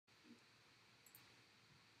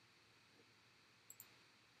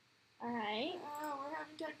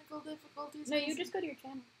technical difficulties. No, you just go to your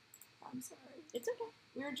channel. I'm sorry. It's okay.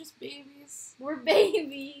 We're just babies. We're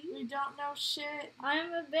babies. We don't know shit.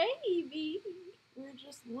 I'm a baby. We're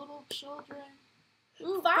just little children.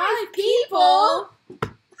 Ooh, 5 people?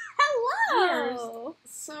 Hello! We're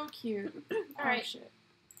so cute. Alright. Oh, shit.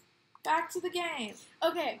 Back to the game.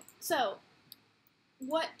 Okay, so,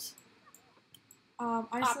 what? I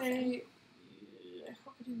option? say, I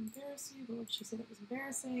hope I didn't embarrass you, but she said it was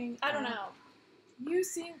embarrassing. I don't know. You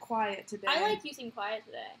seem quiet today. I like you seem quiet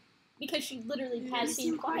today. Because she literally has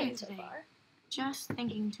seemed quiet so far. Just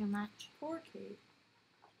thinking too much. Poor Kate.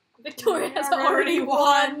 Victoria has already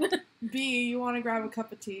won. B, you want to grab a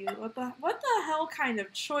cup of tea. What the hell kind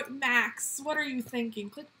of choice? Max, what are you thinking?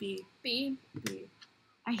 Click B. B. B.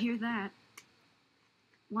 I hear that.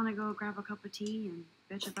 Want to go grab a cup of tea and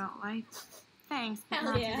bitch about life? Thanks, but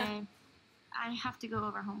Hell not yeah. today. I have to go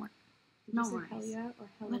over homework. Did No you say worries. hell yeah or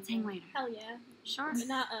hell Let's no? hang later. Hell yeah. Sure.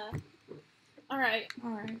 Not Alright.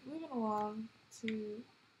 Alright, moving along to...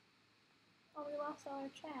 Oh, we lost all our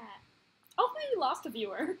chat. Oh, we lost a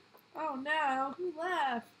viewer. Oh no, who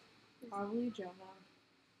left? Probably Jonah.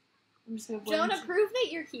 I'm just gonna blame Jonah, prove that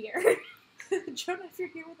you're here. Jonah, if you're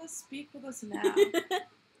here with us, speak with us now. Is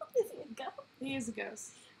he a ghost? He is a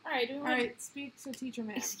ghost. Alright, do we want Alright, speak to Teacher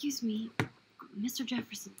Man. Excuse me, Mr.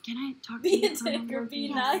 Jefferson. Can I talk to to be you a for a dick or moment? be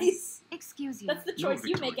Yes. nice? Excuse you. That's the choice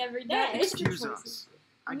you make every That day. is- Excuse choices. us.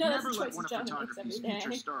 I'd No, that's never the let choices one of Jonah makes photography's every day.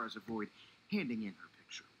 future stars avoid handing in her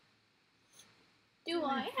picture. Do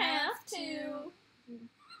I have to?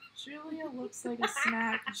 Julia looks like a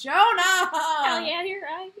snack. Jonah! Hell yeah, you're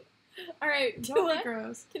right. Alright, do Jonah I?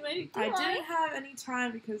 gross. Can I do I didn't have any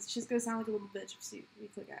time because she's gonna sound like a little bitch if we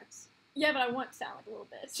click X. Yeah, but I want to sound like a little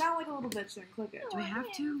bitch. Sound like a little bitch, then click it. Do I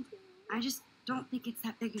have to? I just don't think it's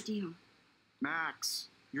that big a deal. Max,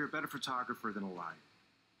 you're a better photographer than a liar.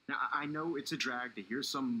 Now, I know it's a drag to hear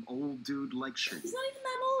some old dude like shit. He's not even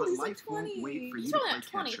that old. But He's like life 20. won't wait for He's you to probably play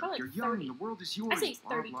not 20, catch up. probably You're like young, 30. the world is I yours, say he's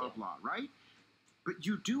blah, 32. blah, blah, right? But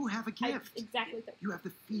you do have a gift. Exactly 30. You have the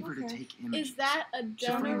fever to Okay. take images. Is that a to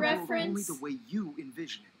Jonah frame the world reference? only the way you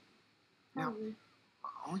envision it. Now, Probably.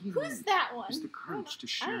 all you Who's need that one? is the courage to I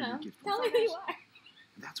share don't your know. gift with Tell me who you others. are.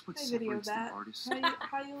 That's what I videoed separates the that. artist.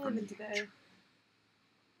 How you living today?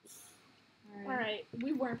 Alright,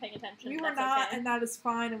 we weren't paying attention. We were That's not, okay. and that is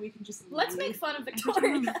fine, and we can just Let's leave. make fun of Every time I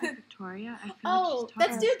Victoria. look at Victoria, I feel Oh, like she's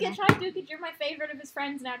that's talking Dukage. smack. Hi, Dukage. You're my favorite of his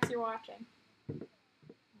friends now because you're watching.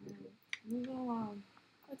 Moving along.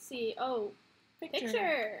 Let's see. Oh, Picture.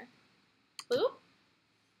 picture. Boop.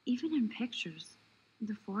 Even in pictures,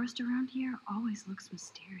 the forest around here always looks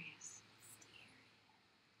mysterious.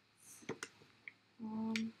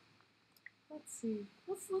 Let's see.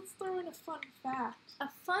 Let's throw in a fun fact. A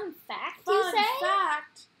fun fact, Fun you say?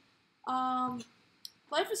 fact.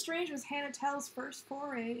 Life is Strange was Hannah Tell's first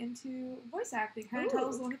foray into voice acting. Hannah Tell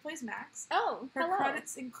is the one who plays Max. Oh, Her hello.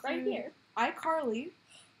 credits include Right here. iCarly.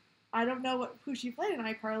 I don't know who she played in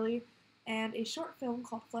iCarly, and a short film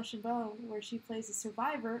called Flesh and Bone, where she plays a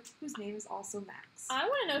survivor whose name is also Max. I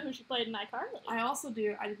want to know who she played in iCarly. I also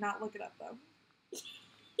do. I did not look it up though.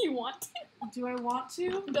 You want to? Do I want to?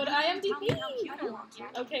 Go to IMDb. I don't want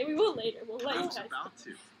to. Okay, we will later. We'll let I you was guys. about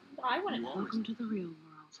to. I want to know. Welcome to the real world.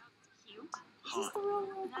 Is this the real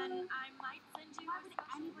world? though?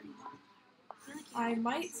 I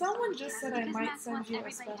might. Someone just said I might send you a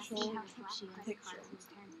special picture.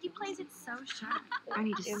 He plays it so sharp. I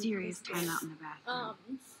need a serious timeout in the bathroom.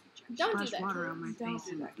 Don't do Splash that. water on my Don't face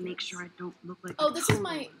do and that, make kids. sure I don't look like Oh, a this is total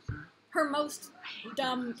my- loser. Her most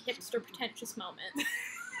dumb, hipster, pretentious moment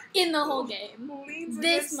in the whole game. Leans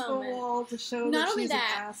This against moment. the wall to show Not that only she's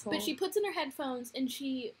that, an asshole. but she puts in her headphones and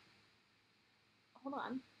she. Hold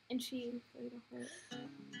on. And she.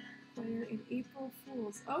 Player in April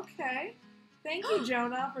Fools. Okay. Thank you,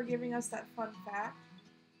 Jonah, for giving us that fun fact.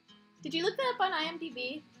 Did you look that up on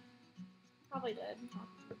IMDb? Probably did.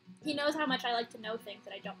 He knows how much I like to know things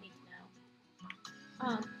that I don't need to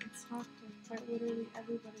know. It's talked to quite literally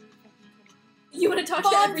everybody in fucking You want to talk to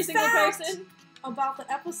Fun every single fact! person? about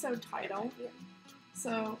the episode title.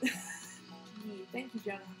 So, thank you,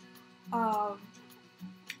 Jonah. I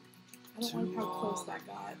don't like how close that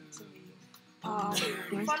got to me.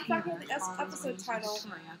 Where's Fun fact Taylor? about the episode title.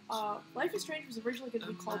 Life is Strange was originally going to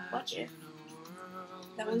be called What If?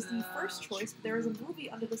 That was the first choice, but there was a movie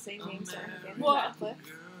under the same name starring Daniel What? Radcliffe.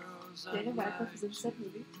 Daniel Radcliffe was in said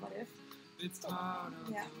movie, What If?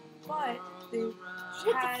 Yeah. But they What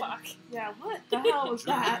the had... fuck? Yeah, what the hell was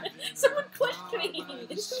that? Someone pushed me!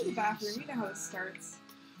 Just go to the bathroom, you know how this starts.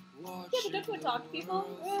 Yeah, but don't you want to talk to people?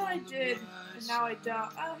 Well, I did, and now I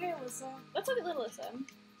don't. Oh, hey, Alyssa. Let's look at Little Alyssa.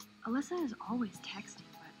 Alyssa is always texting,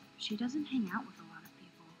 but she doesn't hang out with a lot of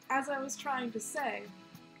people. as I was trying to say...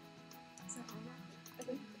 Is that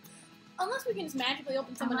right? Unless we can just magically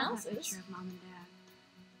open someone I love that else's. picture of Mom and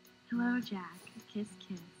Dad. Hello, Jack. Kiss,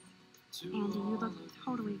 kiss. Andy, you look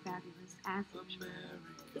totally fabulous, as usual.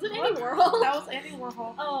 Is it Andy Warhol? That was Andy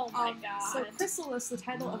Warhol. Oh my god. So Chrysalis, the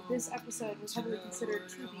title of this episode, was heavily considered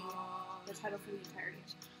to be the title for the entirety.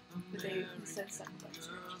 But they instead settled on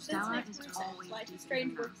Strange. This Stella makes is more sense. always Why deep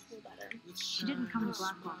Strange in works feel better. She didn't come to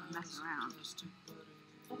Blackwell to mess around.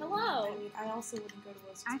 Oh, hello. I mean, I also wouldn't go to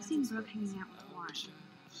Los I've seen Expenses Brooke for hanging this. out with Warren.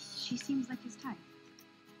 She seems like his type.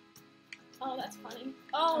 Oh, that's funny.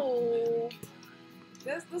 Oh.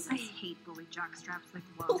 This I is hate bully jockstraps like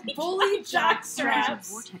the world. Bully I was jockstraps.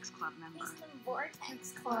 a Vortex Club member. He's the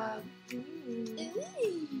Vortex Club. Club. Ooh.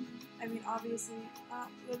 Ooh. I mean, obviously,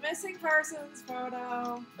 the missing persons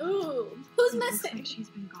photo. Ooh. Who's It looks missing? like she's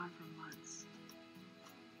been gone for months.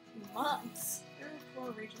 Months. Poor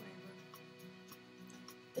Rachel Amber.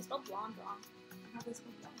 They spelled blonde wrong. How they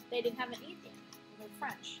spell that? They didn't have an E at the end. They're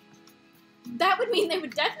French. That would mean they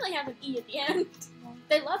would definitely have an E at the end. Yeah.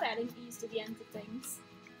 They love adding E's to the ends of things.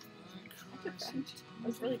 I took French. I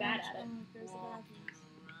was really bad at it. Oh, there's the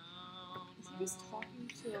bathrooms. Is he just talking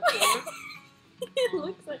to a board? It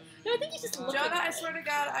looks like... No, I think he's just looking Jonah, at I it. swear to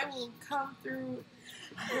God, I will come through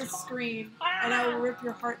your screen and I will rip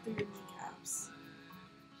your heart through your kneecaps.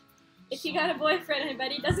 If you got a boyfriend, I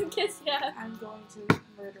bet he doesn't kiss you. I'm going to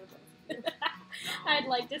murder both of you. I'd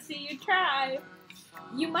like to see you try.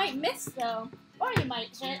 You might miss, though. Or you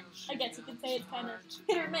might hit. I guess you could say it's kind of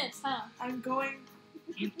hit or miss, huh? I'm going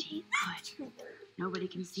Empty. Good. to murder. Nobody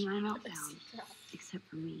can see my meltdown, except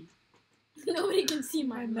for me. Nobody can see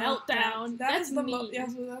my meltdown. That's is the me.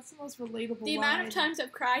 yes, that's the most relatable The amount of line. times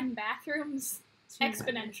I've cried in bathrooms, Too many.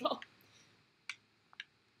 exponential.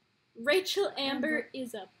 Rachel Amber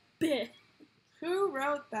is a bitch. Who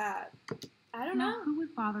wrote that? I don't Now, know. who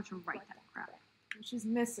would bother to write that crap? She's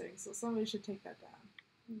missing, so somebody should take that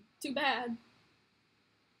down. Too bad.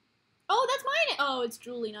 Oh, that's mine. Oh, it's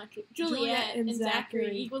Julie, not Juliet and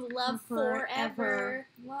Zachary equals love forever.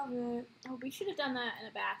 Love it. Oh, we should have done that in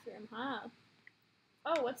a bathroom, huh?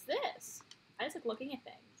 Oh, what's this? I just like looking at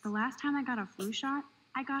things. The last time I got a flu shot,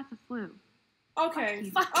 I got the flu. Okay.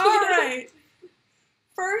 Fuck you. Alright.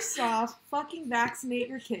 First off, fucking vaccinate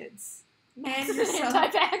your kids. Max And is an yourself.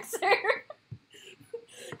 anti-vaxxer.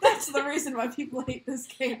 That's the reason why people hate this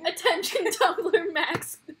game. Attention, Tumblr,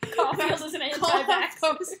 Max Caulfield is an anti-vaxxer.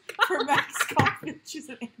 Goes for Max Caulfield, she's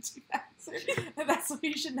an anti-vaxxer. And that's why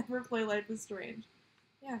you should never play Life is Strange.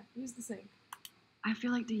 Yeah, use the sink. I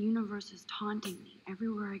feel like the universe is taunting me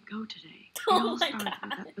everywhere I go today. It Oh all my started with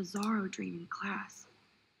God. that bizarro dream in class.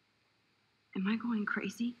 Am I going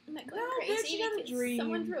crazy? I'm not No, going bitch, crazy you had a because dream.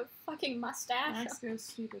 someone drew a fucking mustache. Max goes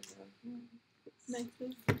stupid though. Max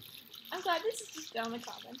is- I'm glad this is just Jonah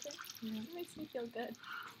commenting. Yeah. It makes me feel good.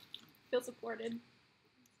 Feel supported.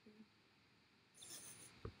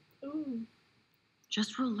 Ooh.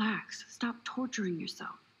 Just relax. Stop torturing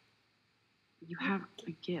yourself. You have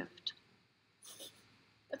a gift.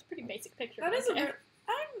 That's a pretty basic picture. That right is a there.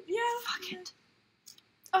 yeah. Fuck it.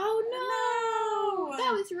 Oh no! No!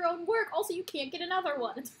 That was your own work. Also, you can't get another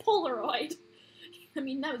one. It's Polaroid. I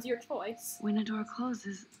mean, that was your choice. When a door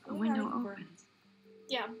closes, a Oh, window yeah. opens.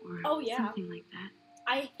 Yeah. Or Oh, yeah. something like that.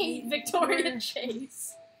 I hate Victoria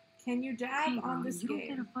Chase. Can you dab Hey, on Ron, this you don't get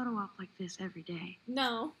game? a photo op like this every day.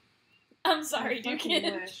 No. I'm sorry, I dude.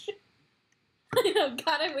 fucking wish. I know.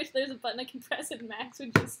 God, I wish there's a button I can press and Max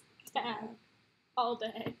would just tab all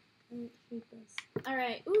day. I hate this.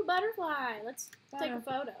 Alright. Ooh, butterfly. Let's take a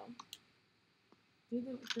Butterfly. photo. Do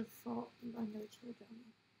the default. I'm gonna kill Jonah.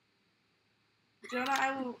 Jonah,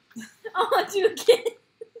 I will. Oh, do again.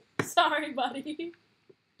 Sorry, buddy.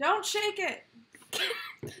 Don't shake it.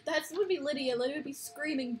 That would be Lydia. Lydia would be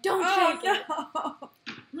screaming, "Don't Oh shake it!" no!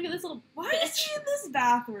 Look at this little Why bitch. is she in this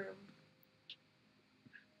bathroom?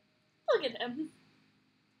 Look at him.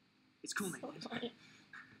 It's cool, So man. funny.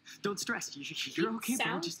 Don't stress. You're He okay, bro.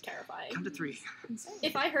 sounds Just terrifying. count to 3. Insane.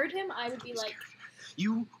 If I heard him, I would be like,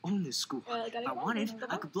 You own this school. gotta If I go, wanted,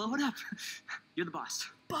 gotta I go. could blow it up. You're the boss.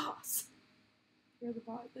 boss. You're the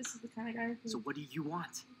boss. This is the kind of guy who. So what do you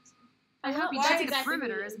want? I hope you Why- don't see exactly the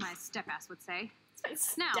perimeter, who he as is. my step-ass would say.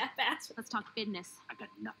 It's my Now. step-ass. Let's talk business. I got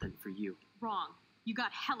nothing for you. Wrong. You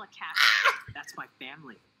got hella cash. That's my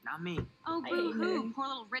family, not me. Oh, I hate boo-hoo, her. poor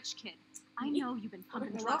little rich kid. I know you've been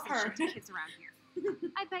pumping I drugs love and her. shit to kids around here.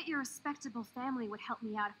 I bet your respectable family would help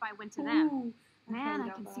me out if I went to them. Ooh, Man, I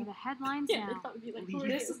forgot can that. see the headlines Yeah, they now. thought would be like, Leave who are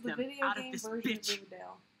This you? is the them video out of game this version bitch. of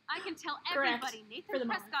Riverdale. I can tell Correct. everybody For Nathan the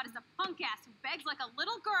moment. Prescott is a punk ass who begs like a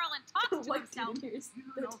little girl and talks to Like, himself. dude, here's You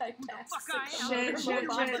the know type who the pass. fuck I am. Shit, What shit,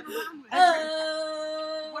 am I shit. running with?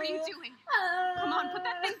 Uh, What What are you doing? Come on, put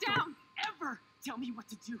that thing down. Ever tell me what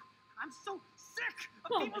to do. I'm so sick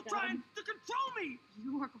of Oh my people God. trying to control me.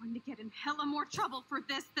 You are going to get in hella more trouble for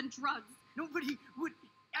this than drugs. Nobody would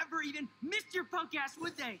ever even miss your punk ass,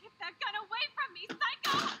 would they? Get that gun away from me,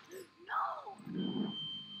 psycho! No!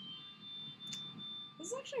 This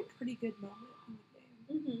is actually a pretty good moment in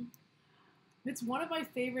the game. Mm-hmm. It's one of my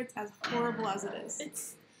favorites, as horrible as it is.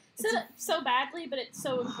 It's so badly, but it's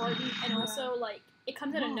so important, and also like it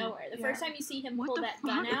comes out of Whoa. nowhere. The first time you see him What pull the that fuck?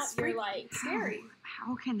 gun out, It's you're like scary.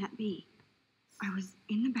 How can that be? I was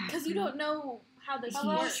in the bathroom. because you don't know how this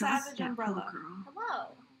Hello, works. Savage That poor Umbrella. girl. Hello.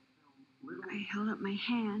 I held up my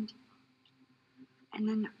hand, and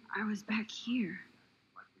then I was back here.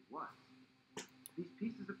 Like we was. These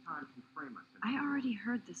pieces of time can frame us. in I a already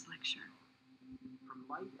heard this lecture. From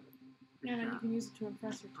light to Yeah, and you shadow. can use it to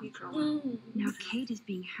impress your teacher. Mm. Now Kate is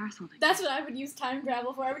being hassled again. That's what I would use time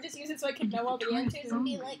travel for. I would just use it so I could And know all the Victoria's answers and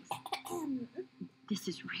be phone. like, This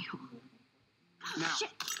is real. Now, Shit.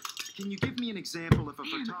 can you give me an example of a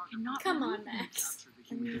Damn, I photographer cannot come believe on, this. Max. captured the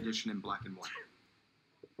human condition in black and white?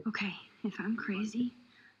 Okay, if I'm crazy,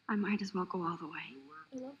 I might as well go all the way.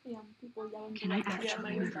 I love the people yelling Can I like that actually at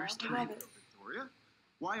my reverse window. time? I love it. Victoria,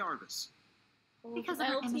 why are this? Because of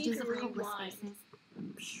I'll our images of take a hopeless rewind.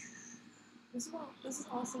 spaces. This is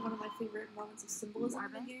also one of my favorite moments of symbolism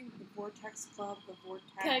in the game. The Vortex Club, the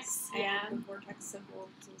Vortex, Tex, and yeah. the Vortex symbol.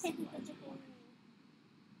 So it's symbolize joy.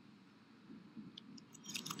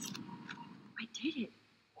 I did it.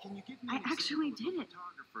 Can you give me I an actually example of did a it.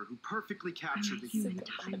 photographer who perfectly I'm captured a the human Sick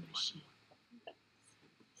of time it. machine.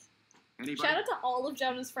 Anybody? Shout out to all of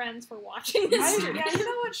Jonah's friends for watching I, this. Listen. yeah, you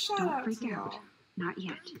know what? Shout Don't out freak to out. y'all. Not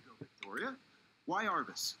yet. There you go, Victoria. Why are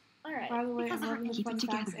this? Alright. By the way, Because I'm of her loving the Keep fun it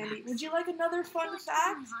together, facts, Andy. Max. Would you like another fun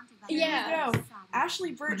fact? Yeah. Here you go. Ashley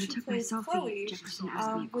When Birch, I who took my plays selfie, Chloe, Jefferson asked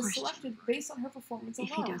me a was question. selected based on her performance If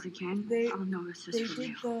he alone. does again, They- I'll know this They is for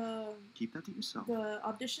did real. Keep that to yourself. the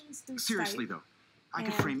auditions through Seriously, Skype. though, I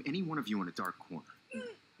could And- frame any one of you in a dark corner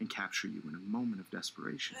and capture you in a moment of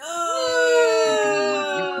desperation. And any one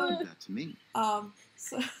of you could do that to me.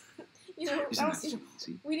 So You know, Isn't was- that so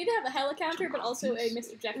easy? we need to have a hella counter, but also a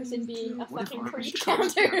Mr. Jefferson being a What if fucking artists creep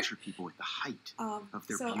chose to counter. capture people at the height of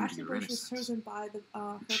their so beauty Ashley or Birch was innocence? chosen by the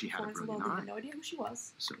her She had a performance brilliant alone. They eye. had no idea who she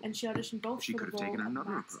was, So and she auditioned both She for the could have role taken of another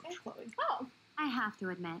Max approach. and Chloe. Oh, I have to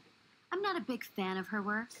admit, I'm not a big fan of her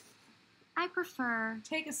work. I prefer...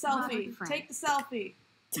 Take a selfie. Friend. Take the selfie.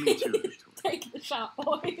 me too, Victoria. take the shot, He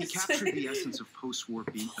boys. captured the essence of post-war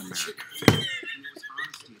beat America. And it was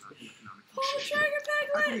honesty about the economic Pull the condition. trigger,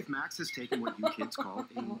 I Peglet! believe Max has taken what you kids call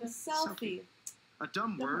A a selfie. a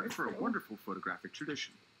dumb The word for a word. wonderful photographic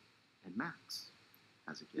tradition. And Max,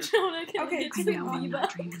 as a gift, Jonah can Okay, get I to know I'm Viva. not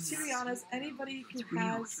dreaming To be this. honest, anybody who It's real.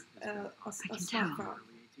 has a I can tell. smartphone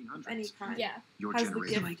of any kind Yeah, your has the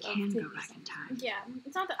generation. So I gift of can go taking back in time. yeah.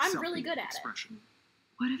 It's not that I'm really good at it. Expression.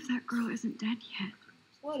 What if that girl isn't dead yet?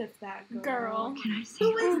 What if that Girl. Can I see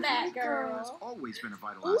Who her? is that It's girl? always been a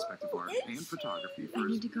vital aspect of art is and she? photography. I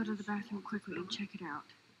need to go to the bathroom quickly and check it out.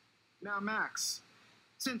 Now, Max,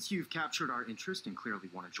 since you've captured our interest and clearly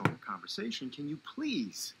want to join the conversation, can you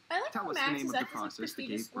please I like Tell how us the Max name is of the at this process that prestigious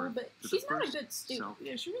gave school, birth but to the she's not a first good student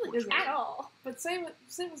Yeah, she really isn't. at all. But same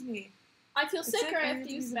with me. I feel It's sick sick, or I have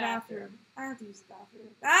to use the bathroom. I have to use the bathroom.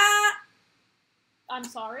 Ah! I'm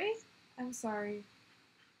sorry. I'm sorry.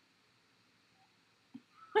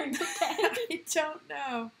 Are you okay? I don't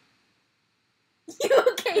know. You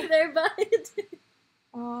okay there, bud?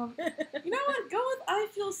 You know what? Go with I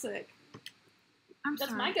feel sick. I'm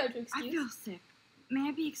That's sorry. my go-to I excuse. feel sick. May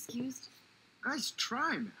I be excused? Nice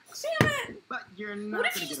try, Max. Damn it! But you're not What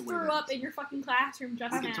if going you to get just away with threw up it. in your fucking classroom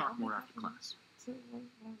just We now? can talk more after class. So,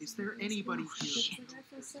 Is there anybody here? Shit. I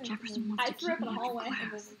feel sick. Jefferson wants I to threw keep up in me a after hallway.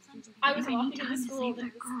 class. I was I need walking time into to school save and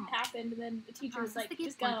that this girl. happened, and then the teacher was like, the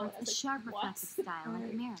just gift go. And I with a was sharp like, what? reflective style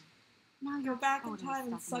like a mirror. Now Go you're back in totally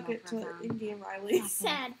time and stuck suck in it your to zone. in-game Riley.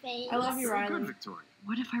 Sad face. I love you, Very Riley. good, Victoria.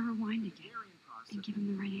 What if I rewind again Varying process. and give him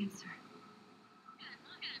the right answer?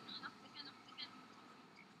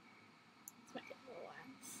 This might take a little while.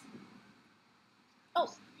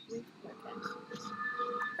 Oh,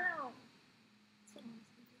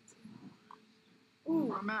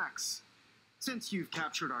 Ooh. Max, since you've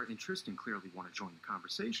captured our interest and clearly want to join the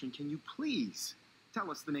conversation, can you please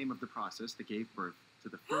tell us the name of the process that gave birth to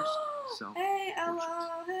the first self? Hey,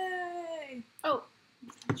 Ella, hey! Oh,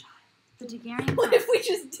 The Daguerrean what if we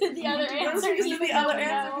just did the other What if answer? we just did even the though other we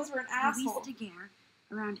answer know? because we're an Louise asshole? Daguerre,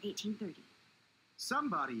 around 1830.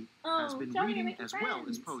 Somebody Oh, has been Joey, you're reading making as well as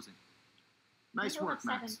friends. posing. Nice We'll work, have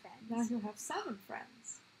 7 Max. Now friends. you'll have 7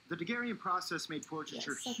 friends. The Daguerrean process made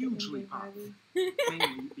portraiture Yes, hugely second popular, Indi,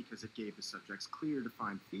 mainly because it gave the subjects clear,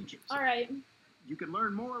 defined features. Alright. You can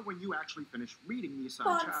learn more when you actually finish reading the assigned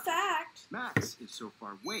Fun chapters. fact! Max is so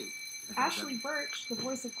far way ahead of Ashley Birch, the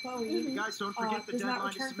voice of Chloe, Guys, don't forget the does not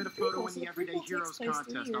deadline to return submit a for the photo prequel, in so the the Everyday prequel Heroes takes place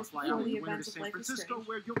 3 contest. I'll years fly before out the in winter to events of San Life is Francisco, Strange.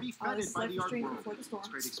 where you'll be This feted is by Life the is art Strange world. Before the Storm, It's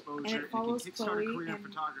great and exposure, it and it can follows kickstart a Chloe career in and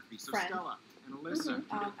photography. So Fred, Stella and Alyssa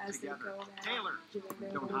get as they together. go around Taylor, doing their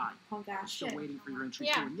don't little hide. punk ass Still shit. waiting for your entry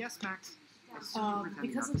Yeah. too. And yes, Max, I see you pretending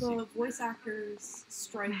Because not of to see. the voice actors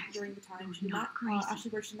strike Max, during the time, you're she did not not, crazy.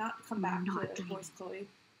 Ashley Birch did not come You're back not to dreaming. voice Chloe,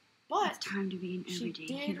 but It's time to be an she everyday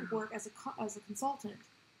did hero. work as a consultant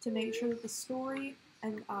to make sure that the story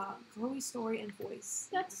and Chloe's story and voice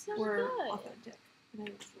That's so were good. authentic, and I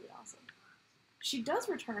think it's really awesome. She does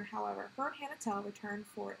return, however. Her and Hannah Tell return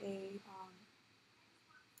for a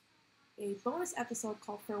bonus episode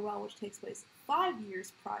called Farewell, which takes place 5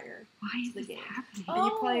 years prior Why to is the this game. happening? And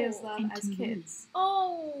you play as Oh. them And as to me. kids,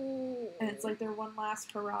 Oh. and it's like their one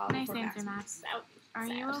last hurrah Nice before answer, Maximus. Max. Are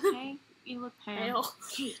Sad. you okay? You look pale. Pale.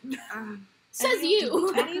 Kate, Says Any-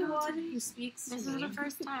 you. Anyone who speaks to this is me, the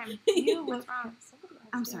first time. you look. What's wrong? Somebody else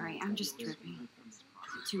I'm said sorry, that. I'm just tripping.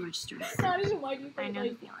 Too much stress. Not even why do you I think know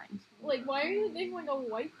like the feeling. like why are you dating like a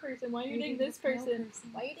white person? Why are you dating this person?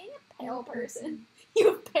 Why are you dating a pale person? You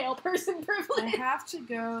have pale person I privilege. have to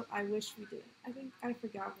go. I wish we didn't. I think I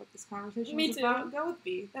forgot what this conversation Me was too. about. Go with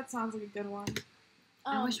B. That sounds like a good one.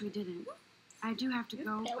 I wish we didn't. I do have to you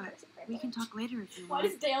go, have pale but person we can privilege. talk later if you Why want.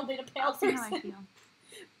 does Dale date a pale I'll see how I person? feel.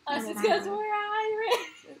 Us Yeah, it's I because know. we're Irish.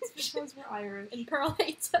 It's because we're Irish. And Pearl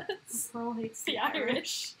hates us. Pearl hates The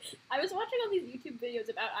Irish. I was watching all these YouTube videos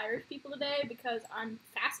about Irish people today because I'm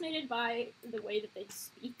fascinated by the way that they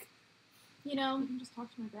speak. You know? You can just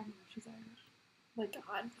talk to my grandmother. She's Irish. Like,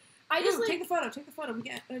 God. I just ooh, like take the photo. Take the photo. We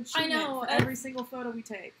get an achievement know, for every single photo we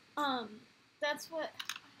take. that's what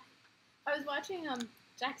I was watching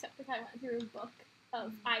Jacksepticeye went through a book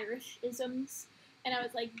of Irish isms and I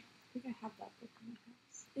was like, I think I have that book in my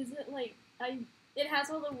house. is it like it has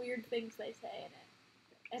all the weird things they say in it.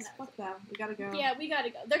 And I was Fuck them. We gotta go. like, yeah, we gotta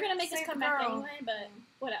go. They're gonna make us Save come the back girl. anyway, but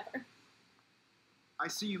whatever. I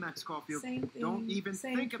see you, Max Caulfield. Same thing. Don't even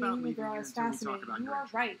same think about thing, leaving McGraw here is until we talk fascinating. about You your are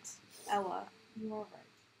entry. right, Ella. You are right.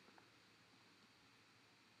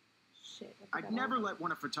 Shit. I I'd forgot never all let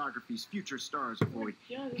one of photography's future stars avoid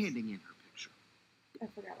Yes. handing in her picture. I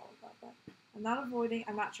forgot all about that. I'm not avoiding.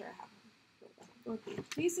 I'm not sure I have one. Go with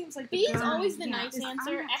B. B seems like the B is good- always the Yeah, nice I'm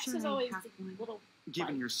answer. not X sure is I always have the one. little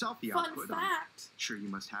Given your selfie Fun output, fact. sure you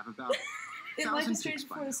must have about In Life 1,000 is Strange pics by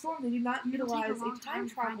Before the now. Storm, they do not It'll take a utilize a long time time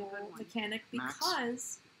to find a travel good one. mechanic Max,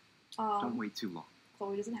 because Don't wait too long.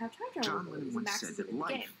 Chloe doesn't have time travel John abilities, Lennon and once Max said isn't that in the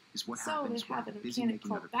game. life is what So happens they while have we're a busy mechanic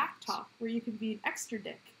making other called back plans. talk, where you can be an extra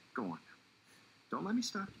dick. Go on now. Don't let me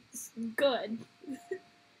stop you. good.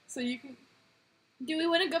 So you can, Do we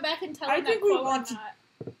want to go back and tell I her that think we quote want or to-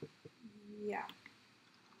 not? yeah.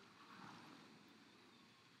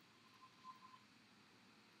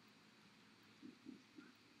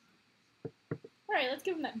 Alright, let's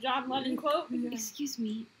give him that John Lennon quote. Excuse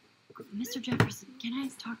me, Mr. Jefferson, can I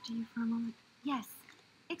talk to you for a moment? Yes.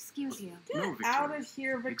 Excuse you. Get No, out Victoria. of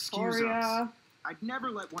here, Excuse Victoria. us. I'd never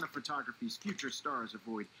let one of photography's future stars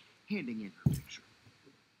avoid handing in her picture.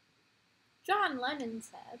 John Lennon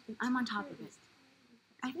said. I'm on top of it.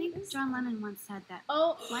 I think John Lennon once said that.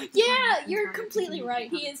 Oh, Life is yeah, what you're happens completely when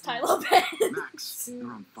right. you He have is a Ty plan. Lopez. Max,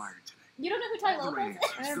 you're on fire today. You don't know who Ty All the right Lopez is?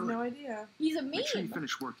 I answers. have Good. no idea. He's a Make sure you meme.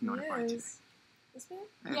 finish working on it by He today. is. This man?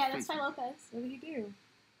 Have Yeah, that's faith Ty in me. Lopez. What did he do?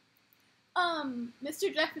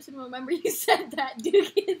 Mr. Jefferson will remember you said that.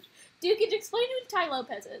 Dukage, explain who Ty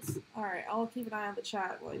Lopez is. Alright, I'll keep an eye on the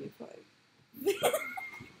chat while you play.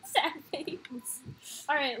 Sad face.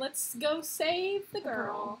 Alright, let's go save the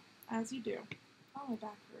girl. As you do. Oh, my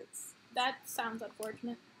back hurts. That sounds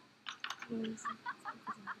unfortunate.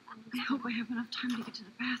 I hope I have enough time to get to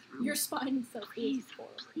the bathroom. Your spine so Please,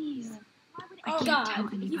 horrible. please. Yeah. I Oh can't God, tell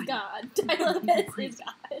he's anybody. God. Ty Lopez is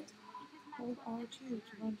God. Hold R2 to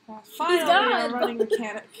run fast. Finally, God. a running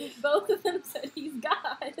mechanic. Both of them said he's God.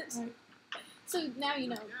 Right. So now you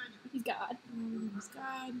know he's God. He's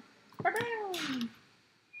God. Ba-bam!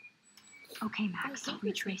 Okay, Max, Those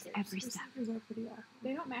retrace sneakers. every Those step. sneakers are pretty awful.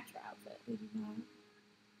 They don't match her outfit. They do not.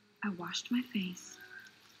 I washed my face.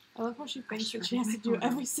 I love how she thinks that she shredded has to my do photo.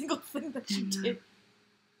 every single thing that she Then, did.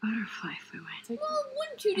 Butterfly flew in. Take Well,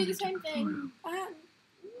 wouldn't you do And the I took same a thing?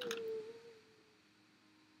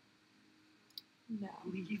 no.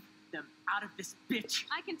 Leave them out of this bitch.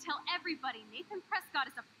 I can tell everybody Nathan Prescott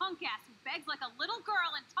is a punk ass who begs like a little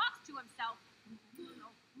girl and talks to himself. You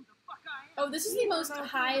know who the fuck Oh, this is the most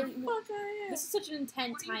high. Fuck I am. This is such an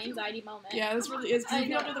intense high anxiety moment. Yeah, this really is. 'Cause I if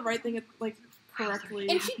you don't know. do the right thing, like correctly.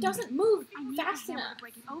 And she doesn't move I need fast a hammer enough. to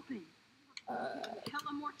break it open.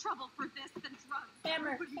 Hella more trouble for this than drugs.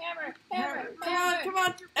 Hammer. Come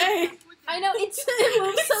on. Hey. I know it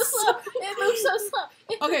moves so slow. It moves so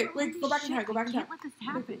slow. Okay, wait. Go back in time. Go back in I time. can't let this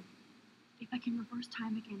happen. If I can reverse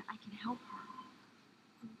time again, I can help her.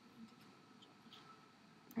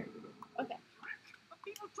 Okay.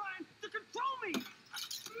 People trying to control me.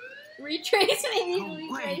 Retrace me.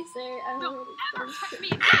 No way. Retracer. I don't know Don't what it ever is. touch me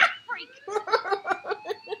again, freak.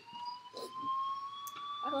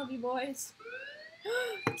 I love you, boys.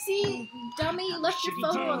 See, dummy left your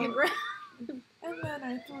shitty phone on the game. ground. And then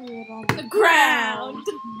I threw it on The the ground. This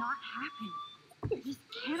did not happen. This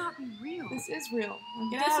cannot be real. This is real. Now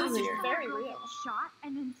get This out of is here. very Girl real. got shot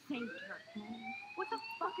and then saved her. What the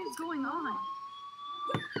fuck is going on?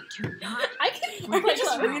 Do not. I can. Are you my just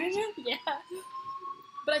God. reading it? Yeah.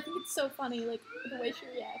 But I think it's so funny, like the way she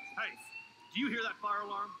reacts. Hey, do you hear that fire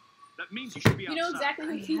alarm? That means you should be You outside. know exactly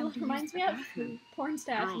who I he have to reminds use me the of? bathroom. Porn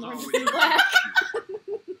stash Girls from Orange always is the Black.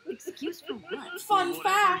 Excuse for what? Fun Whatever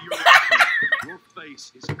fact. you're up to, your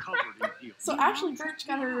face is covered in heels. So Ashley Birch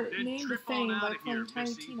got her Then name to trip on fame out by of playing here, Tiny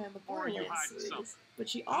Missy, Tina in the or you Borderlands hide series. something. But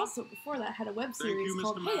she also, before that, had a web Thank series you,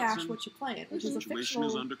 called Mr. Hey Ash, Madsen. What You Playin', The which is a situation is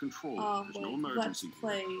fictional, under control. There's no like, emergency let's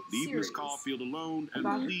play here. Leave series. Miss Caulfield alone and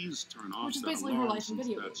about her, please turn off which is that basically her alarm life in since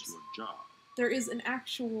video that's games. your job. There is an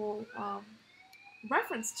actual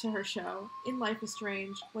reference to her show in Life is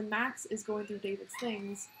Strange. When Max is going through David's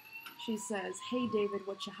things, she says, "Hey David,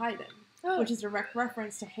 what you hiding?" Oh. Which is a direct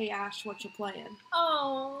reference to "Hey Ash, what you playing?"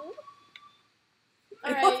 Oh. I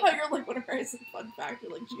love how Alright. you're like, whenever I say fun fact,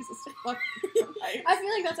 you're like, Jesus fucking Christ. I feel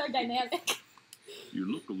like that's our dynamic.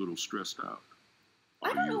 You look a little stressed out. I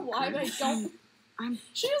Are don't you know why, okay? but I don't. I'm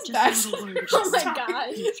She was just back. a little worried Oh about my that.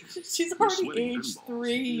 god. She's You're already sweating aged pinballs.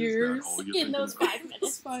 3 Is that years. all you're In thinking those about? 5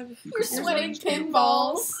 minutes. You You're could sweating always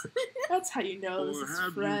pinballs. That's how you know this Or is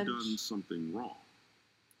have French. you done something wrong?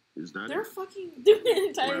 Is that They're it? fucking Doing an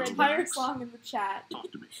entire Well, entire relax. song in the chat.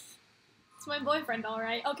 Talk to me. It's my boyfriend,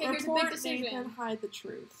 alright. Okay, here's a big Report decision. Nathan, hide the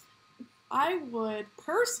truth. I would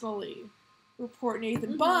personally report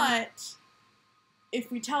Nathan, Mhm. but if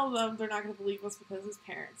we tell them, they're not going to believe us because his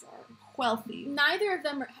parents are wealthy. Neither of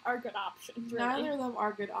them are good options, really. Neither of them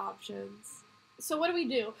are good options. So what do we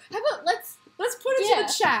do? How about let's Let's put it Yeah. in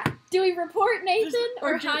the chat. do we report Nathan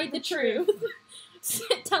or do hide the truth?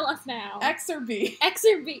 Tell us now. X or B. X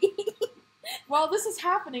or B? While this is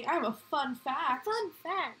happening, I have a fun fact. Fun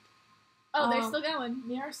fact. Oh, they're Um, still going.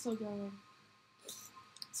 They are still going.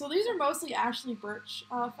 So these are mostly Ashley Birch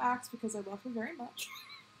facts because I love her very much.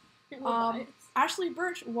 Ashley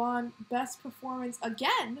Birch won Best Performance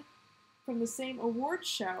again from the same awards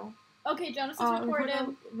show. Okay, Jonas is Report reported.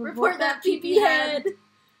 that- Report that PP head.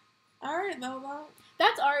 Alright, though.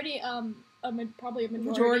 That's already probably a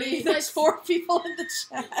Majority. There's 4 people in the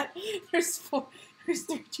chat. There's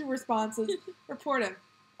 2 responses. Report him.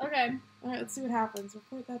 Okay. Alright, let's see what happens.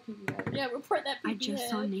 Report that PP head. Yeah, report that PP I just head.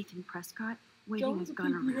 saw Nathan Prescott waving Jonas a a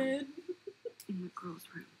gun PP around head. in the girls'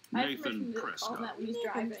 room. I have Nathan permission to call him Prescott. that when he's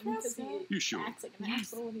Nathan driving because Prescott. he You sure? acts like an Yes.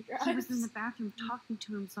 asshole when he drives. He was in the bathroom talking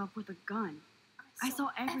to himself with a gun. I saw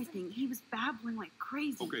everything. He was babbling like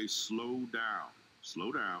crazy. Okay, slow down.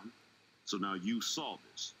 Slow down. So now you saw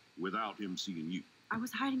this without him seeing you. I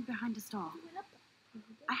was hiding behind a stall.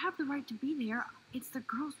 I have the right to be there. It's the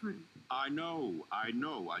girls' room. I know. I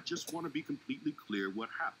just want to be completely clear what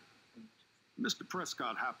happened. Mr.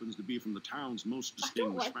 Prescott happens to be from the town's most I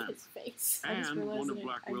don't distinguished like family his face. I just and realized one of that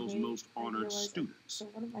Blackwell's I most honored realized that- students. So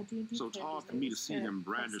one of my D&D So it's hard characters for me to was see Eric him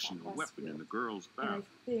brandishing a Prescott weapon in the Westfield. girls' And I bathroom.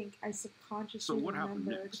 think I subconsciously So what happened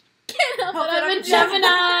remembered. next? Can't help Help it, it, I'm I'm a a Gemini.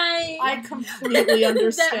 Gemini. I completely That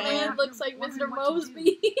understand. man looks like You're Mr. wondering what to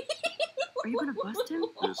Mosby. Are you gonna bust him?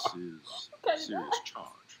 This is Kinda a serious charge.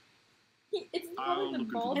 It's I'll probably look the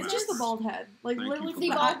into bald. the It's just the matter. bald head. Like, Thank literally you from The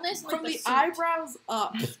the, baldness, from like the the suit. eyebrows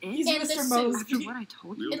up. That's it? He's And the Mr. suit. After Mosby. what I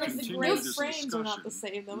told We'll you? And, like, the continue gray Those this frames are not the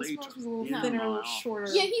discussion same, though. This later one was a little in thinner, a my little office.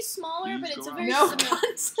 shorter. Yeah, he's smaller, Please but it's go a out. very No similar.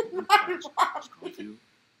 guns in Move my fast, mouth. Miss Caulfield.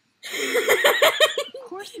 Of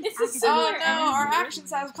course, It's a Oh similar no, our energy.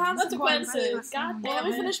 actions have consequences. Consequences. God Well, let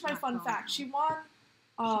me damn it. finish my fun fact. She won.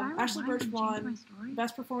 Ashley Birch won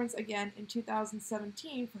Best Performance again in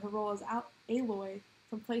 2017 for her role as Aloy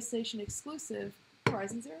from PlayStation exclusive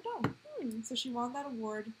Horizon Zero Dawn. So she won that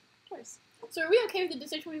award twice. So are we okay with the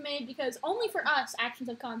decision we made? Because only for us, actions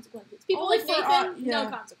have consequences. People Only like for Nathan, yeah, no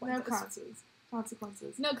consequences. No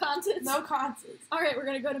consequences. No consequences. No consequences. All right, we're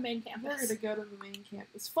gonna go to main We're campus. gonna go to the main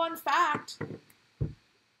campus. Fun fact: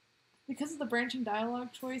 because of the branching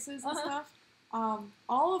dialogue choices and Uh-huh. stuff,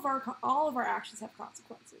 all of our actions have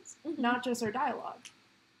consequences, not just our dialogue.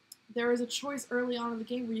 There is a choice early on in the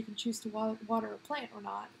game where you can choose to water a plant or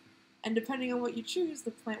not, and depending on what you choose,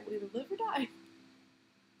 the plant will either live or die.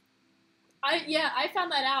 I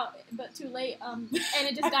found that out, but too late. And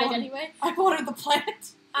it just died anyway. I watered the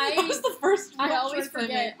plant. That was the first. I always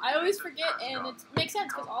forget. And it makes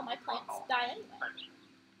sense because all my plants die anyway.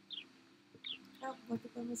 Oh, look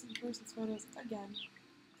at the missing persons photos again.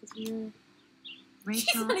 Because we're. Rachel.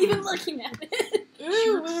 She's not even looking at it. She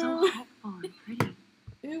looks so hopeful and pretty.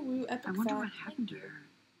 Ooh, woo, epic I wonder fact. what happened to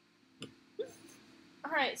her.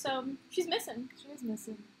 Alright, so she's missing. She is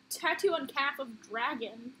missing. Tattoo on calf of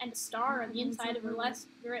dragon and a star on the inside of her left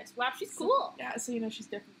wrist. Wow, she's cool. Yeah, so you know she's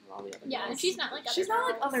different from all the other girls. Yeah, and she's not like other She's girls.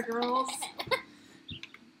 not like other girls.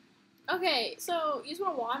 Okay, so you just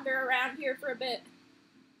want to wander around here for a bit.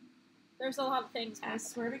 There's a lot of things I happening.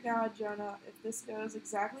 swear to God, Jonah, if this goes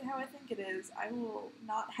exactly how I think it is, I will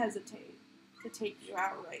not hesitate to take you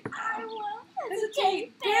out right now. I won't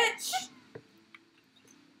hesitate, bitch!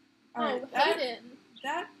 Oh, Alright, Hayden.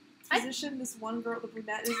 that position this one girl, the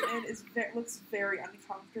brunette, is in looks very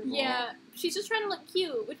uncomfortable. Yeah, she's just trying to look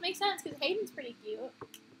cute, which makes sense because Hayden's pretty cute.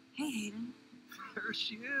 Hey, Hayden. There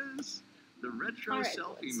she is, the retro All right,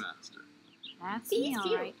 selfie boys. master. That's See, me, he's all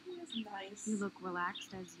cute. right. He is nice. You look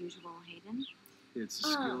relaxed as usual, Hayden. It's a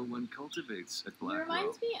skill one cultivates at It Black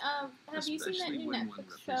reminds me of, have you seen that especially new when one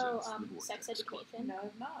Netflix show, represents the Sex Vortex Club. Education? No,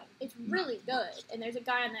 I'm not. It's really good, and there's a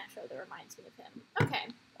guy on that show that reminds me of him. Okay.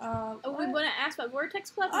 We what? want to ask about Vortex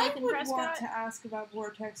Club, I Nathan would Prescott. want to ask about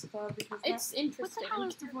Vortex Club because It's What interesting. the hell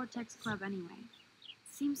is the Vortex Club anyway?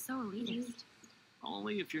 Seems so elitist.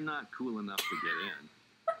 Only if you're not cool enough to get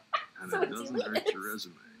in. And So it it's doesn't hurt elitist. your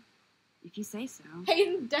resume. If you say so.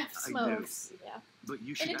 Hayden Def I do. smokes. Yeah. But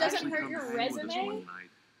you should it doesn't actually hurt come your hang with us resume? one night.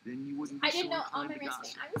 Then you wouldn't be I didn't so know on my inclined to resume.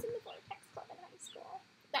 gossip. I was in the Vortex Club in high school.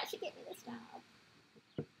 That should get me this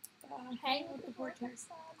job. hang with the Vortex.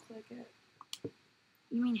 Click it.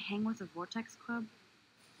 You mean hang with the Vortex Club?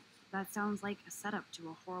 That sounds like a setup to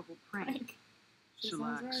a horrible prank. She sounds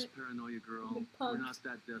Chillax, right. paranoia girl. Big We're punk. not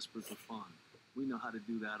that desperate for fun. We know how to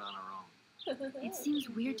do that on our own. It seems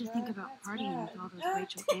weird to think about That's partying bad. with all those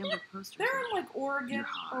Rachel Amber posters. They're in like Oregon You're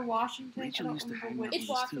high. or Washington. Rachel I don't used to hang remember with which. It's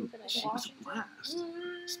these two. Washington, I think. She was a Washington?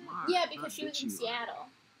 blast. Smart. Yeah, not because she was in bitchy like. Seattle,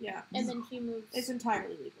 Yeah, and then she moved. it's entirely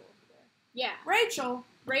legal over there. Yeah. Rachel.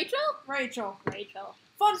 Rachel.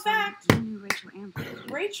 Fun So, fact. you knew Rachel Amber.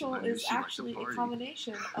 Rachel I knew is she liked to actually a party.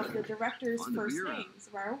 combination of the director's Fun to first be around. names,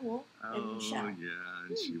 Raoul and Oh, Michelle. yeah,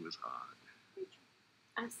 and she was hot.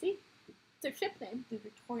 I see. It's her ship name. Did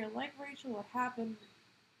Victoria like Rachel? What happened?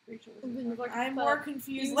 Rachel was In the in Vortex I'm Club. more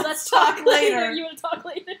confused. Let's Let's talk later. You want to talk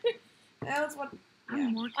later? That's what. I'm Yeah.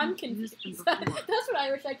 more I'm confused confused. than That's before. what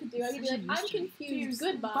I wish I could do. I could be Such like, a I'm mystery. confused.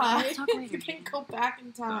 Bye. Goodbye. Talk later. You can go back in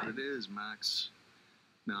That time. it is, Max.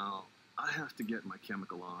 Now, I have to get my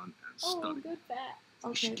chemical on and Oh, study. good fact.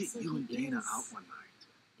 We should Okay, get so you and he Dana is out one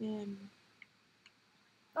night. in.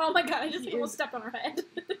 Oh my god, I just He almost is- stepped on her head.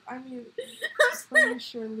 I mean, I'm pretty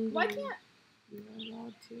sure legally Why can't you're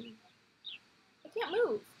allowed to I can't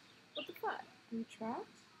move? What the fuck? retract.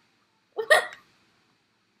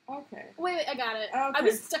 Okay. Wait, I got it. I Okay.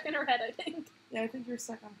 was stuck in her head, I think. Yeah, I think you're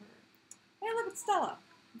stuck on her. Hey, look, it's Stella.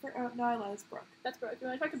 No, I lied. It's Brooke. That's Brooke. You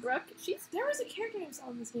want to talk to Brooke? She's There was a character named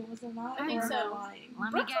Stella in this game, was there not? I think Or am so. lying? Let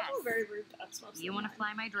me Brooke's guess. also very rude to us most You of want the to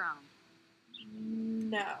time. fly my drone?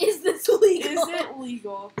 No. Is this legal? Is it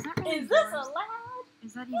legal? Is that really Is this yours? allowed?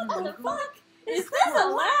 Is that even What the legal? fuck? Is this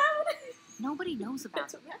allowed? Nobody knows about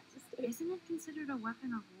That's it. what Max is doing. Isn't it considered a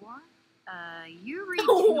weapon of war? You read A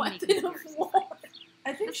too many weapon of conspiracy war. sites.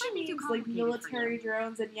 I think This she might be too means like complicated for military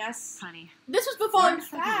drones, and yes, Honey, This was before. Fun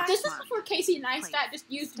fact. This was before Casey Neistat Please, just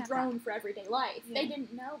used step drone for everyday life. Yeah. They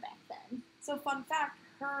didn't know back then. So fun fact,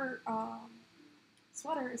 her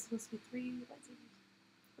sweater is supposed to be 3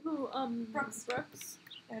 lightsabers. Who? Brooks.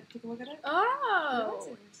 Take a look at it. Oh,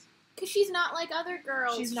 3 lightsabers. because she's not like other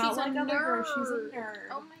girls. She's not like a other girls. She's a nerd. nerd.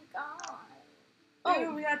 Oh my god. Oh,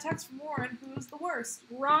 Oh, we got a text from Warren. Who's the worst?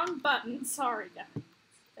 wrong button. Sorry, guys.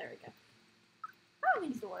 There we go. I don't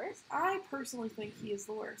think he's the worst. I personally think he is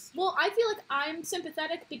the worst. Well, I feel like I'm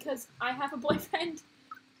sympathetic because I have a boyfriend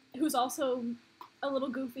who's also a little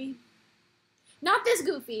goofy. Not this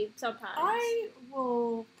goofy sometimes. I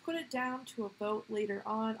will put it down to a vote later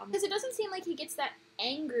on. Because it doesn't seem like he gets that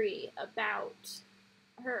angry about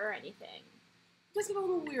her or anything. It does get a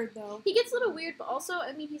little weird though. He gets a little weird, but also,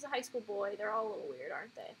 I mean, he's a high school boy. They're all a little weird,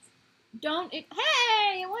 aren't they?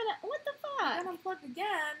 Hey! What the I fuck? got unplugged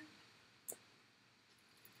again.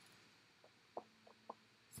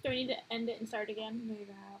 Do we need to end it and start again? Maybe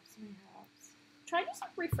perhaps. Try just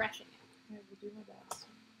refreshing it. I will do my best.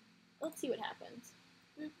 Let's see what happens.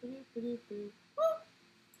 Boop, boop, boop, boop.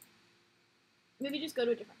 Maybe just go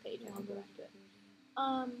to a different page and I'll go back to it.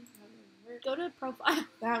 Go to profile.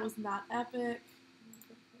 That was not epic.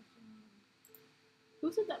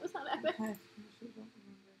 Who said that was not epic? I actually don't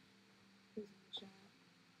remember who's in the chat.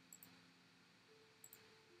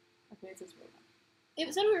 Okay, it says we're live.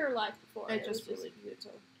 It said we were live before. It was just really needed to.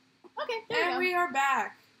 Okay, there And we are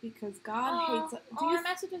back because God hates us. All our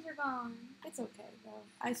messages are gone. It's okay though.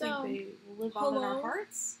 I So, think they will live on in our hello?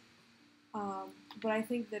 hearts. But I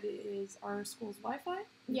think that it is our school's Wi-Fi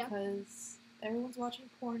Yeah. because everyone's watching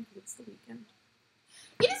porn because it's the weekend.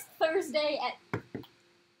 It is Thursday at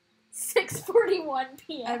 6:41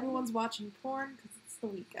 p.m. Everyone's watching porn because it's the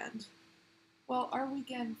weekend. Well, our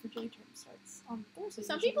weekend for J term starts on Thursday.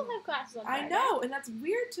 Some usually. people have classes on Friday. I know, and that's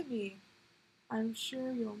weird to me. I'm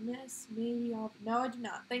sure you'll miss. Maybe I'll. No, I do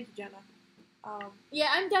not. Thank you, Jenna. Yeah,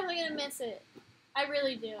 I'm definitely gonna miss it. I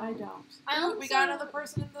really do. I don't. I Ooh, we got also- another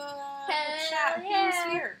person in the Hell chat. yeah.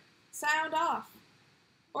 Who's here? Sound off.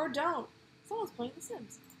 Or don't. Someone's playing The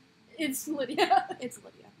Sims. It's Lydia. It's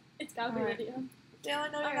Lydia. It's gotta be Alright. Lydia. Dale, I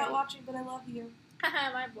know you're Alright. not watching, but I love you.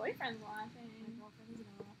 Haha, my boyfriend's My watching. girlfriend is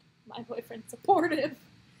not. My boyfriend's supportive.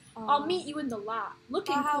 I'll Um, meet you in the lot.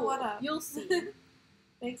 Looking haha, cool. what up? You'll see.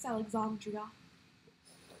 Thanks, Alexandria.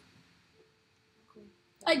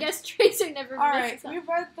 I guess Tracer never Alright, misses we up.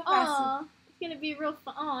 read the message. Aw, it's gonna be real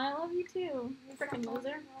fun. Aw, I love you too. Freaking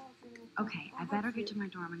loser. Okay, I better get to my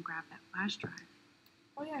dorm and grab that flash drive.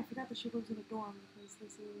 Oh yeah, I forgot that she lives in a dorm because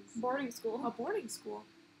this is Boarding school. a boarding school.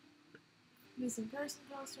 Missing person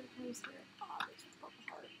poster. Oh, there's a purple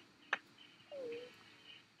heart.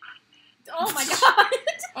 Oh my god.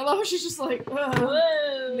 I love how she's just like,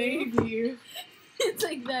 Whoa. maybe. It's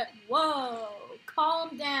like that. Whoa.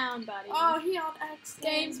 Calm down, buddy. Oh, he on X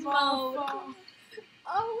Games Games mode. mode.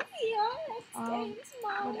 Oh, yeah. Games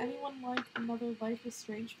Would mode. anyone like another Life is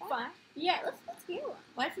Strange fact? Fun. Yeah, let's hear one.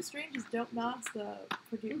 Life is Strange is Dontnod's the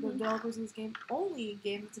Mhm. developers of this game. Only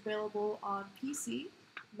game that's available on PC,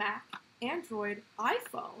 Mac, Android,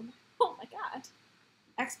 iPhone, Oh my god.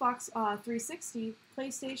 Xbox 360,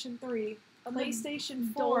 PlayStation 3, I'm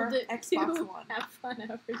PlayStation 4, Doled it Xbox too. One. Have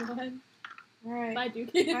fun, everyone. Alright. Bye,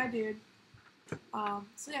 Duke. Bye, dude.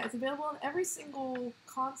 So yeah, it's available on every single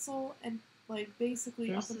console and like basically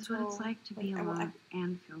This up is until what it's like to be like, alone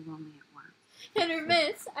and feel lonely at once. And her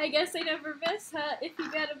miss. I guess I never miss her. If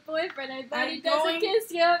you got a boyfriend, I bet I'm he doesn't going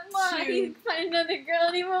kiss you. Mwah. to- He can find another girl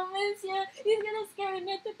and he won't miss you. He's gonna scare him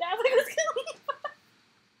at the death like a Khalifa.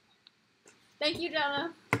 Thank you,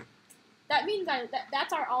 Jenna. That means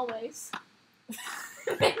that's our always.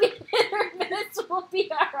 Maybe her minutes will be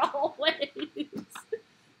our always.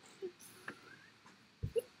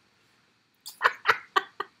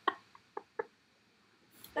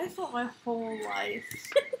 I felt my whole life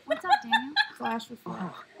What's up, Daniel? flash before.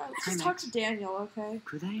 Oh, Let's hi, just talk Max. to Daniel, okay?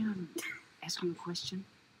 Could I ask you a question?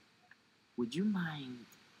 Would you mind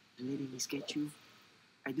letting me sketch you?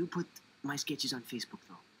 I do put my sketches on Facebook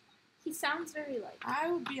though. He sounds very like. I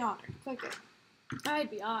would be honored. Click it. I'd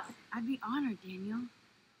be honored. I'd be honored, Daniel.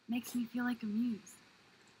 Makes me feel like a muse.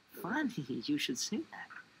 Funny, you should say that.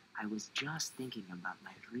 I was just thinking about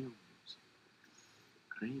my real muse,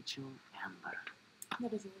 Rachel Amber.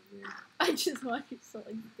 That is a little weird. I just want you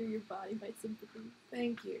selling through your body my sympathy.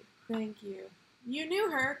 Thank you. Thank you. You knew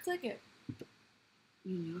her. Click it.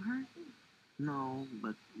 You knew her? No,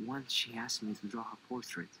 but once she asked me to draw her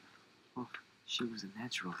portrait. Oh, she was a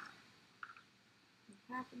natural.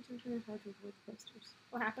 What happened to her? Hard to avoid posters.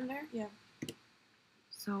 What happened there? Yeah.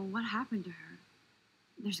 So what happened to her?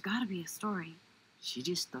 There's gotta be a story. She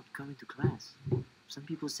just stopped coming to class. Some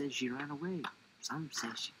people said she ran away. Some say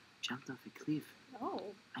she jumped off a cliff. Oh.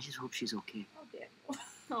 I just hope she's okay. Oh, Daniel.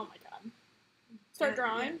 Oh my god. Start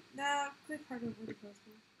drawing? No, click hard to avoid the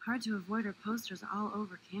posters. Hard to avoid her posters all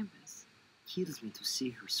over campus. Kills me to see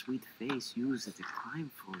her sweet face used as a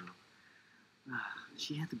crime photo.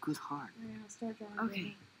 She had a good heart. Yeah, start drawing.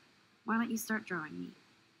 Okay, why don't you start drawing me?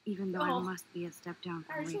 Even though Oh. I must be a step down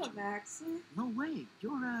from Alright, shut Rachel. up, Max. No way,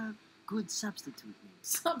 you're a good substitute name.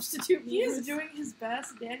 Substitute He is muse. doing his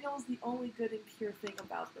best. Daniel is the only good and pure thing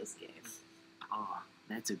about this game. Oh,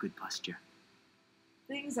 that's a good posture.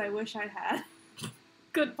 Things I wish I had.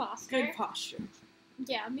 Good posture. Good posture.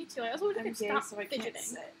 Yeah, me too. I also wish I I'm could gay, stop so I fidgeting. can't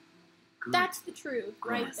sit. Good. That's the truth,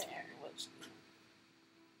 right Good. there.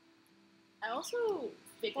 I also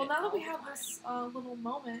fidget Well, now that we all the have time. this little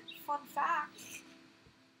moment, fun fact.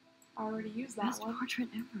 I already used that Best one, portrait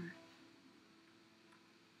ever.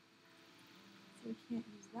 so we can't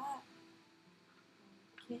use that.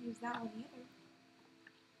 Can't use that one either.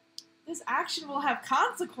 His action will have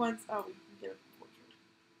consequence. Oh, we can get a portrait.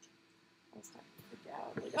 I was kind of freaked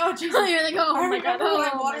out. Like, oh, Jesus. You're like, oh I my god, remember when I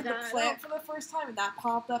oh my watered the god. plant for the first time, and that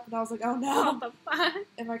popped up, and I was like, oh no. What the fuck?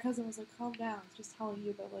 And my cousin was like, calm down. It's just telling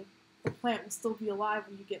you that, like, the plant will still be alive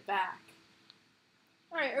when you get back.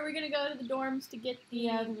 Alright, are we gonna go to the dorms to get the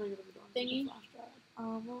Yeah, I think we're going to be doing thingy? the flash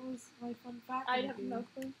drive. What was my fun fact? I gonna have be? no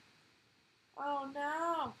clue. Oh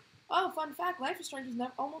no! Oh, fun fact, Life is Strange was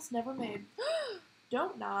almost never made.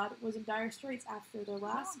 Dontnod was in dire straits after their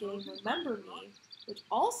last game, Remember Me, which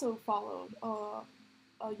also followed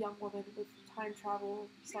a young woman with time travel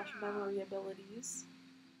 / memory abilities,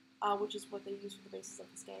 which is what they used for the basis of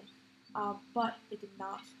this game. But it did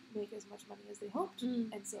not make as much money as they hoped, and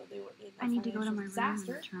so they were in a I need to go to financial my room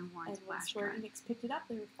disaster. and return Warren's And when flash Square drive. Enix picked it up,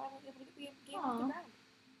 they were finally able to get the game off the ground.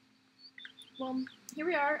 Well, here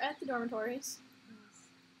we are at the dormitories.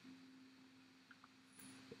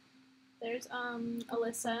 There's,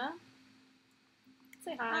 Alyssa.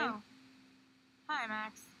 Say hi. Oh. Hi,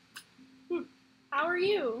 Max. How are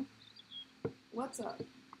you? What's up?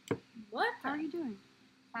 What? How are you doing?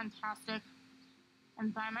 Fantastic. I'm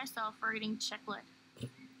by myself reading Chicklet.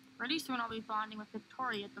 Pretty soon I'll be bonding with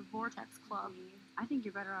Victoria at the Vortex Club. I think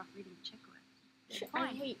you're better off reading Chicklet. I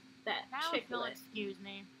hate that Now if you'll Chicklet. excuse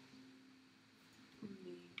me.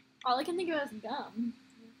 All I can think of is gum.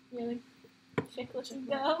 Really? Chicklet and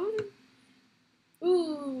gum?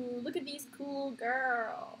 Ooh, look at these cool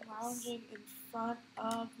girls. Lounging in front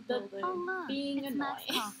of The- the building. Oh, look. Being it's Max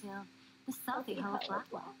annoying. Caulfield, the selfie hoe of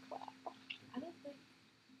Blackwell. I don't think.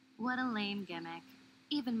 What a lame gimmick.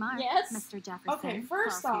 Even Mark, Yes. Mr. Jefferson, Okay,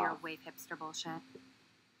 first fell for your off- wave hipster bullshit.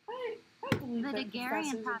 I believe The that Daguerrean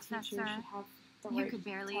professors and teachers professor. should have the You right could to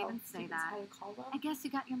barely tell even say students that. how to call them. I guess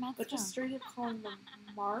you got your meds But just still. straight up calling them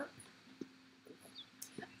Mark.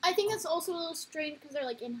 I think that's also a little strange because they're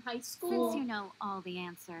like in high school. Since you know all the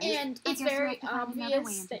answers. And I it's guess you very have to find another way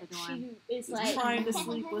obvious into that the dorm. she is He's like trying to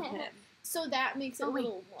sleep with him. So that makes it Oh, a wait.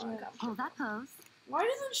 little more Yeah. uncomfortable. Hold that pose. Why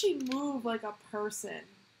doesn't she move like a person?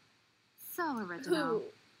 So original. Who?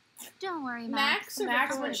 Don't worry, Max or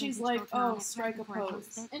Max Victoria? when she's like, oh, strike a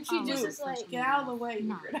pose. And she just is like, Get out of the way, you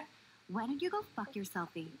No. weirdo. Why don't you go fuck your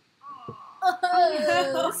selfie?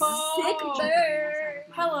 Oh, sick Oh. bird.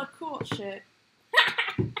 Hella cool shit.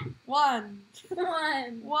 One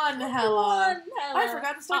One hella. hella. I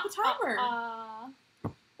forgot to start the timer.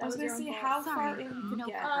 That I was your gonna see own how fault. far Sorry. in we could No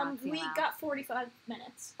get. problem. We got 45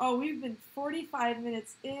 minutes. Oh, we've been 45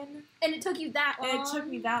 minutes in, And it took you that long. and it took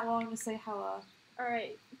me that long to say hella.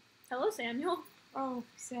 Alright. Hello, Samuel. Oh,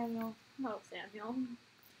 Samuel. Hello, Samuel.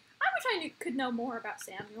 I wish I could know more about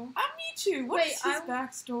Samuel. Me too. What's Wait, his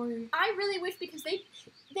backstory? I really wish, because they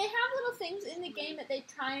have little things in the game that they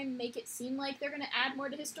try and make it seem like they're going to add more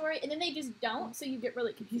to his story, and then they just don't, so you get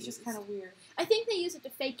really confused. He's just kind of weird. I think they use it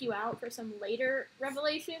to fake you out for some later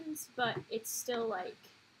revelations, but it's still like,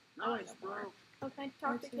 I want to know more. Oh, can I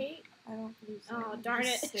talk to Kate? I don't believe so. Oh, darn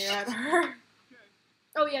Just it. Stare at her.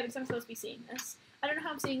 Oh yeah, because I'm supposed to be seeing this. I don't know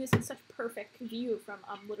how I'm seeing this in such perfect view from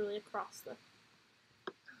literally across the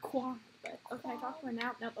quad. But okay, I talk to her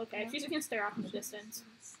now. Nope. Okay, she's just gonna stare off in the distance.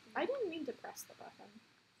 I didn't mean to press the button.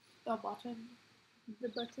 The button. The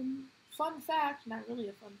button. Fun fact, not really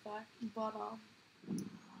a fun fact, but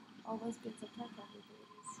all lesbians have time travel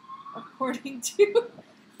abilities, according to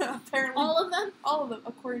apparently All of them. all of them,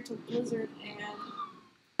 according to Blizzard and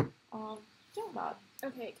Dontnod.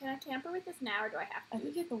 Okay, can I tamper with this now, or do I have to? I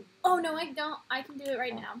think you have to. Oh no, I don't. I can do it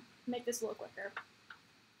right now. Make this a little quicker.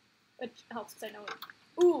 Which helps because I know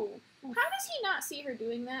it. Ooh. How does he not see her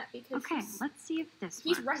doing that? Because Okay, let's see if this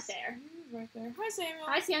he's works. right there. He's right there. Hi, Samuel.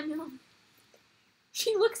 Hi, Samuel.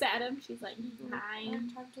 She looks at him. She's like, I hi.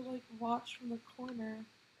 have time to like watch from the corner.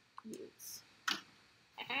 Use.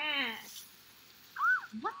 Ah.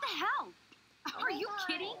 What the hell? Are you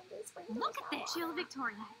kidding? Look at this. Chill,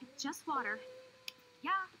 Victoria. It's just water. Yeah.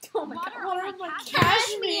 Oh my Water god. Water on on my my cashmere.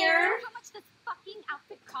 cashmere. How much this fucking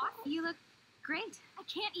outfit cost? You look great. I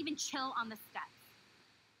can't even chill on the steps.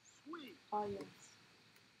 Sweet. Oh yes.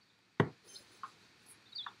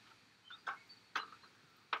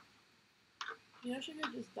 You know, she could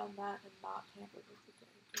have just done that and not tampered with the game,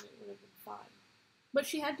 and it would have been fine. But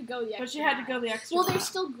she had to go the extra But she had to mile. go the extra Well, they're mile.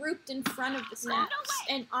 still grouped in front of the steps,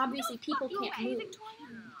 way. and obviously people Fucking can't way, move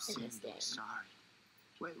Victoria. in this game.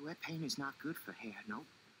 Sorry. Wet paint is not good for hair, no?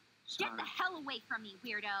 Sorry. Get the hell away from me,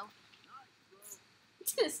 weirdo.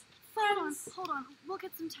 Just Friends, Hold on. We'll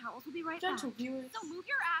get some towels. We'll be right gentle back. viewers, So move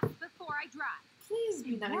your ass before I drive. please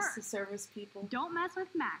be It nice worked. to service people. Don't mess with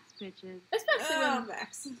Max, bitches. especially when.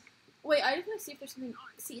 Max. Wait, I just want to see if there's something.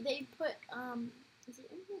 See, they put is it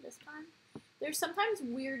in here this time? There's sometimes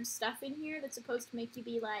weird stuff in here that's supposed to make you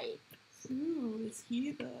be like, Ooh, is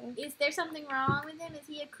he the... Is there something wrong with him? Is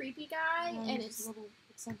he a creepy guy? And it's a little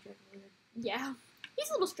eccentric. Weird. Yeah. He's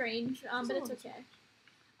a little strange, but it's okay.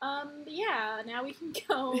 But yeah, now we can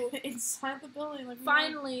go inside the building. Like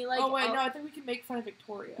finally, like. Oh wait, no, I think we can make fun of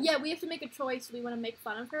Victoria. Yeah, we have to make a choice. Do we want to make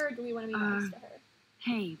fun of her, or do we want to be nice to her?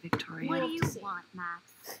 Hey, Victoria. What do you want,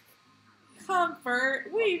 Max? Comfort.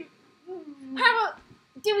 How about?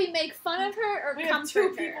 Do we make fun of her or we comfort have two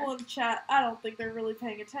her? people in chat. I don't think they're really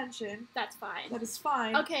paying attention. That's fine. That is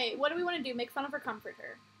fine. Okay, what do we want to do? Make fun of her, comfort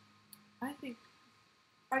her?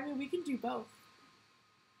 I mean, we can do both.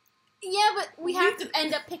 Yeah, but we have to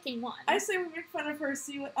end up picking one. I say we make fun of her,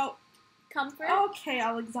 see what... Oh. Comfort? Okay,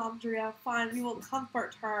 Alexandria, fine, we will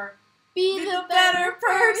comfort her. Be the better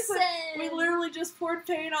person! We literally just poured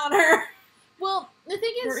pain on her. Well, the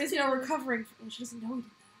thing is, there is no recovering from it. She doesn't know we did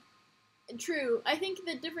that. True. I think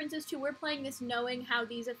the difference is, too, we're playing this knowing how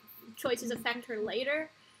these choices affect her later,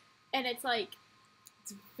 and it's like...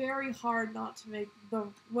 It's very hard not to make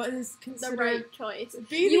what is considered... the right choice.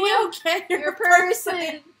 Be the okay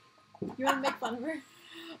person! You want to make fun of her?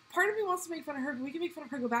 Part of me wants to make fun of her, but we can make fun of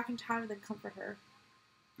her, go back in time, and then comfort her.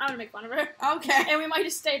 I want to make fun of her. Okay. And we might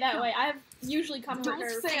just stay that way. I have usually comforted her.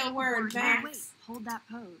 Don't say a word, Max. Wait, hold that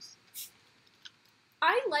pose.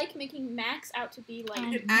 I like making Max out to be like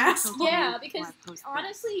an asshole. Yeah, because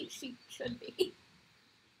honestly, she should be.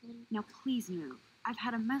 Now please move. I've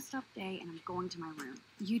had a messed up day and I'm going to my room.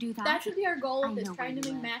 You do that? That should be our goal, I is know trying where to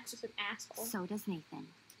you make live. Max just an asshole. So does Nathan.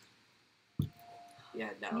 Yeah,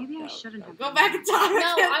 no. Maybe I shouldn't have Go done back that. in time.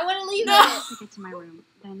 No, I want to leave No. it. To get to my room,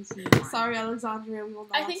 then see more. Sorry, Alexandria, we will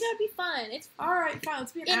not. I think that would be fun. It's alright, fine,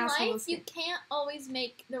 let's be an in asshole. life, you can't always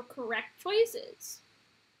make the correct choices.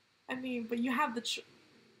 I mean, but you have the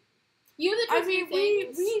You have the choice I mean, to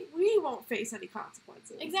do things. we won't face any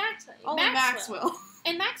consequences. Exactly. Only Max will.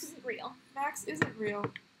 And Max isn't real. Max isn't real.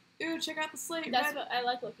 Ooh, check out the slate. That's what I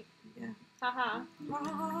like looking. Yeah. Haha.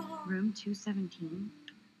 Room 217?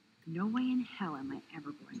 No way in hell am I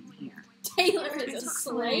ever going in here. Taylor is a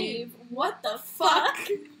slave. What the fuck?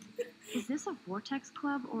 Is this a Vortex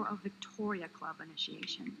Club or a Victoria Club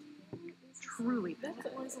initiation? Truly No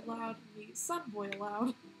pathetic. boys allowed. Son boy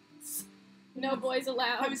allowed. No boys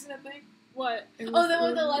allowed. Have you seen that thing? What? It Oh, was- the one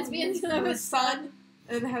with the lesbians and his son.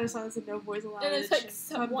 And then they had a son that said no boys allowed. And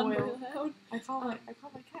it's like one boy boy. allowed. I call my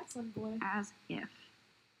cat son boy. As if.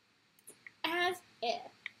 As if.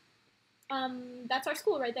 That's our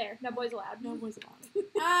school right there. No boys allowed. No boys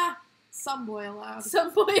allowed. Some boy allowed.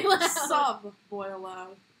 Some boy allowed. Some boy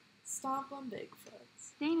allowed. Stomp on Bigfoots.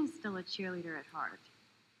 Dane is still a cheerleader at heart.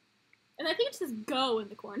 And I think it says go in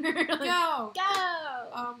the corner. Like, Go!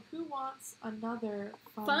 Go! Who wants another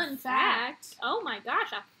Fun fact. Oh my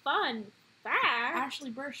gosh, a fun fact. Ashley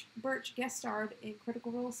Birch guest starred in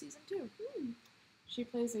Critical Role Season 2. She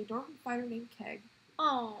plays a Dorman fighter named Keg.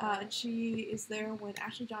 Oh. And she is there when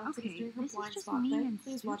Ashley Johnson is doing her this is Blind just Spot mean thing. and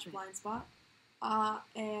Please watch stupid. Blind Spot.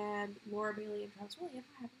 And Laura Bailey and Travis William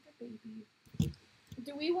are having a baby.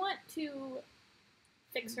 Do we want to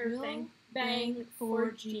fix her Will thing? Bang for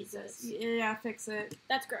Jesus. Yeah, fix it.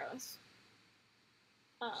 That's gross.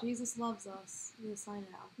 Jesus loves us. Yes, I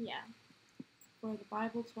know. Yeah. For the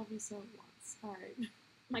Bible told me so once. Alright.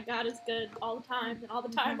 My God is good all the time, and all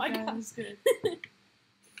the time my God is good. Did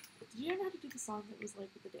you ever have to do the song that was like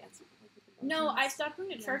with the dance? Like with the No, motions? I stopped going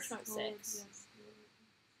to church when I was Lord, 6. yes, Lord.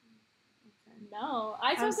 Okay. No,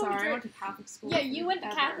 I I'm stopped going sorry, to I went church. to Catholic school. Yeah, you went to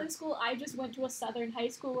forever. Catholic school. I just went to a Southern high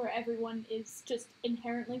school where everyone is just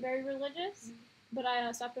inherently very religious. Mhm. But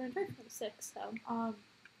I stopped going to church when I was 6, so.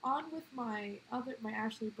 On with my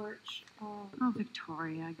Ashley Birch. Oh,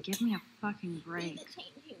 Victoria, give me a fucking break.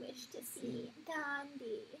 change you wish to see,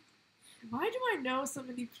 Gandhi. Why do I know so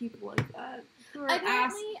many people like that? Who are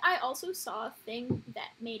Apparently, I also saw a thing that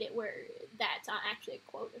made it where that's not actually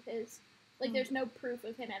a quote of his. Like, there's no proof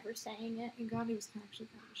of him ever saying it. And Gandhi was actually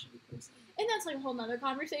kind of a shitty person. And that's like a whole nother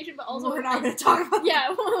conversation, but also... We're not going to talk about Yeah,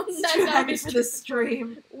 well, that. that's Too not heavy for this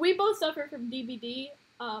stream. We both suffer from DBD,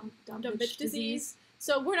 dumb bitch bitch disease,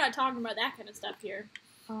 so we're not talking about that kind of stuff here.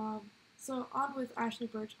 So on with Ashley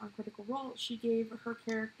Birch on Critical Role, she gave her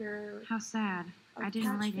character How sad. a I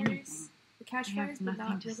didn't write catchphrase. anything. The I have catchphrase, but nothing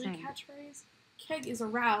not to really say. catchphrase. Keg is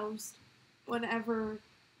aroused whenever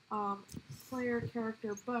player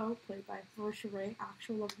character Bo, played by Marisha Ray,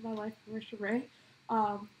 actual love of my life, Marisha Ray,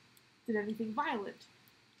 did anything violent.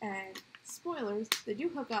 And spoilers, they do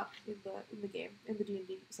hook up in the game, in the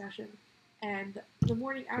D&D session. And the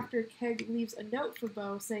morning after, Keg leaves a note for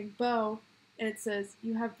Bo saying, Bo, and it says,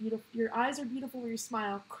 your eyes are beautiful when you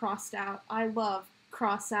smile, crossed out, I love,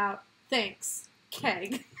 cross out, thanks,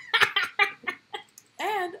 Keg.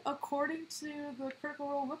 And according to the Critical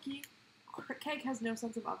Role wiki, Cake has no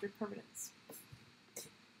sense of object permanence.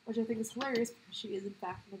 Which I think is hilarious because she is in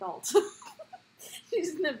fact an adult.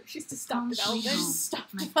 She's to stop Home Sweet developing. Home. Stop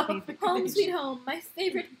My developing. favorite Home page. Sweet Home, my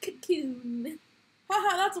favorite cocoon.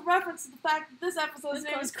 Haha, that's a reference to the fact that this episode's It's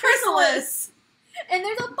name called is Chrysalis! And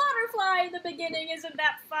there's a butterfly in the beginning, isn't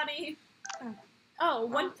that funny?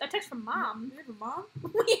 Oh. A text from Mom. We have a mom?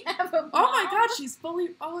 We have a mom. Oh my god, she's fully.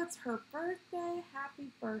 Oh, it's her birthday. Happy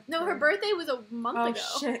birthday. No, her birthday was a month ago.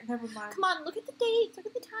 Oh shit, never mind. Come on, look at the dates, look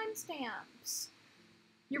at the timestamps.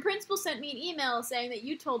 Your principal sent me an email saying that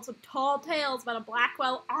you told some tall tales about a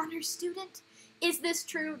Blackwell honor student. Is this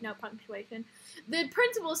true? No punctuation. The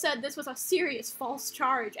principal said this was a serious false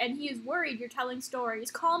charge, and he is worried you're telling stories.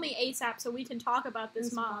 Call me ASAP so we can talk about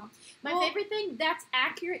this, Mom. My favorite thing, that's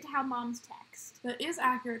accurate to how moms text. That is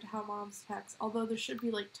accurate to how moms text, although there should be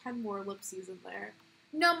like 10 more ellipses in there.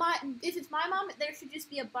 No, if it's my mom, there should just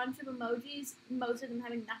be a bunch of emojis, most of them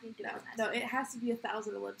having nothing to do with No, message. it has to be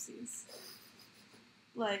 1,000 ellipses.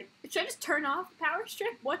 Like, Should I just turn off the power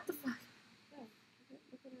strip? What the fuck? yeah,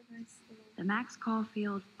 look at her nice little... The Max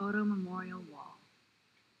Caulfield Photo Memorial Wall.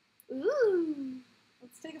 Ooh.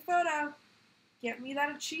 Let's take a photo. Get me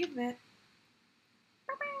that achievement.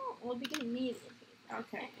 We'll be getting me the achievement.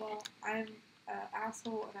 Okay, well, I'm an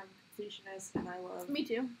asshole and I'm a completionist and I love Me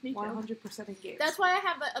too. Me too. 100% in games. That's why I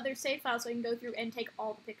have the other save file so I can go through and take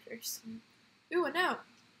all the pictures. Ooh, a note.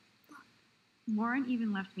 Warren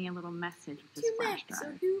even left me a little message with his To flash Max,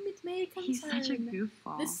 drive. of whom it may concern. He's such a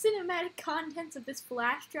goofball. The cinematic contents of this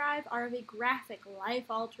flash drive are of a graphic,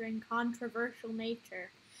 life-altering, controversial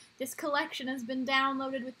nature. This collection has been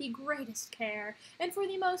downloaded with the greatest care, and for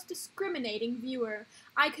the most discriminating viewer,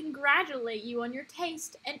 I congratulate you on your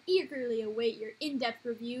taste and eagerly await your in-depth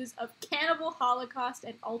reviews of Cannibal Holocaust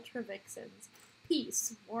and Ultra Vixens.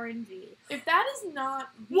 Peace, Warren G. If that is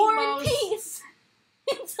not the Warren most... Peace!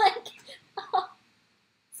 It's like,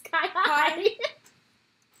 sky high.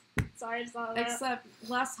 Sorry, I saw that. Except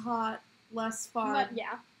less hot, less fun, But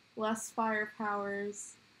yeah, less fire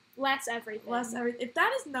powers, less everything. less everything. If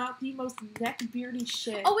that is not the most neckbeardy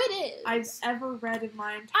shit Oh, it is. I've ever read in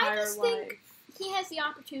my entire just life. think he has the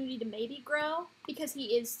opportunity to maybe grow because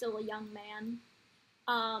he is still a young man.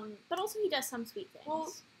 But also he does some sweet things.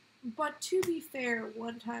 Well, but to be fair,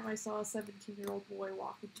 one time I saw a 17-year-old boy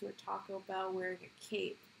walk into a Taco Bell wearing a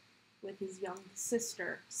cape with his young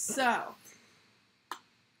sister. So,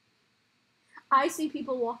 I see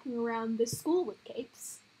people walking around this school with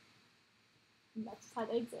capes. And that's how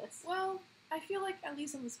they exist. well, I feel like at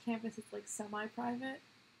least on this campus it's like semi-private.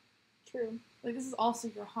 True. Like this is also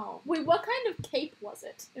your home. Wait, what kind of cape was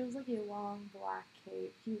it? It was like a long black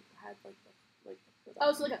cape. He had like the hood Oh,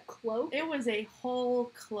 on. so like a cloak? It was a whole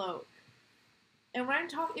cloak. And when I'm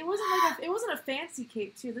talking, it wasn't like it wasn't a fancy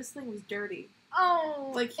cape too. This thing was dirty.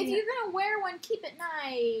 Oh, Like, if he- you're gonna wear one, keep it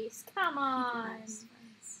nice. Come on. Nice.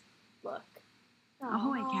 Look.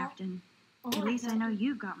 Ahoy, Aw. Captain. Oh, At least I know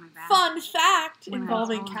you got my back. Fun fact When I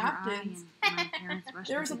involving told your eye captains. and my parents rushed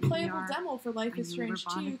There was a me to the playable ER. demo for Life is I knew we were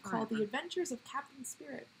Strange 2 bonded called The forever. Adventures of Captain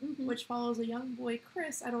Spirit, Mhm. which follows a young boy,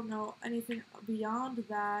 Chris. I don't know anything beyond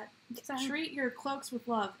that. Treat your cloaks with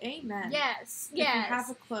love. Amen. Yes, If you yes. have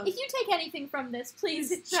a cloak. If you take anything from this, please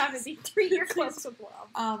Please have it be treat your please. clothes with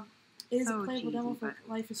love. It is So a playable demo cheesy, for but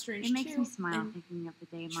Life is Strange It makes 2. me smile and thinking of the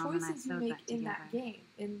day Mom and I choices you sewed make that in together. that game,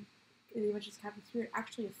 in The Adventures of Captain Spirit,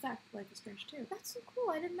 actually affect Life is Strange 2. That's so cool.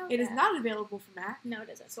 I didn't know It that. is not available for Mac. No, it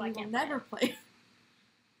isn't. So So I you will can't never play play. it.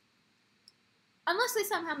 Unless they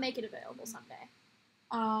somehow make it available someday.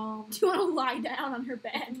 Do you want to lie down on her If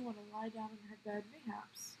bed? you want to lie down in her bed,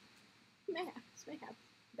 mayhaps. Mayhaps.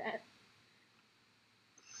 Bed.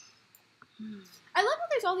 I love how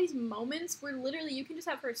there's all these moments where literally you can just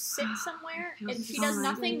have her sit somewhere feels and she so does nice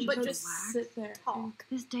nothing to but just just relax. sit there. and talk.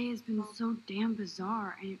 This day has been so damn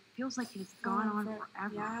bizarre, and it feels like it's gone on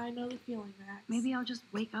forever. Yeah, I know the feeling, Max. Maybe I'll just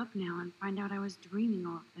wake up now and find out I was dreaming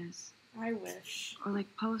all of this. I wish. Or like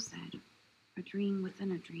Poe said, a dream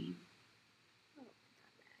within a dream.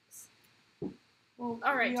 Well,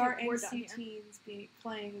 All right, we are we're done angsty here. teens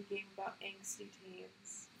playing a game about angsty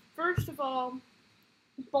teens. First of all,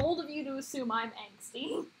 bold of you to assume I'm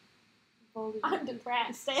angsty. Bold of I'm you.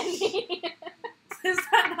 depressed, Andy. Is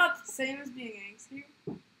that not the same as being angsty?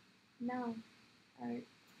 No. Alright.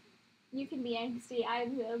 You can be angsty.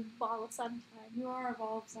 I'm a ball of sunshine. You are a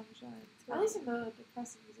ball of sunshine. I listen to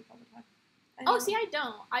depressing music all the time. Oh, Anyway, see, I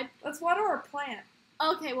don't. let's water our plant.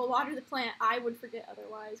 Okay, well, water the plant. I would forget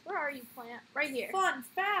otherwise. Where are you, plant? Right here. Fun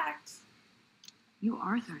fact. You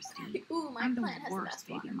are thirsty. Ooh, my I'm the plant has the worst best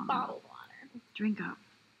baby water. mama. Bottled water. Drink up.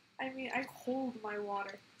 I mean, I hold my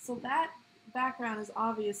water. So that background is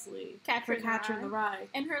obviously Catcher in the Rye.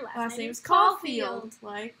 And her Last name name is is Caulfield. Caulfield.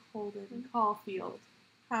 Like Holden Caulfield.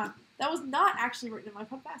 Huh. That was not actually written in my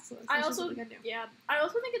fun fact list. I also think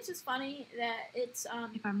it's just funny that it's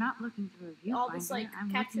If I'm not looking through a viewfinder, all this like I'm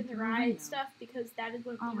Catcher in looking the through a Rye window. stuff because that is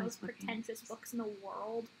one of the Always most looking. pretentious books in the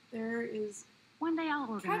world. There is One day I'll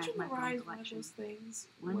organize Catcher in my the Rye phone is one of collection. those things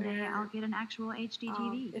One where day I'll get an actual HD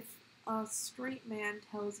TV. if a straight man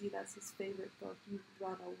tells you that's his favorite book, you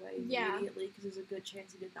run away Yeah. immediately because there's a good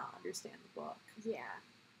chance he did not understand the book. Yeah.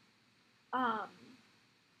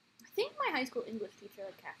 I think my high school English teacher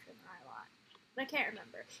liked Catcher in the Rye a lot. But I can't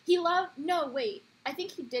remember. I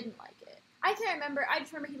think he didn't like it. I can't remember. I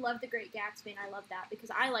just remember he loved The Great Gatsby, and I loved that because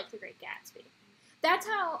I like The Great Gatsby. That's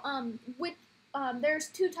how, there's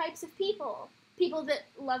two types of people. People that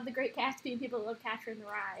love The Great Gatsby and people that love Catcher in the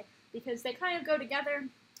Rye. Because they kind of go together,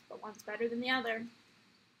 but one's better than the other.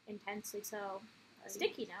 Intensely so.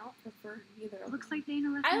 Sticky now. Prefer neither of Looks them. like Dana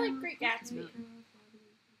left I me like a Great voicemail. Gatsby.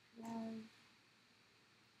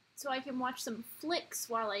 So I can watch some flicks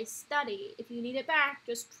while I study. If you need it back,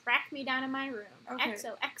 just track me down in my room. Okay.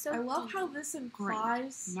 XOXO. I love how this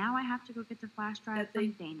implies Now I have to go get the flash drive that from they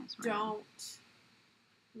Dana's room. don't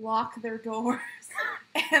lock their doors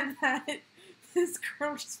and that this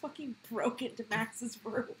girl just fucking broke into Max's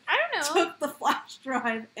room, I don't know. took the flash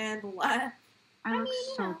drive, and left. I look mean,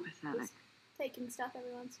 you so know, pathetic. Taking stuff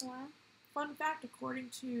every once in a while. Fun fact, according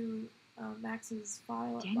to Max's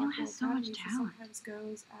file at Daniel Blackwell has so much Academy, she talent. sometimes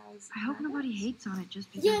goes as I hope Max. nobody hates on it just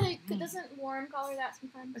because Yeah, of me. doesn't Warren call her that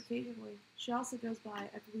sometimes? Occasionally. She also goes by,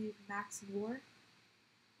 I believe, Max Ward.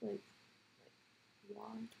 Like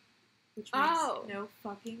Ward. Which makes Oh. no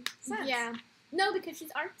fucking sense. Yeah. No, because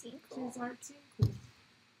she's artsy. Cool. She's artsy and cool.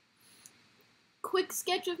 Quick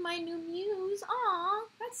sketch of my new muse. Aw.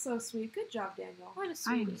 That's so sweet. Good job, Daniel. What a I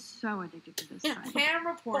sweetie. am so addicted to this Yeah. site.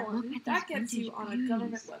 Camera porn. Look at That these gets you vintage on a beauties.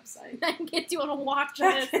 government website. That gets you on a watch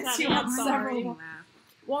That list. gets honey, you I'm on sorry. several- Laugh.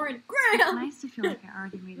 Warren It's Graham. nice to feel like I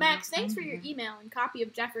already made Max, a thanks for your email and copy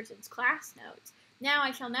of Jefferson's class notes. Now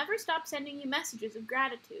I shall never stop sending you messages of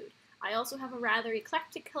gratitude. I also have a rather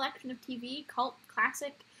eclectic collection of TV, cult,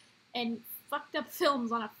 classic, and fucked up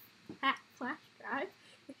films on a fat flash drive,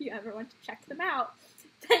 if you ever want to check them out.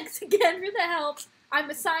 Thanks again for the help. I'm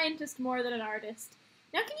a scientist more than an artist.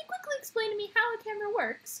 Now can you quickly explain to me how a camera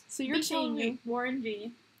works? So you're Be telling seeing me. you, Warren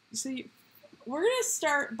G. So we're gonna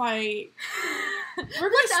start by. We're gonna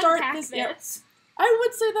Let's start unpack this. this. Yeah, I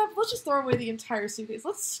would say that. But let's just throw away the entire suitcase.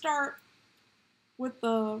 Let's start with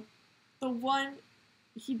the one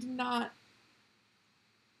he did not.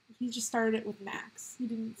 He just started it with Max. He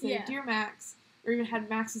didn't say Yeah. "Dear Max" or even had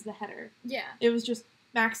Max as the header. Yeah. It was just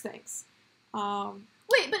Max, thanks.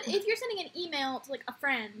 Wait, but if you're sending an email to like a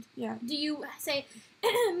friend, Yeah. do you say,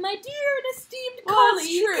 "My dear and esteemed Well, that's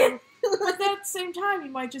colleague"? true. But then at the same time, you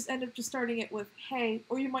might just end up just starting it with "Hey,"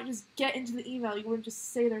 or you might just get into the email. You wouldn't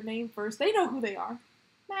just say their name first. They know who they are.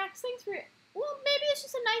 Max, thanks for it. Well, maybe it's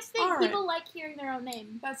just a nice thing. All right. People like hearing their own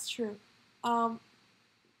name. That's true.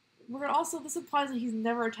 We're gonna also. This implies that he's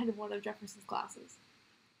never attended one of Jefferson's classes.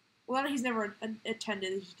 Well, not he's never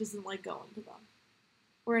attended. He just doesn't like going to them.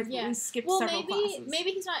 Or at Yeah. least skipped Well, several classes.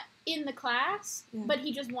 maybe he's not in the class, Yeah. but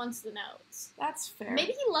he just wants the notes. That's fair.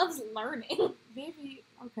 Maybe he loves learning. Maybe.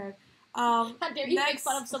 Okay. How dare you make next-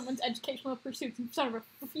 fun of someone's educational pursuits in front of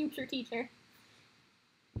a future teacher?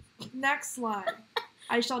 Next line.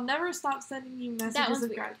 I shall never stop sending you That messages one's of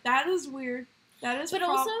weird. gratitude. That is weird. That is But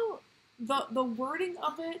prob- also, the wording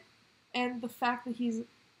of it and the fact that he's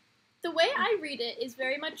the way I read it is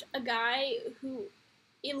very much a guy who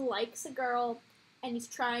he likes a girl and he's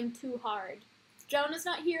trying too hard. Jonah's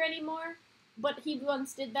not here anymore, but he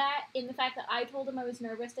once did that in the fact that I told him I was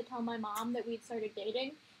nervous to tell my mom that we'd started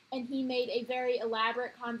dating, and he made a very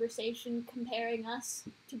elaborate conversation comparing us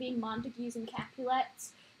to being Montagues and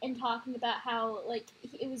Capulets and talking about how, like,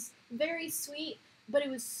 it was very sweet, but it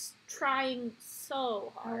was trying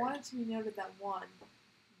so I hard. want it to be noted that 1,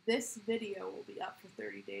 this video will be up for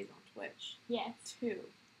 30 days on Twitch. Yes. 2,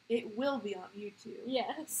 it will be on YouTube.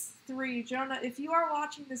 Yes. 3, Jonah, if you are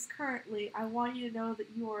watching this currently, I want you to know that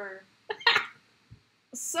you are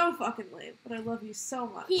so fucking lame, but I love you so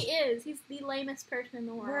much. He is. He's the lamest person in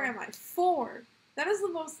the world. Where am I? 4. That is the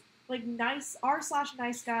most, like, nice,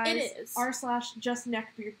 r/nice guys. It is. r/just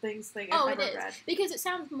neckbeard thing Oh, I've it ever is. read. Because it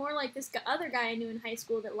sounds more like this other guy I knew in high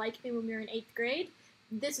school that liked me when we were in 8th grade.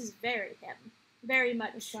 This is very him. Very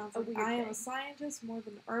much It sounds a like weird I am thing. a scientist more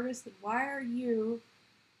than an artist, and why are you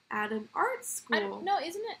at an art school? I don't know,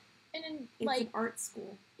 isn't it? And It's like, an art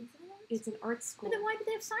school. is it an art It's an art school. But then why did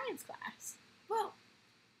they have science class? Well,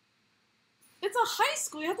 it's a high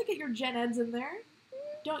school. You have to get your gen eds in there.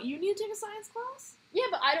 Don't you need to take a science class? Yeah,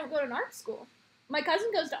 but I don't go to an art school. My cousin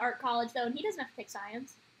goes to art college, though, and he doesn't have to take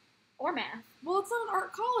science. Or math. Well, it's not an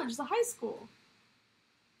art college. It's a high school.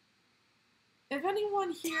 If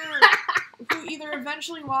anyone here who either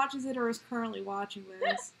eventually watches it or is currently watching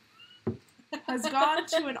this has gone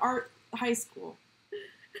to an art high school,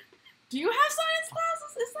 do you have science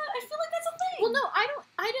classes? Is that? I feel like that's a thing. Well, no,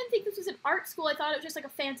 I didn't think this was an art school. I thought it was just like a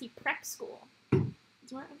fancy prep school. I'm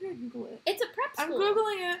gonna Google it. It's a prep school. I'm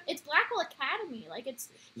Googling it. It's Blackwell Academy. Like, it's...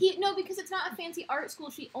 No, because it's not a fancy art school.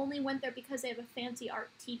 She only went there because they have a fancy art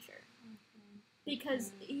teacher.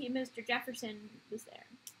 Because Mr. Jefferson was there.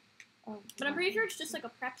 Oh, but I'm pretty sure it's just like a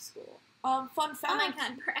prep school. Fun fact. Oh my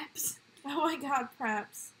god, preps. Oh my god,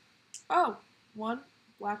 preps. Oh,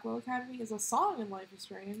 Blackwell Academy is a song in Life is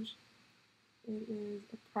Strange. It is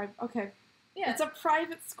a private... Okay. Yeah. It's a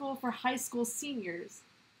private school for high school seniors.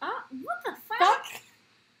 What the fuck?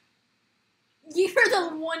 For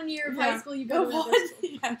the 1 year of high school you go to middle school.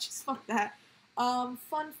 Yeah, just fuck that. Fun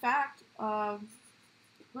fact,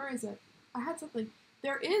 where is it? I had something.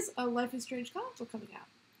 There is a Life is Strange console coming out.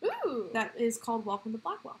 Ooh. That is called Welcome to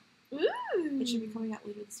Blackwell. Ooh. It should be coming out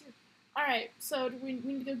later this year. Alright, so we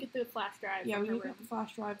need to go get the flash drive. Yeah, we need to get the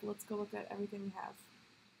flash drive. Let's go look at everything we have.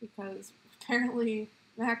 Because apparently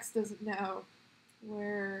Max doesn't know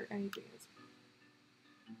where anything is.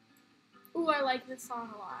 Ooh, I like this song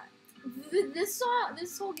a lot. This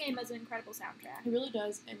whole game has an incredible soundtrack. It really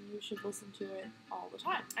does, and you should listen to it all the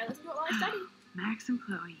time. I listen to it while I study. Max and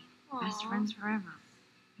Chloe, best friends forever.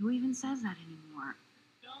 Who even says that anymore?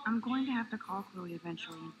 I'm going to have to call Chloe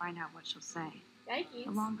eventually and find out what she'll say. Yikes.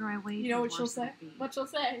 The longer I wait, You know the what she'll worse say? it'll be. What she'll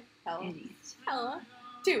say? Hello. Idiots. Hello.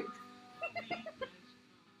 2.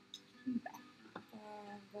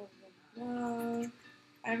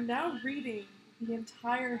 I'm now reading the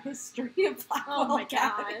entire history of Blackwell Oh my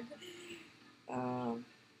Academy. god.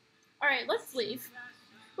 Alright, let's leave.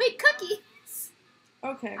 Wait, cookies!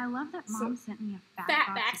 Okay. I love that Mom sent me a fat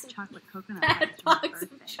fat box box of chocolate coconut Fat bites for my box of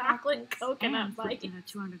birthday. chocolate coconut And slipped bites. in a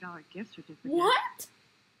 $200 gift certificate. What?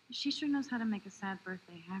 She sure knows how to make a sad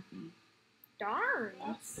birthday happy. Darn.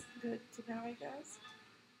 That's good to know, I guess.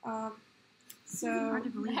 It's So hard to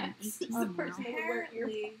believe I'm Max is 18 the now. person that would wear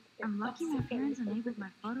apparently, I'm lucky my parents enabled my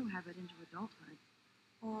photo habit into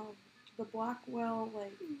adulthood. the Blackwell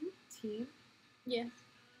team, Yeah.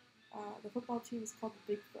 the football team is called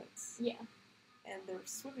the Bigfoots, Yeah. and their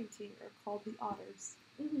swimming team are called the Otters.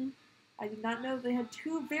 Mm-hmm. I did not know they had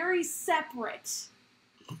two very separate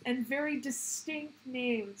and very distinct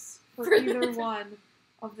names for either one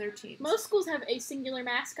of their teams. Most schools have a singular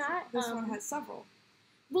mascot. This one has several.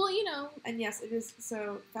 Well, you know, And yes, it is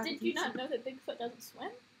so. did you not know that Bigfoot doesn't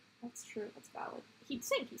swim? That's true. That's valid. He'd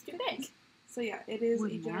sink. He's too big. So yeah, it is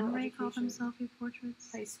Would a general Nan Ray call education them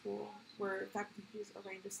selfie-portraits? high school where faculty choose a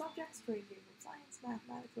range of subjects ranging from science,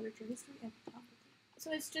 mathematics, literature, history, and photography.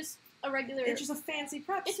 So it's just a regular. It's just a fancy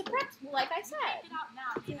prep. It's a school. prep school, like I said. Get out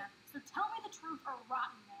now, Dana. So tell me the truth or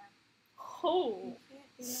rot in there. Oh. You can't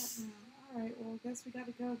do that now. All right. Well, I guess we got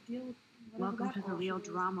to go deal with. whatever Welcome that to the real bullshit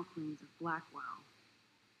is. drama queens of Blackwell.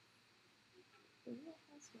 The real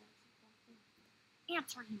housewives of Blackwell.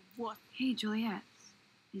 Answer, you wuss. Hey, Juliet.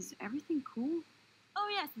 Is everything cool? Oh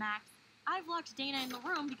yes, Max. I've locked Dana in the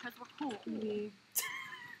room because we're cool. Maybe.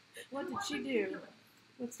 What did she do?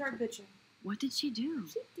 Let's start bitching. What did she do?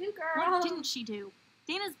 She do, girl. What didn't she do?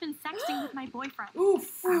 Dana's been sexting with my boyfriend.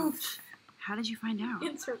 Oof. Ouch. How did you find out?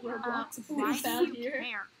 Insert Roblox Why please do out you here.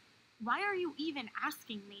 care? Why are you even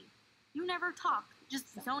asking me? You never talk. Just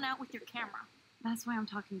zone out with your camera. That's why I'm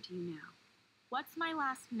talking to you now. What's my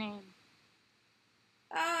last name?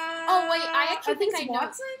 Oh, wait, I actually think it's I know.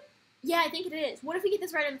 Watson? Yeah, I think it is. What if we get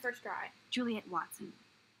this right on the first try? Juliet Watson.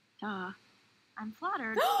 Duh. I'm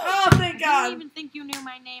flattered. Oh, thank I God. didn't even think you knew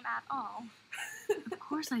my name at all. Of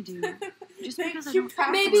course I do. Just Thank because I you, don't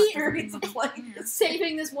Pat, Maybe- for experience of playing this.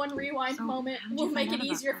 Saving this one rewind So, moment how did will you make find it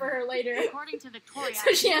out easier about for her later. According to Victoria,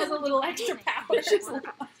 So she has a you would little do extra anything. power.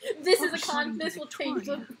 This is a According to this will change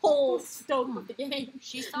the Victoria. whole scope of the game.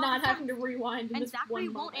 She saw Not the having to rewind in and this Zachary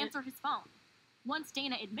one won't moment. answer his phone. Once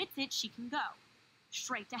Dana admits it, she can go.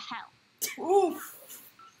 Straight to hell. Oof.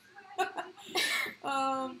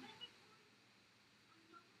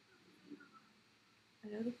 I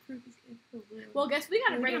know the proof is in her room. Well, guess we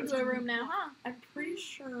gotta We bring got him to a time. room now, huh? I'm pretty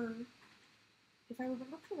sure, if I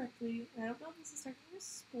remember correctly, I don't know if this is technically a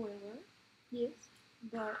spoiler, Yes.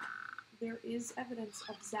 but there is evidence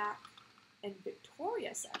of Zach and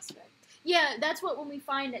Victoria's sex thing. Yeah, that's what when we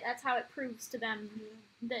find it, that's how it proves to them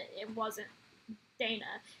that it wasn't Dana.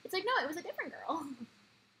 It's like, no, it was a different girl.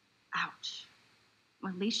 Ouch.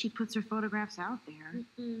 Well, at least she puts her photographs out there.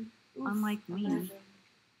 Mm-mm. Oof, Unlike me. imagine.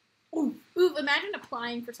 Ooh, imagine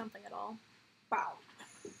applying for something at all. Wow.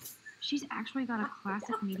 She's actually got a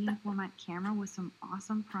classic medium format camera with some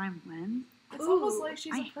awesome prime lens. It's Ooh, almost like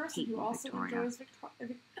she's a I person hate who you, also Victoria. enjoys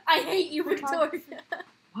Victoria. I hate you, Victoria.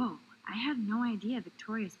 Whoa, I had no idea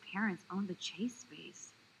Victoria's parents owned the chase space.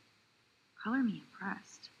 Color me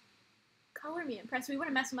impressed. Color me impressed. We want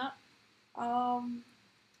to mess him up. I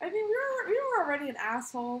mean, we were already an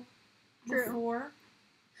asshole True. before.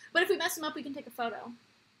 But if we mess him up, we can take a photo.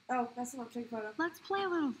 Oh, that's not take a photo. Let's play a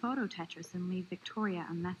little photo Tetris and leave Victoria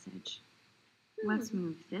a message. Let's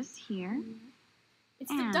move this here.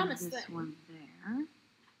 It's the And dumbest this thing. one there.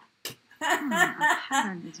 A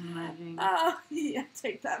pattern is emerging. Oh, yeah,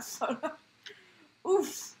 take that photo.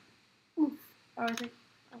 Oof. Oof. Oh, I think.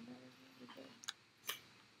 Oh, no, we're good.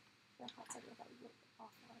 For a hot second, I thought we looked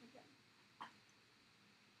offline again.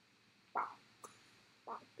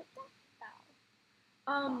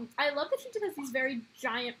 Wow. I love that she just has these very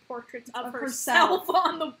giant portraits of Of herself herself.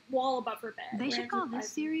 on the wall above her bed. They should call Random this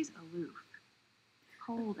ID. series Aloof.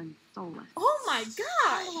 Cold and soulless. Oh my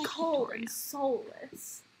god! Kinda like Cold Victoria. and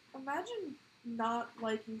soulless. Imagine not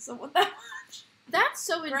liking someone that much. That's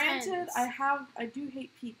so intense. Granted, I do hate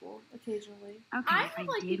people occasionally. Okay, I have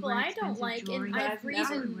like did people wear I don't expensive like, jewelry, and but I I've have never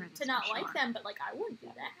reason wear this to not for like sure. them, but like I wouldn't do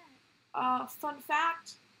that. Fun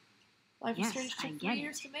fact. Life is Yes, Strange I took get 3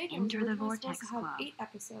 years it. to make. Enter It was the originally supposed Vortex to have Club. 8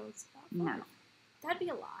 episodes. No. 5. That'd be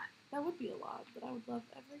a lot. That would be a lot, but I would love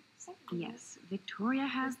every second of it. Yes, Victoria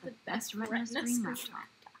has It's the best retina screen laptop.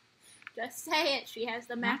 Just say it. She has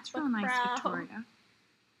the That's real MacBook nice, Pro. Victoria.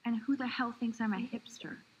 And who the hell thinks I'm a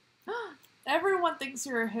hipster? Everyone thinks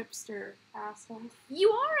you're a hipster, asshole.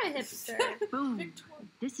 You are a hipster. Boom. Victoria.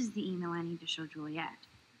 This is the email I need to show Juliet.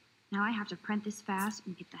 Now I have to print this fast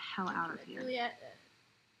and get the hell out of here. Juliet.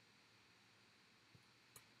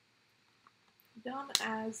 Done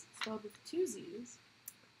as spelled with 2 Z's.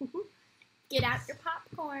 Get out your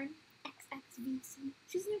popcorn. XXVC.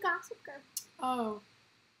 She's a new Gossip Girl. Oh.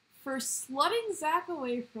 For slutting Zach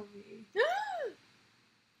away from me.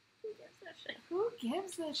 Who gives that shit? Who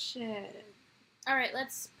gives a shit? Alright,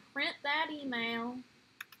 let's print that email.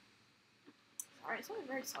 Sorry, it sounded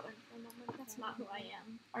very southern for a moment. That's not who I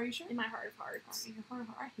am. Are you sure? In my heart of hearts. I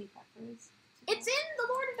hate that phrase. It's in The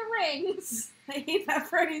Lord of the Rings! I hate that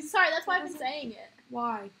phrase. Sorry, that's why I've been saying it.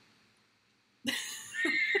 Why?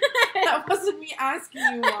 That wasn't me asking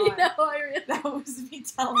you why. I know, I really... That was me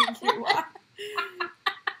telling you why.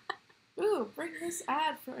 Ooh, bring this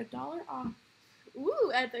ad for $1 off.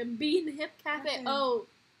 Ooh, at the Bean Hip Cafe. Okay. Oh,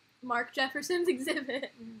 Mark Jefferson's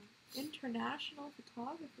exhibit. International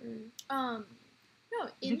photographer. No,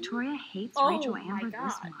 Victoria hates Oh Rachel my Amber this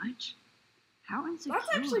God. much? How insecure.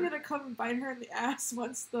 That's actually gonna come and bite her in the ass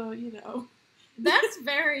once That's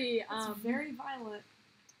very, It's very violent.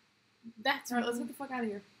 That's Alright, let's get the fuck out of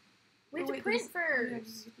here. We have Oh, to wait, print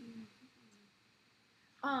there's-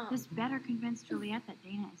 first. This better convince Juliet that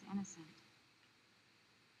Dana is innocent.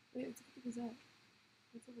 Wait, it's a Gazette.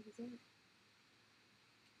 What's up with Gazette?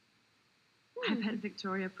 I bet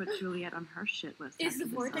Victoria put Juliet on her shit list. Is after the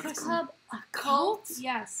this Vortex episode. Club a cult?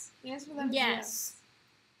 Yes. The answer to that is Yes.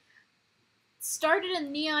 Started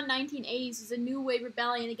in neon 1980s as a new wave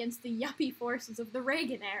rebellion against the yuppie forces of the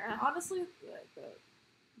Reagan era. Honestly,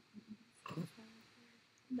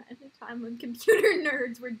 At a time when computer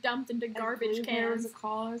nerds were dumped into garbage and there was cans. a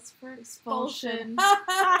cause for expulsion.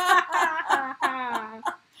 Expulsion.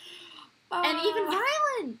 And even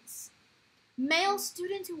violence. Male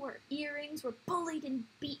students who wore earrings were bullied and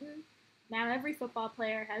beaten. Now every football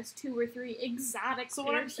player has 2 or 3 exotic So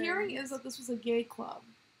what I'm piercings. hearing is that this was a gay club.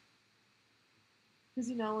 Because,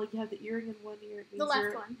 you know, like you have the earring in one ear. It means The left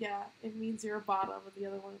you're- one. Yeah, it means you're a bottom, and the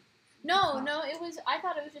other one. No, it was. I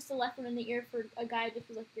thought it was just the left one in the ear for a guy just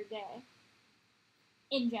was like you're gay.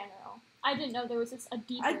 In general, I didn't know there was a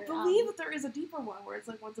deeper. I believe that there is a deeper one where it's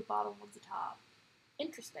like one's a bottom, one's a top.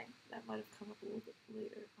 Interesting. That might have come up a little bit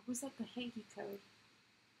later. Or was that the hanky code?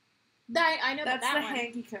 I know That's that the one.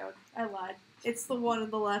 hanky code. I lied. It's the one in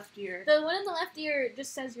the left ear. The one in the left ear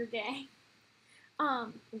just says you're gay.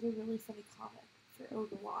 There's a really funny comic for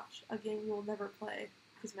Overwatch, a game we will never play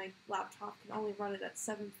because my laptop can only run it at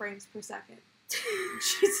 7 frames per second.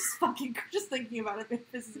 Jesus fucking, just thinking about it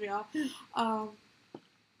pisses me off. There's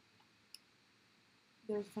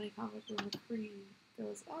a funny comic where McCree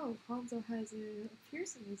goes, "Oh, Hanzo has a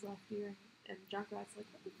piercing in his left ear," and Junkrat's like,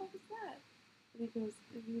 "What the fuck is that?" And he goes,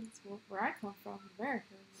 "It means, well, where I come from, in America,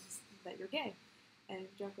 it means that you're gay." And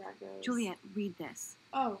Junkrat goes, Juliet, read this.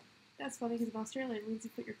 "Oh, that's funny because in Australia it means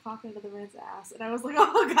you put your cock into the man's ass." And I was like,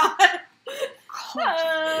 "Oh god."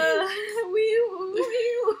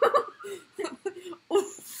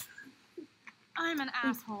 I'm an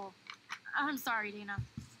asshole. I'm sorry, Dana.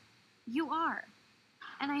 You are.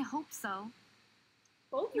 And I hope so.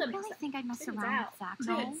 Both You of them. really think I'd mess Titties around out. with Zach,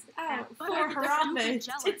 though? Tits out But for I'm super Harambe.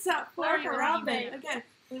 jealous. Tits out for For Harambe. Harambe. Again,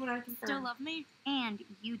 anyone I confirm. Still love me? And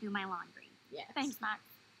you do my laundry. Yes. Thanks, Max.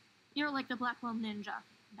 You're like the Blackwell Ninja.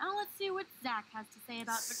 Now let's see what Zach has to say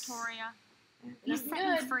about Victoria. You Looking set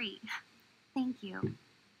me good. free. Thank you.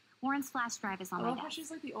 Warren's flash drive is I on my love how desk.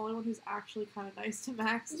 she's like the only one who's actually kind of nice to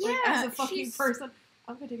Max. Yeah, like, as a fucking she's- person.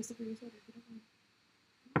 I'm gonna take a sip of your soda if you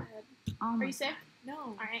don't mind. Oh Are my you sick? No.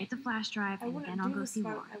 Alright. Get the flash drive, I and wouldn't then I'll do go this see if I-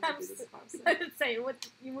 Warren. I wouldn't do this if I was sick. I would say, what,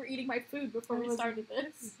 you were eating my food before I we wasn't. started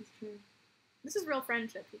this. This is true. This is real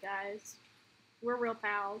friendship, you guys. We're real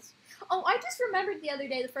pals. Oh, I just remembered the other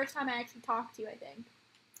day, the first time I actually talked to you, I think.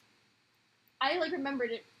 I, like,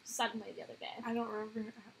 remembered it suddenly the other day. I don't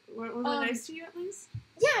remember. Was it nice to you at least?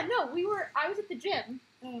 Yeah, no, I was at the gym.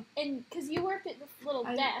 Oh. And, because you worked at the little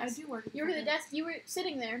I desk. do work at You were at the desk, you were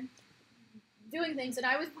sitting there doing things, and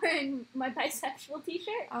I was wearing my bisexual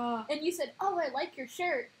t-shirt. And you said, oh, I like your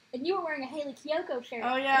shirt. And you were wearing a Haley Kiyoko shirt.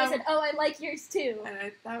 Oh, yeah. And I said, oh, I like yours too.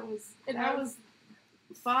 And that was And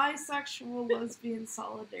bisexual lesbian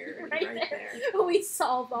solidarity right there. We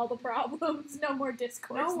solved all the problems. No more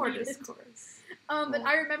discourse. No more needed. discourse. But Cool.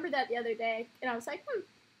 I remember that the other day, and I was like,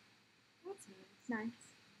 That's nice.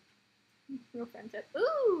 nice. Real friendship.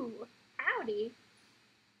 Ooh, howdy.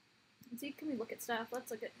 Let's see, can we look at stuff?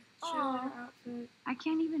 Let's look at. Aw. Cheerleader outfit. I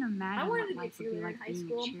can't even imagine I wanted what to be a life would be cheerleader like in high being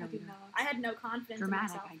school. a I I did cheerleader. not. I had no confidence Dramatic,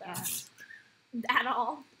 in myself, I guess. though. At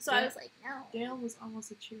all. So I Yeah. was like, no. Dale was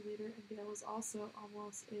almost a cheerleader, and Dale was also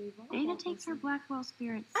almost a volleyball Dana takes her person. Blackwell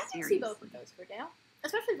spirit I can seriously. see both of those for Dale.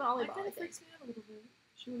 Especially That volleyball. kind I of think. freaks me out a little bit.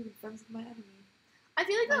 She would have been friends with my enemy. I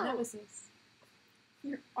feel like My though, nemesis.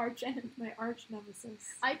 your arch enemy. My arch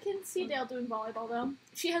nemesis. I can see Dale doing volleyball though.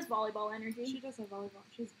 She has volleyball energy. She does have volleyball.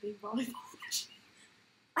 She has big volleyball.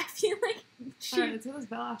 I feel like she. Alright, let's get this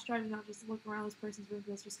Belash drive and not just look around this person's room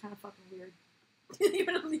because that's just kind of fucking weird. You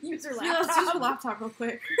gonna use her Yeah, let's use laptop? her laptop real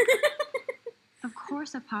quick. Of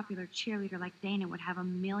course, a popular cheerleader like Dana would have a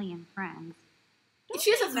million friends.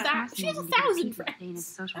 She has a That Fascinating to get 1,000 peek at Dana's friends.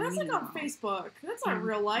 social And that's media like on world. Facebook. That's not And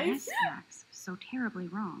real life. Yes, Max, so terribly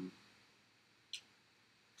wrong.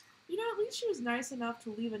 You know, at least she was nice enough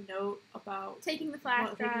to leave a note about Taking the flash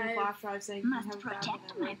taking the drive. flash drive saying you Must have a bad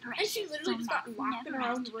protect whenever. my precious. And she literally just got so locked in her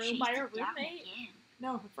never own has to room by chase her it down roommate. again.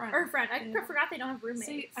 No, her friend. Her friend. I Yeah. forgot they don't have roommates.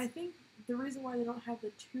 See, I think the reason why they don't have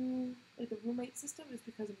the roommate system is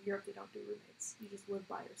because in Europe they don't do roommates. You just live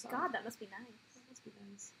by yourself. God, that must be nice. That must be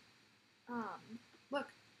nice. Look,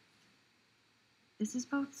 This is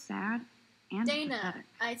both sad and Dana, pathetic.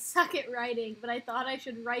 I suck at writing, but I thought I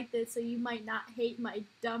should write this so you might not hate my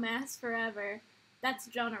dumbass forever. That's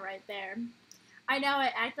Jonah right there. I know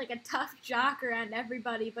I act like a tough jock around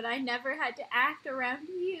everybody, but I never had to act around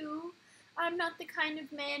you. I'm not the kind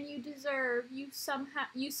of man you deserve. You saw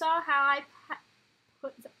how I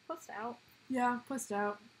pussed out. Yeah, pussed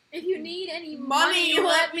out. If you need any Money, money, let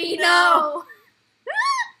let me me know. know.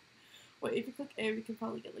 Wait, if you click A, we can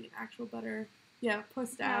probably get like an actual better. Yeah,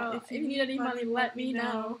 pussed out. No, if you need any money, let me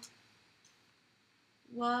know.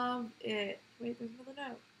 Love it. Wait, there's another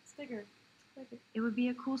note. Sticker. It would be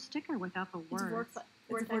a cool sticker without the It's words.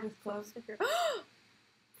 It's a Vortex Club. sticker.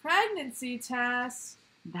 Pregnancy test.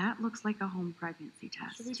 That looks like a home pregnancy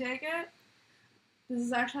test. Should we take it? Does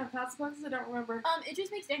this actually have consequences? I don't remember. It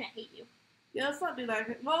just makes Dana hate you. Yeah, let's not do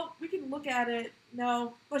that. Well, we can look at it.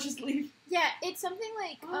 No, let's just leave. Yeah, it's something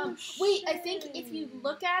like, Oh, wait, I think if you shit.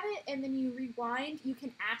 look at it and then you rewind, you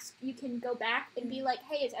can go back and be like,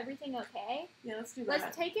 hey, is everything okay? Yeah, let's do that.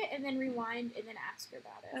 Let's take it and then rewind and then ask her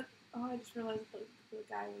about it. Oh, I just realized that the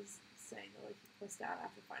guy was saying that like he pussed out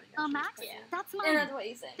after finding out. Oh, she was Max, pregnant. that's And mine. that's what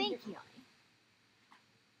he's saying. Thank Here's you. money.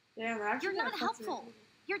 Damn, that actually You're kinda not fucks me helpful. up.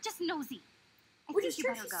 You're just nosy. I Which think is you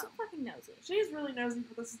true, better she's go. so fucking nosy. She's really nosy,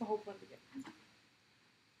 but this is the whole point of the game.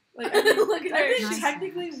 Like, Look at I her. think Nice.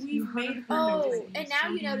 technically You we've heard made of her her Oh, nosy. nosy. and now So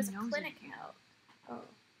you notice a nosy clinic again. note. Oh,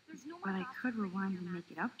 There's no more But I gossip could right rewind here, and Max.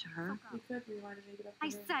 make it up to her. we could rewind and make it up. to I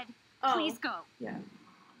her. said, Oh. please go. Yeah.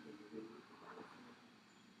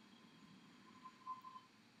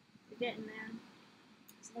 You're getting there.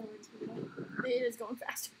 So that works for that. It is going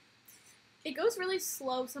faster. It goes really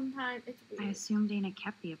slow sometimes. It's I weird. assume Dana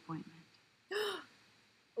kept the appointment.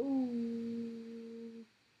 Ooh.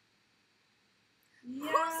 Yeah.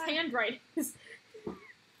 Whose handwriting is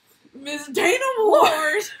Miss Dana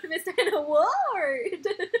Ward. Miss Dana Ward?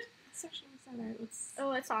 It's actually alright. Let's. Oh,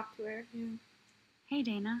 let's talk to her. Yeah. Hey,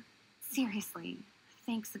 Dana. Seriously,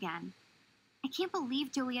 thanks again. I can't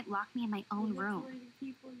believe Juliet locked me in my own room.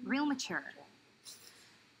 Real mature.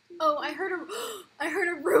 Oh, I heard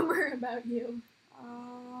a rumor about you.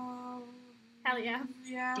 Hell yeah.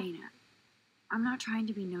 Yeah. Dana, I'm not trying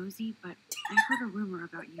to be nosy, but I heard a rumor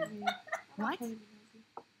about you. What?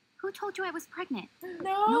 Who told you I was pregnant?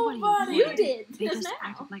 Nobody. You did. They Just just now.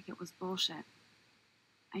 acted like it was bullshit.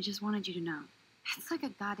 I just wanted you to know. It's like a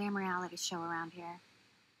goddamn reality show around here.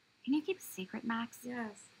 Can you keep a secret, Max?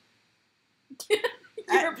 Yes.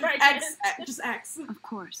 You're pregnant. Just X. Of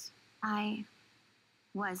course. I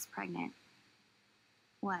was pregnant.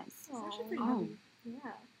 Was. Oh,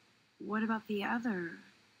 Yeah. what about the other?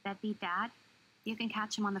 That beat Dad? You can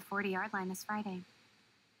catch him on the 40-yard line this Friday.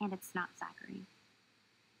 And it's not Zachary.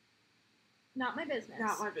 Not my business.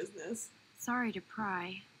 Not my business. Sorry to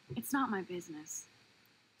pry. It's not my business.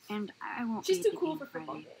 And I won't She's be too at the cool game for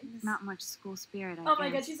football Friday. games. Not much school spirit, I Oh my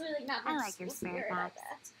god, guess. she's really like not I much like your school spirit, I Max.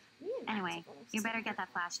 bet. Me and Max Anyway, have almost you the better same get that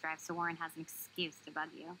haircut. flash drive so Warren has an excuse to bug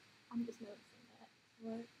you. I'm just noticing that.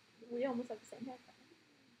 What? We almost have the same haircut.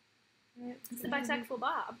 Right. It's the bisexual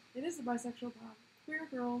Bob. It is the bisexual Bob. Queer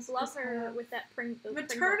girls. Love just her have with that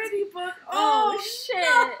maternity book. Oh, shit.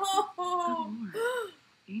 Good Lord.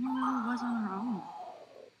 Dana really was on her own.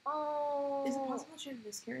 Oh. Is it possible she had a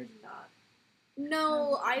miscarriage or not?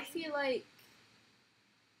 No, I feel like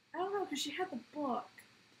I don't know, because she had the book.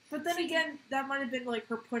 But then again, that might have been like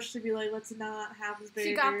her push to be like, let's not have this baby.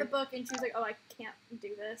 she got the book and she was like, oh, I can't do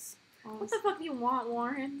this. What the fuck do you want,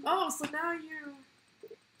 Warren? Oh, so now you.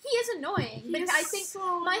 He is annoying, He but is I think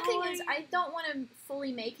so my thing is annoying. I don't want to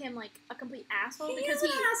fully make him like a complete asshole He because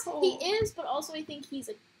is an asshole. he is, but also I think he's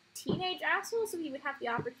a teenage asshole, so he would have the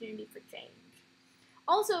opportunity for change.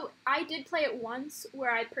 Also, I did play it once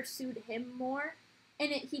where I pursued him more,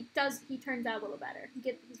 and he turns out a little better.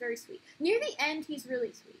 He's very sweet. Near the end, he's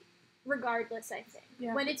really sweet. Regardless, I think.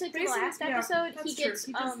 Yeah. When it's like the Basically, last yeah, episode, that's he true. gets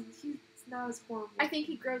He's not as horrible. I think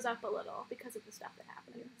he grows up a little because of the stuff that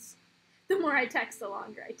happens. The more I text, the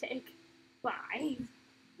longer I take. Bye.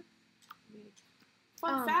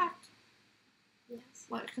 Fun fact. Yes.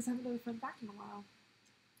 Because I haven't done a fun fact in a while.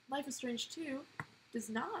 Life is Strange 2 does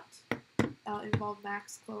not involve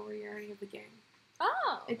Max, Chloe, or any of the gang.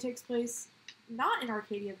 Oh. It takes place not in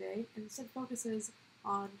Arcadia Bay, and instead focuses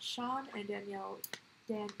on Sean and Daniel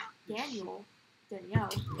Diaz, Damn,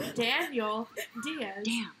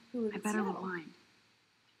 who live I in better Seattle. rewind.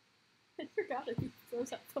 I forgot if he throws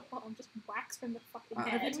that football and just whacks from the fucking I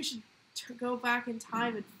head. think we should go back in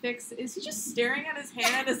time and fix it. Is he just staring at his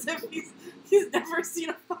hand as if he's never seen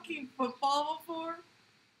a fucking football before?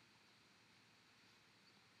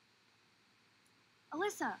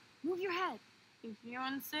 Alyssa, move your head. If you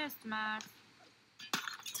insist, Max.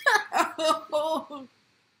 Oh,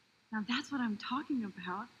 Now that's what I'm talking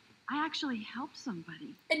about. I actually helped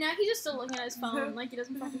somebody. And now he's just still looking at his phone like he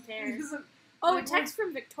doesn't fucking care. he's a- Oh, a text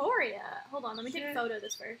from Victoria. Hold on, let me take a Shit. photo of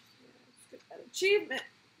this first. achievement.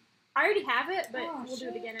 I already have it, but Oh, we'll do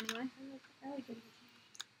it shit. again anyway. I like it.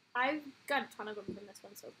 I've got a ton of them from this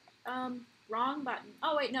one, so wrong button.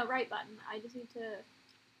 Oh wait, no, right button. I just need to.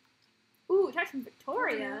 Ooh, text from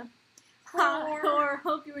Victoria. Or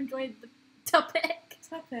hope you enjoyed the topic.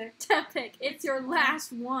 Topic. It's your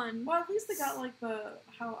last one. Well, at least they got like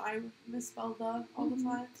how I misspelled the all the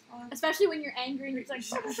time. Especially when you're angry and you're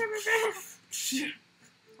just like,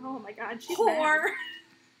 oh my god, she's mad. Whore.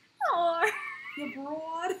 Whore. The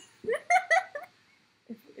broad.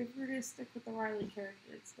 if we're gonna stick with the Riley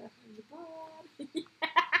character, it's definitely the broad.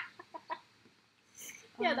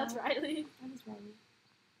 Yeah, that's Riley. That is Riley.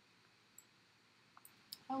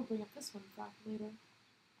 I will bring up this one back later.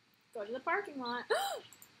 Go to the parking lot.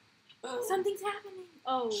 Something's happening.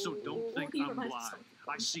 Oh. So don't think he I'm reminds me of blind. something.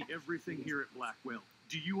 I see everything here at Blackwell.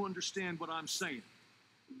 Do you understand what I'm saying?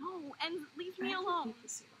 No, and leave me alone.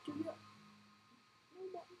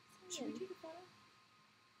 Should we take a photo?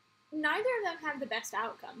 Neither of them have the best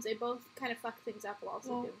outcomes. They both kind of fuck things up while also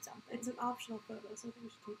Well, doing something. It's an optional photo, so I think we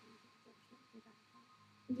should take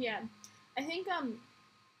it. Yeah. I think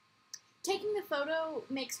taking the photo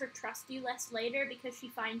makes her trust you less later because she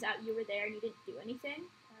finds out you were there and you didn't do anything.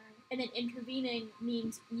 And then intervening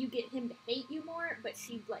means you get him to hate you more, but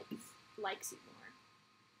she likes you more.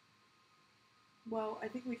 Well, I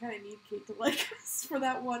think we kind of need Kate to like us for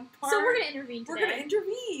that one part. So we're gonna intervene today. We're gonna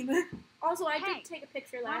intervene. Also, I Hey, did take a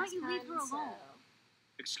picture why last don't you leave time, her alone?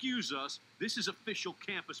 Excuse us. This is official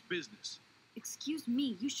campus business. Excuse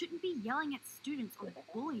me, you shouldn't be yelling at students or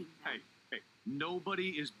bullying them. Hey, nobody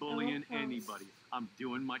is bullying Oh, anybody. I'm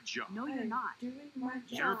doing my job. No, you're not. Doing my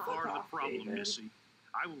You're job. part of the Fuck off, problem, David. Missy.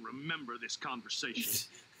 I will remember this conversation.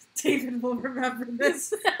 David will remember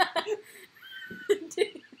this.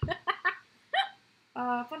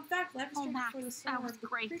 Fun fact, Life is Oh, Strange Max, Before the that Storm, was the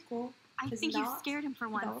great. prequel, I is think you not scared him for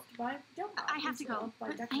once. developed by Dontnod. I have It's to go, developed by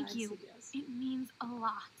but Deck thank Nine you. Studios. It means a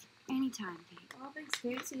lot. Anytime, Kate. Oh, thanks,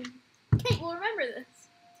 Kate. Kate will remember this.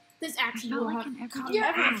 This I action felt will like have... an everyday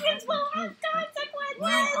Your girl actions has will been have Kate, but consequences! now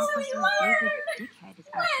When will Officer you David learn? Dickhead is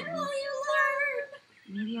When after will me. you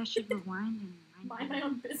learn? Maybe I should rewind and Mind remind my you.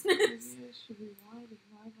 own business. Maybe I should rewind and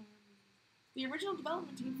remind my own business. The original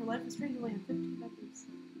development team for Life is Strange only had 15 members.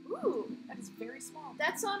 Ooh, That is very small.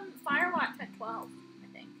 that's on Firewatch at 12,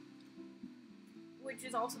 I think. Which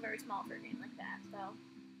is also very small for a game like that, so...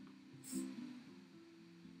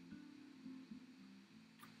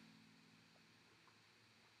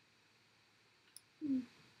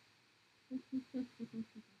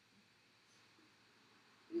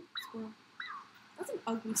 Squirrel. That's an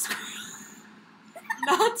ugly squirrel.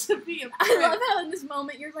 Not to be a prick. I love how in this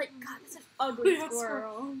moment you're like, God, that's an ugly Yeah,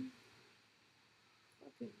 squirrel.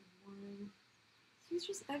 Fucking Warren. He's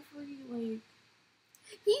just every, like...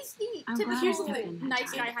 He's the I'm typical glad Here's I the stepped thing. in that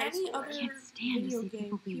nice time. guy high Any schooler. other can't stand to video see game,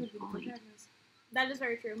 people he being would be the bullied. protagonist. That is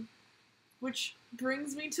very true. Which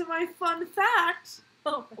brings me to my fun fact.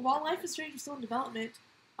 Oh, While Life is Strange was still in development,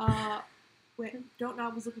 when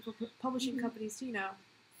Dontnod was looking for publishing companies to,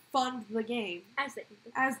 fund the game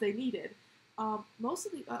as they needed. most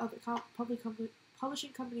of the other publishing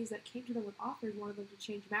companies that came to them with offers wanted them to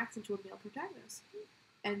change Max into a male protagonist.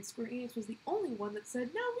 And Square Enix was the only one that said,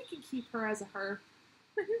 no, we can keep her as a her.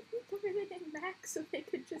 Why don't we cover it in Max so they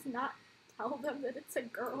could just not tell them that it's a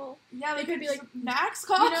girl? Yeah, They could be like, Max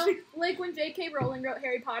You calls know, like when J.K. Rowling wrote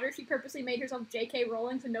Harry Potter, she purposely made herself J.K.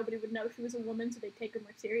 Rowling so nobody would know she was a woman, so they'd take her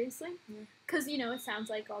more seriously. Because, you know, it sounds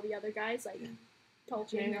like all the other guys, like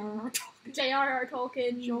Tolkien, J.R.R.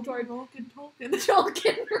 Tolkien, George Tolkien.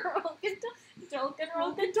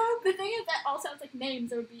 The thing is, that all sounds like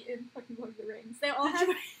names that would be in fucking Lord of the Rings. They all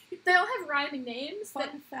have rhyming names.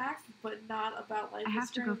 Fun fact, but not about Life I is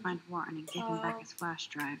have to go Strange. find Warren and give him back his flash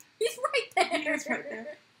drive. He's right there. He is right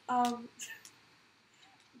there.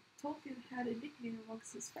 Tolkien had a nickname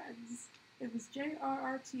amongst his friends. It was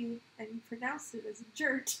JRRT, and he pronounced it as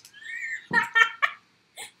Jert.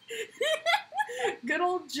 Good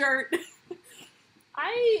old Jert.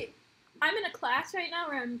 I'm in a class right now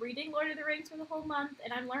where I'm reading Lord of the Rings for the whole month,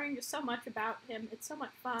 and I'm learning just so much about him. It's so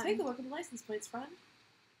much fun. Take a look at the license plates, friend.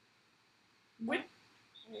 Wait,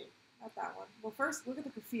 not that one. Well, first, look at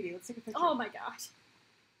the graffiti. Let's take a picture. Oh my gosh.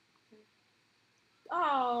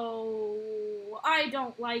 Oh, I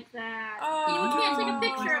don't like that. You can't take a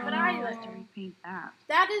picture of it I'll either. have to repaint that.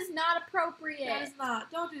 That is not appropriate. That is not.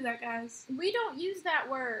 Don't do that, guys. We don't use that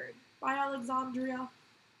word. Bye, Alexandria.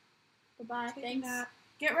 Bye-bye. Taking Thanks. that.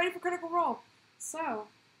 Get ready for Critical Role. So,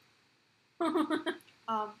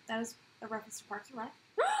 that is a reference to Parks and Rec.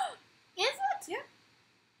 Is it? Yeah.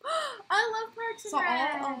 I love Parks and So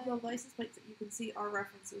Rec. all of the license plates that you can see are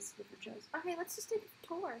references to different shows. Okay, let's just take a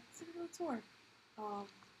tour. Let's take a little tour. I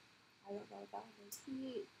don't know what that one is.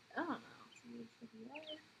 I don't know.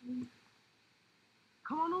 THWR.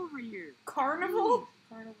 Come on over here. Carnival?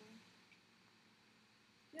 Carnival.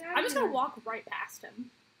 Yeah, I'm just gonna walk right past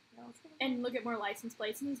him Yeah, let's go. and look at more license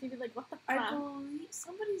plates, and he's gonna be like, "What the I fuck?" believe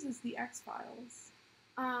somebody's is the X-Files.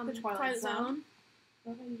 The Twilight Zone. Zone.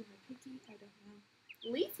 What am I using my pinky? I don't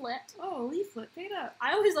know. Leaflet. Oh, leaflet. Paid up.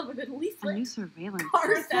 I always love a good A leaflet. new surveillance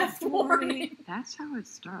Car system. theft warning. That's how it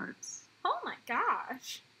starts. Oh my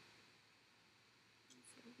gosh.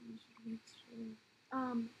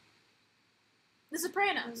 The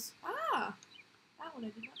Sopranos. Ah! That one I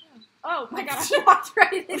did not know. Oh my gosh, I walked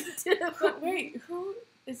right into the Wait, who?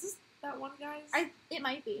 Is this that one guy's? It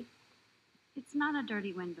might be. It's not a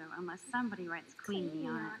dirty window unless somebody writes cleanly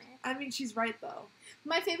on it. I mean, she's right, though.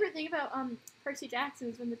 My favorite thing about Percy Jackson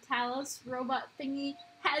is when the Talos robot thingy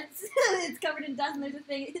has it's covered in dust and there's a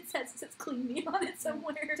thing it says clean me on it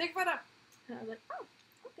somewhere. Take that up. And I was like, oh,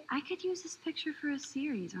 okay. I could use this picture for a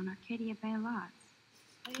series on Arcadia Bay lots.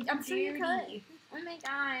 I'm sure you could. Oh my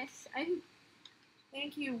gosh.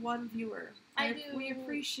 Thank you, one viewer. I do. We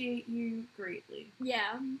appreciate you greatly.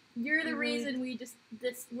 Yeah. You're the You really- reason we just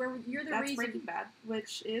you're the That's reason Breaking Bad,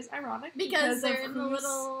 which is ironic because they're of in the whose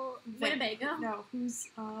little van- Winnebago. No, whose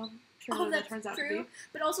trailer that that's turns out true. to be.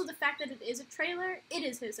 But also the fact that it is a trailer, it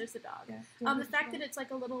is his. There's the dog. Yeah. The fact that it's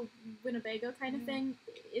like a little Winnebago kind of thing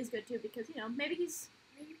is good too because maybe he's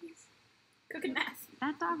cooking meth.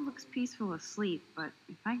 That dog looks peaceful asleep, but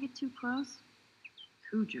if I get too close,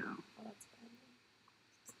 Cujo. Oh, that's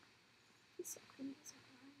bad. He's so cringy.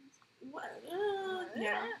 What?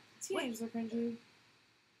 Yeah. Teenagers are cringy.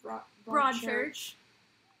 Broadchurch.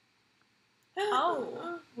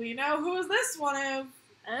 Oh. We know who this one is.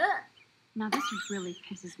 Now this really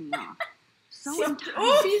pisses me off. So So- entitled.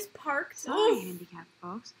 Oh! She's parked. Sorry, handicapped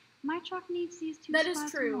folks. My truck needs these two That is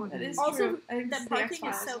spots true. more That than is yours. Also, true. I think this that is the parking is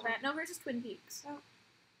X-Files so one. bad. No, versus Twin Peaks. Oh.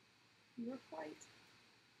 You are quite.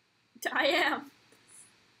 I am.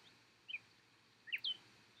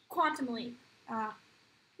 Quantum Leap.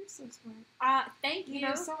 You're so smart. Thank you. You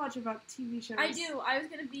know so much about TV shows. I do. I was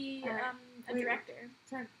gonna be a director.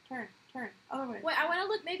 Turn. Other way. Wait, I want to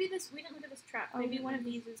look. Maybe this. We didn't look at this trap. Oh, Maybe we one of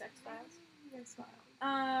didn't. these is X Files.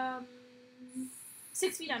 X-Files.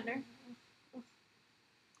 6 Feet Under.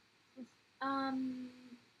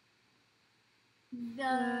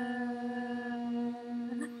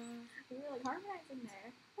 We're like harmonizing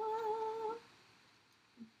there.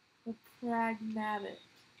 The Pragmatic.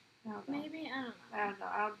 I don't know. Maybe I don't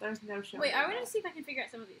know. There's no show. Wait, I want to see if I can figure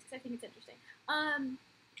out some of these because I think it's interesting.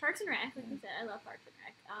 Parks and Rec, like you said, I love Parks and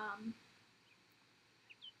Rec. I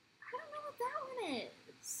don't know what that one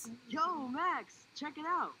is. Yo, Max, check it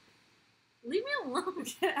out. Leave me alone.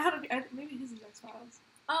 Get out of here. Maybe this is X-Files.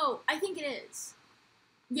 Oh, I think it is.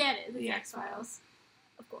 Yeah, it is. The It's X-Files. X-Files.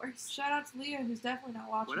 Of course. Shout out to Leah, who's definitely not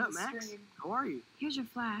watching What up, the Max? stream. How are you? Here's your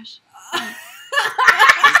flash.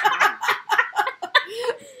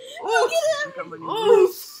 Check out my new Oh,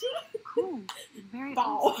 boots. Cool. Very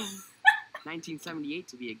Bow. old school. 1978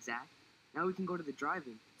 to be exact. Now we can go to the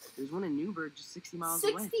drive-in. There's one in Newburgh, just 60 miles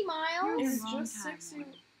away. 60 miles? It's Long just time 60. away.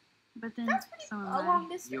 But then, That's pretty so am a long I.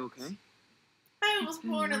 distance. You okay? I It's was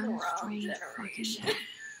been born in the one wrong strange generation. fucking-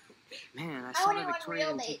 Man, I I saw only that want Victoria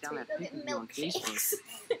real didn't take dates down where that you go pic get of you on Facebook.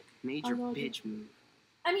 milkshakes. Major I love bitch it. move.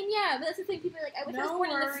 I mean, yeah, but that's the thing. People are like, I wish I was No born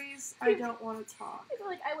in the... worries. I don't want to talk. People are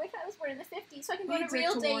like, I wish I was born in the 50s so I can go on a Be a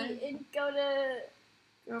real dick to date Warren. and go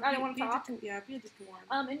to... I don't want to talk. Yeah, be a dick to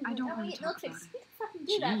Warren. And I don't wanna eat talk milkshakes. about it. We can fucking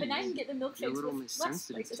do that, but now you can get the You're a milkshakes little with less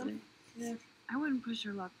missensitive racism. today. Yeah. I wouldn't push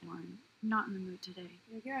your luck, Warren. Not in the mood today.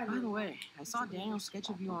 Yeah, get out of By here. the way, I saw Daniel's sketch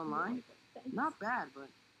of you online. Not bad, but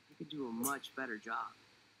you could do a much better job.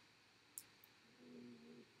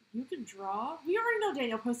 You can draw? We already know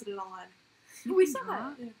Daniel posted it online. We can saw draw?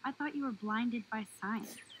 it. Yeah. I thought you were blinded by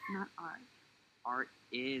science, not art. Art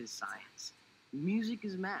is science. Music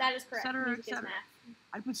is math. That is correct. Etc., Music is etc. math.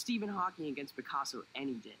 I'd put Stephen Hawking against Picasso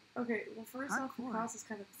any day. Okay, well, first off, the Hardcore. process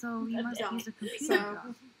kind of... So you A must dumb. use a computer So, draw.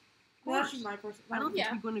 well, that's just my person. I don't Yeah.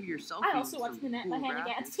 think you're going to yourself. I also watched Nanette by Hannah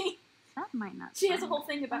Gadsby. That might not. She has a sound- whole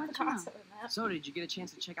thing about I'll let you know. Picasso in that. So, did you get a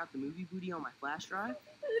chance to check out the movie Booty on my flash drive?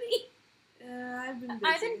 Booty. I've been busy.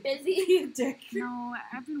 I've been busy. Be a dick. No,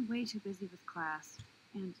 I've been way too busy with class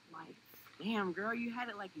and life. Damn, girl, you had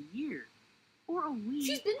it like a year. Or a week.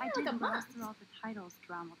 She's been I here did like a browse month. through all the titles,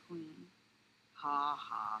 Drama Queen. Ha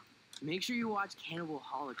ha. Make sure you watch Cannibal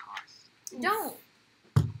Holocaust. Don't.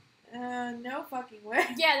 No fucking way.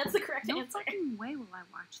 Yeah, that's the correct No answer. fucking way will I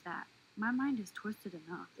watch that. My mind is twisted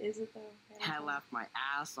enough. Is it, though? I laughed my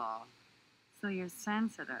ass off. So you're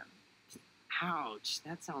sensitive. Ouch,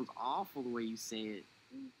 that sounds awful the way you say it.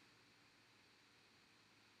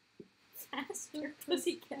 Faster,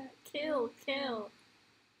 pussycat. Kill, kill.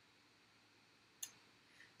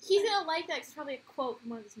 He's gonna like that 'cause it's probably a quote from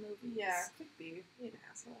one of his movies. Yeah, could be. Be an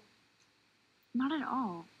asshole. Not at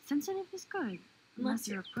all. Sensitive is good. Unless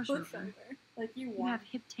you're a pushover. Like you You want. have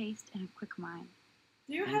hip taste and a quick mind.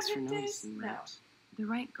 Do you Thanks have for hip taste? noticing, No. Max. The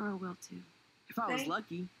right girl will too. If I was Thank-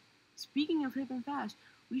 lucky. Speaking of hip and fast,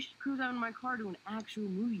 we should cruise out in my car to an actual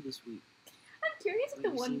movie this week. I'm curious if Well, the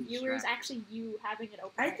you one seem viewer is distracted. actually you having it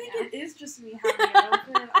open. I right think now. it is just me having it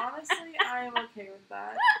open, and honestly, I am okay with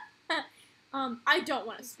that. I don't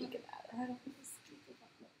want to speak about it. I don't want to speak about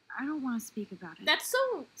it. I don't want to speak about it. That's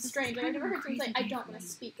so This is strange. I've kind never of a heard someone say, crazy I day don't for want to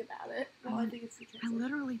me. speak about it. Well, I think it's the I translation.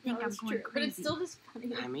 literally think No, I'm it's going true, crazy. but it's still just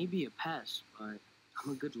funny. I may be a pest, but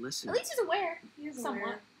I'm a good listener. At least he's aware. He is Somewhat.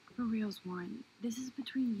 aware. For reals, Warren. This is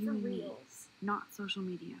between you For and me, reals. not social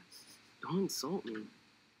media. Don't insult me.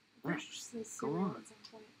 First, she says Go cereal on. at some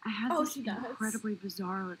point. I had Oh, this she does. incredibly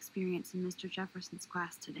bizarre experience in Mr. Jefferson's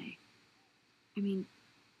class today. I mean,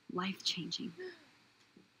 life-changing.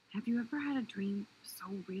 Have you ever had a dream so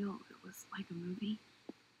real it was like a movie?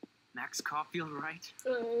 Max Caulfield, right?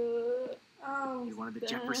 Oh, You're one of the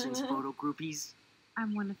Jefferson's photo groupies.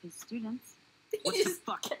 I'm one of his students. What the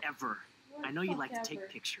fuck ever? what I know you fuck like to ever. take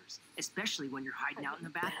pictures, especially when you're hiding out in the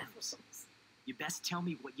bathrooms. You best tell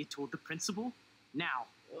me what you told the principal now.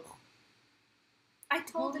 I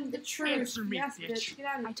told him the truth. Answer me, Yes, bitch. Get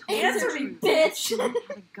out of I here. told him Answer the me, truth. bitch! He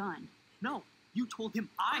had a gun. No, you told him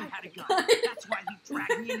I had a gun. gun. That's why he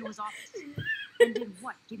dragged me into his office. And did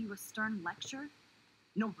what? Give you a stern lecture?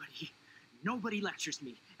 Nobody lectures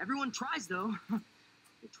me. Everyone tries, though.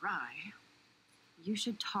 They try. You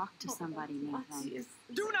should talk to somebody, Nathan.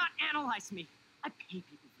 Do not analyze me. I pay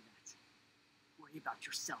people for that. Worry about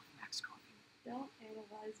yourself, Max Caulfield. Don't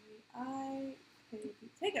analyze me. I pay you.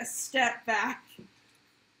 Take a step back.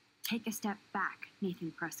 Take a step back,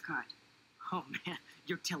 Nathan Prescott. Oh man,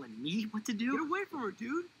 you're telling me what to do? Get away from her,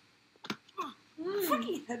 dude. Fuck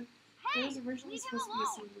Ethan. Hey, It was originally leave him supposed to be a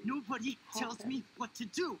alone. scene. Nobody tells Okay. me what to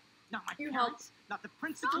do. Not my You parents, not the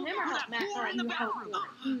principal, Him or or that Matt? whore in the You help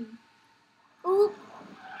bathroom. Ooh.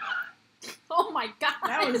 Oh my god.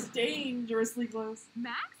 That was dangerously close.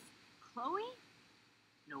 Max? Chloe?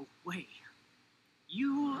 No way.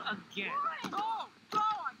 You again. Go! Go!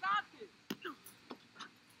 I got this!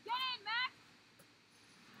 Get in,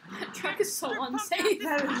 Max! That truck is so unsafe.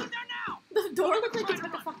 That Get is- in there now! The door looks like it's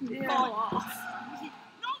about to fucking Yeah. fall off.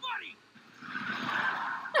 Nobody!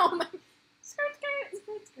 Oh my.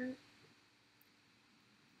 Skirt.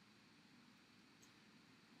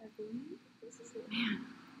 I believe this is it. Man,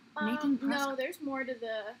 Nathan No, Prescott- there's more to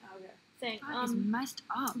the Okay. thing. that is messed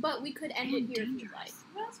up. But we could end and it here if you'd dangerous.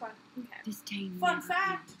 like. No, that's fine. Okay. This day Fun never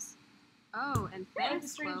fact. ends. Oh, and Like the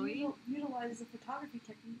thanks, strange Chloe. utilizes a photography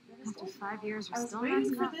technique that is After old. 5 years, I we're was still waiting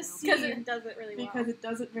not for in this Rockville. Because scene it does it really well. because it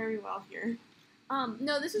does it very well here.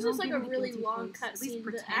 No, this is Don't just like give a me the really guilty long face. At least cutscene.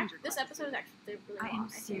 pretend you're This glad. episode is actually really I long. am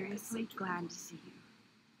think. seriously glad to see you.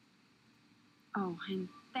 Oh, and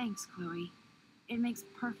thanks, Chloe. It makes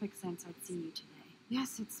perfect sense I'd see you today.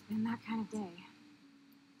 Yes, it's been that kind of day.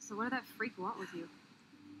 So what did that freak want with you?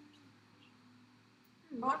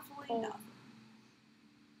 Hopefully Oh. nothing.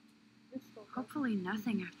 It's so good. Hopefully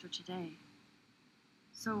nothing after today.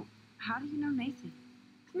 So, how do you know Nathan?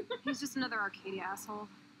 He's just another Arcadia asshole.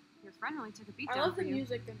 Your friend really took a beat I down love for the you.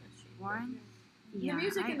 music in this scene. Warren? The Yeah,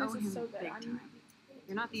 music I in owe this him is so good. big I'm time.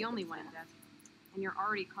 You're not the only one in debt. And you're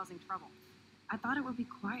already causing trouble. I thought it would be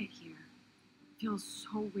quiet here. Feels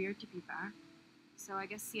so weird to be back. So I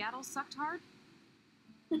guess Seattle sucked hard?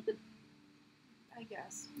 I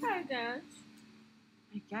guess. Hi, guys.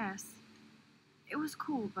 I guess. It was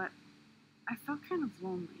cool, but I felt kind of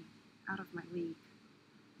lonely, out of my league.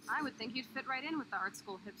 I would think you'd fit right in with the art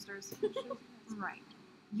school hipsters. Right.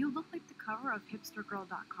 You look like the cover of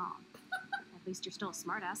hipstergirl.com. At least you're still a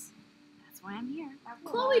smartass. That's why I'm here.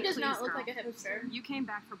 Chloe does Please, not look girl. like a hipster. You came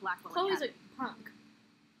back for Blackwell Chloe's a Academy. punk.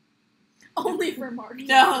 Only for Mark.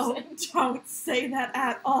 No, don't say that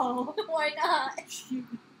at all. Why not?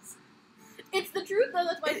 It's the truth, though.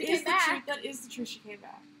 That's why she It is came the back. truth. That is the truth. She came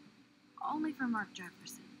back. Only for Mark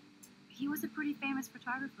Jefferson. He was a pretty famous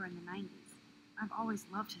photographer in the 90s. I've always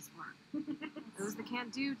loved his work. Those that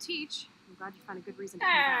can't do, teach. I'm glad you found a good reason to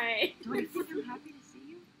come back. Hey. Don't you think I'm happy to see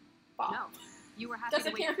you? No. You were happy Guess I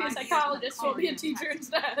to wait can't be a 5 years psychologist, so without I'll be a calling teacher in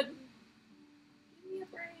instead. Give me a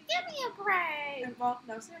break. Give me a break. And, well,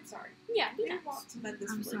 no, say I'm sorry. Yeah, be We nice. want to mend this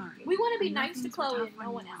I'm relationship. sorry. We want to be And nice to nothing's but Chloe tough and no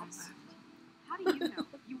on one you when else. I'm left. How do you know?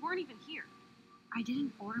 You weren't even here. I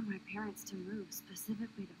didn't order my parents to move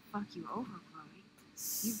specifically to fuck you over, Chloe.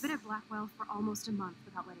 You've been at Blackwell for almost a month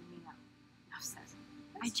without letting me know. Enough said.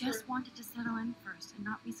 I just wanted to settle in first and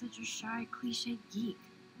not be such a shy, cliche geek.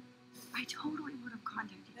 I totally would have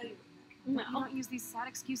contacted No, you. you wouldn't. But you don't use these sad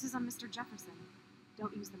excuses on Mr. Jefferson.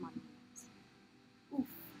 Don't use them on me. Oof.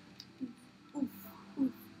 Oof.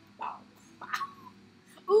 Oof. Wow.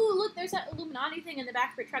 Ooh, look, there's that Illuminati thing in the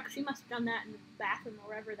back of her truck. She must have done that in the bathroom or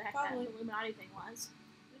wherever the heck Probably. that Illuminati thing was.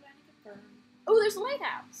 Illuminati confirmed. Oh, there's a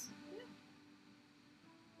lighthouse. Yeah.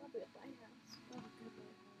 That'll be a lighthouse. Oh, good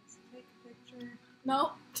lighthouse. Take a picture.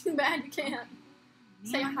 No, too bad you can't.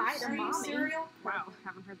 Say Man, hi to Are you mommy. cereal? Wow,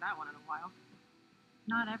 haven't heard that one in a while.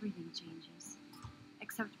 Not everything changes.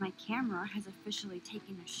 Except my camera has officially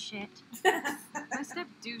taken a shit. My step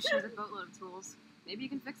douche has a boatload of tools. Maybe you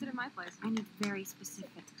can fix it at my place. I need very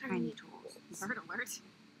specific tiny tools. Bird alert.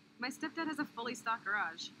 My stepdad has a fully stocked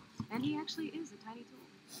garage. And he actually is a tiny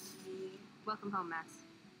tool. Welcome home, Max.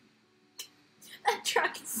 That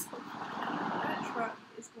truck is so. That truck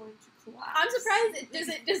is going to collapse. I'm surprised it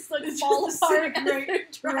doesn't just like It's fall just apart sitting as right- they're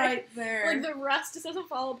driving. right there. Like the rust just doesn't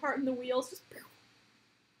fall apart and the wheels just.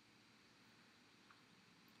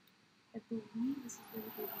 I believe this is going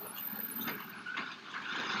to be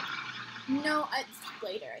the No, it's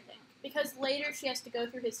later, I think. Because later she has to go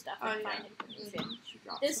through his stuff and Oh, yeah. find information. She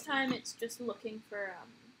dropped This something. time it's just looking for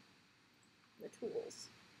the tools.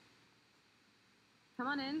 Come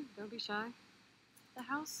on in. Don't be shy. The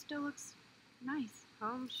house still looks nice.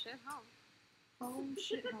 Home, shit, home. Home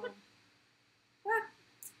shit home. That,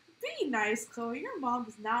 be nice, Chloe. Your mom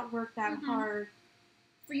does not work that Mhm. hard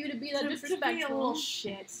For you to be that to be a disrespectful. little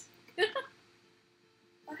shit.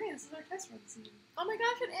 Okay, this is our test run scene. Oh my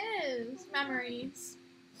gosh, it is! Memories.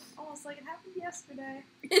 Almost like it happened yesterday.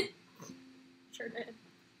 Sure did.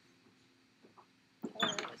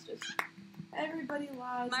 It's just. Everybody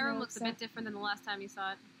lies. My room no looks a bit different than the last time you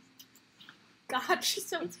saw it. God, she's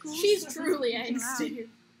so. It's cool. She's It's truly freaking out. angsty.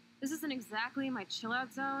 This isn't exactly my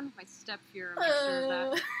chill-out zone. My step-fear makes sure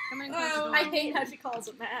of that. Come in close the door. I hate how she calls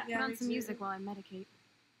it that. Put on some music while I medicate.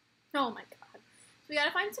 Oh my god. So we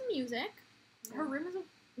gotta find some music. Her room is a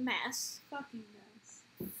mess. Fucking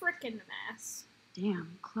mess. Frickin' mess.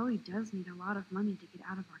 Damn, Chloe does need a lot of money to get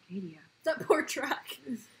out of Arcadia. That poor truck.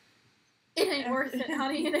 It ain't worth it,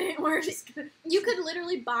 honey. It ain't worth it. You could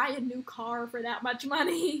literally buy a new car for that much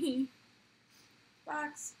money.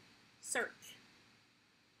 Box. Search.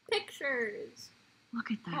 Pictures.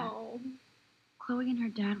 Look at that. Oh. Chloe and her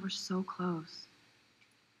dad were so close.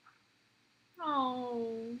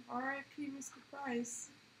 Oh. R.I.P. Mr. Price.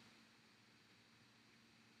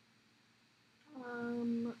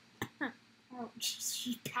 Oh,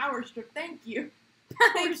 power strip. Thank you.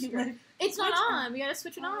 Power strip. It's not on. We gotta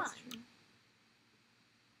switch it on.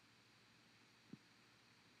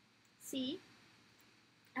 See?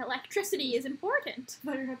 Electricity is important. I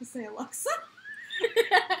thought you were going to say Alexa.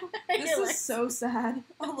 This is so sad.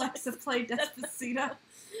 Alexa, play Despacito.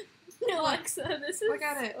 Alexa, this is Look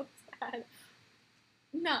at it. so sad.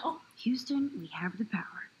 No. Houston, we have the power.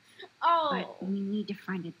 Oh. But we need to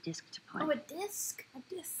find a disc to play. Oh, a disc.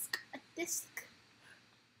 A disc. A disc.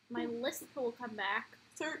 My list will come back.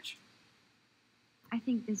 Search. I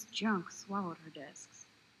think this junk swallowed her discs.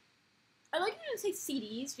 I like you didn't say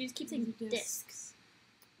CDs. You just keep saying discs.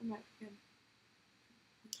 Oh my god.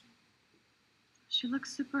 She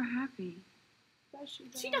looks super happy.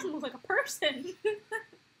 She doesn't look like a person.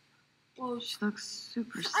 Well, she looks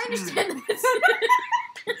super sad. I understand that's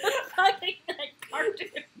fucking like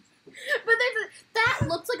cartoon. But that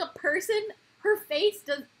looks like a person. Her face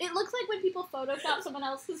does. It looks like when people Photoshop someone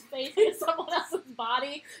else's face into someone else's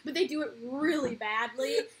body, but they do it really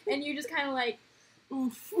badly, and you just kind of like,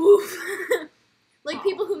 oof, oof. Like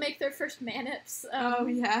people who make their first manips. Oh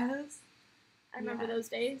yes. I remember those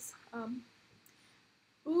days.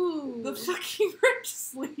 Ooh. The fucking ripped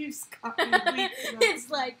sleeves got me weak.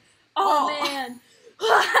 It's like, oh man.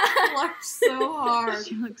 Laughed so hard.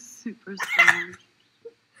 She looks super sad.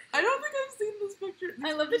 I don't think I've seen this picture.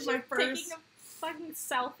 I love that she's my first. taking a fucking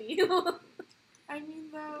selfie. I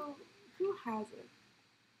mean, though, who has it?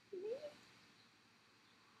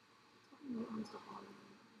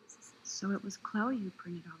 So it was Chloe who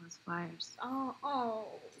printed all those flyers. Oh.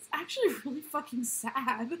 It's actually really fucking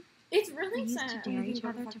sad. It's really We used sad. to dare each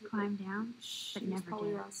other to climb down, but never probably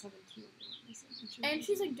did. around 17. And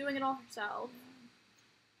she's like doing it all herself.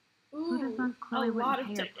 Who'd have thought Chloe a lot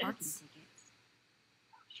wouldn't of pay her parking tickets. tickets?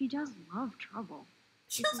 She does love trouble.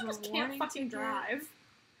 She This also is a just can't warning fucking ticket. drive.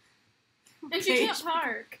 And she can't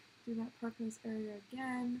park. Do not park in this area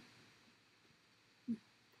again.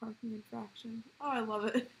 Parking infraction. Oh, I love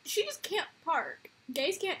it. She just can't park.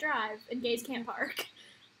 Gays can't drive, and gays can't park.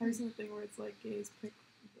 I've seen the thing where it's like gays pick,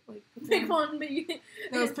 like Pick one, but you...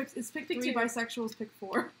 No, it's pick 3, two. bisexuals pick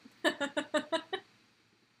 4.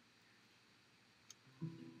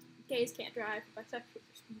 Gays can't drive, bisexuals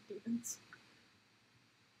are speed demons.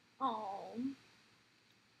 Oh.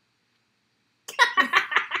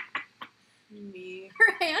 Me.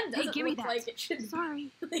 Her hand doesn't give me look that. like it should.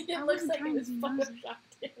 Sorry. It I looks wasn't like it trying to was be nosy.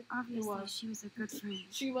 photoshopped in. Obviously, she was a good friend.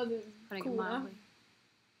 She wasn't Putting cool it enough. mildly.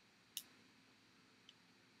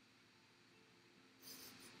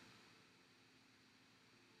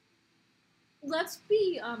 Let's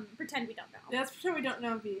pretend we don't know. Yeah, let's pretend we don't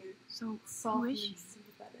know the So, soft who and is she?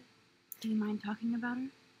 sympathetic. Do you mind talking about her?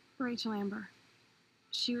 Rachel Amber.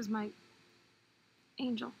 She was my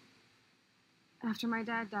angel. After my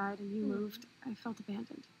dad died and you moved, I felt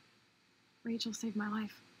abandoned. Rachel saved my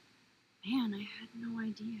life. Man, I had no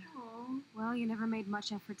idea. Aww. Well, you never made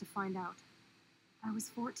much effort to find out. I was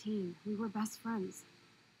 14. We were best friends.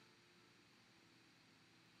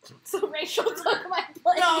 So Rachel took my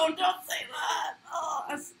place. No, don't say that! Oh,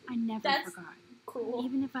 I never That's forgot. cool.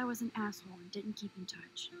 Even if I was an asshole and didn't keep in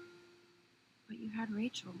touch. But you had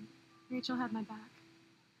Rachel. Rachel had my back.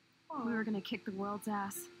 Aw. We were gonna kick the world's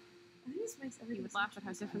ass. I think this makes everything You would laugh at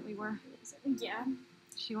how different we were. Yeah,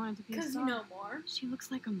 She wanted to be a because star. you know more. She looks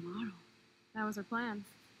like a model. That was her plan.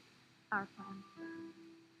 Our plan.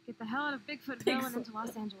 Get the hell out of Bigfootville and into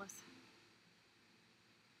Los Angeles.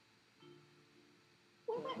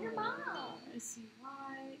 What about your mom? I see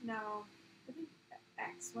why. No. I think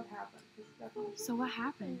X. What happened? 'Cause definitely- So what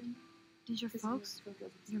happened? Did your Because folks,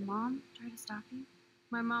 your mom, try to stop you?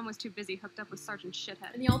 My mom was too busy hooked up with Sergeant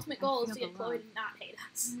Shithead. And the ultimate I goal is feel to get the Chloe love. to not hate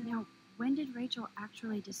us. Now, when did Rachel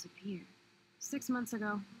actually disappear? 6 months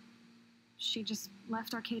ago, she just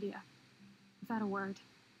left Arcadia. Without a word.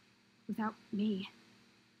 Without me.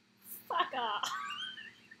 Fuck off.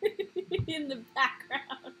 In the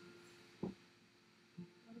background. What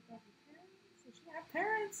about her parents? Did she have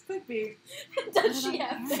parents? Could be. Does she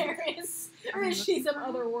have parents? Or is she some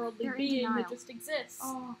otherworldly They're in being that denial. just exists?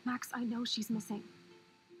 Oh, Max, I know she's missing.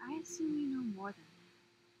 I assume you know more than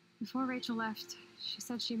Before Rachel left, she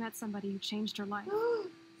said she met somebody who changed her life. Oh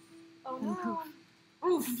And no. poof,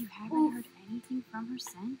 oof. And you haven't Oof. heard anything from her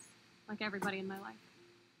since? like everybody in my life.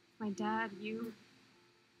 My dad, you,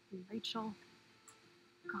 and Rachel,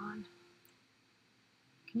 gone.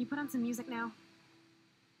 Can you put on some music now?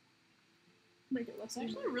 Make it It's listen.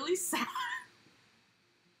 actually really sad.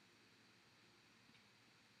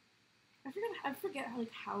 I forget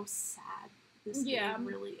like how sad this Yeah. game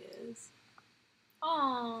really is.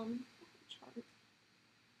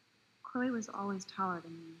 Chloe was always taller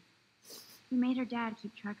than me. We made her dad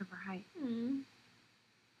keep track of her height.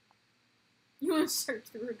 You want to search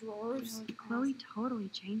through her drawers? Chloe totally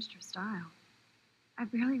changed her style. I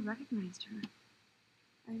barely recognized her.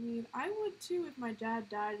 I mean, I would too if my dad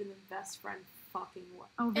died and then best friend fucking what?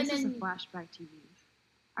 Oh, this is a then- flashback TV.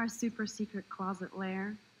 Our super secret closet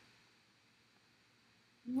lair.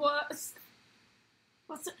 What?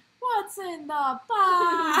 What's in the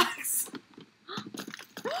box?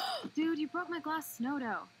 Dude, you broke my glass snow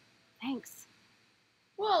dough. Thanks.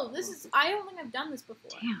 Whoa, this is. I don't think I've done this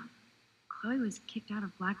before. Damn. Chloe was kicked out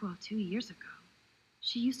of Blackwell 2 years ago.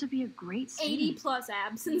 She used to be a great 80 student. plus When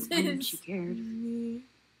absences. she cared.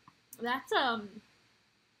 That's a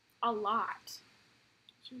lot.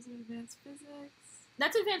 She was in advanced physics.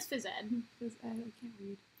 That's advanced phys ed. Phys ed, I can't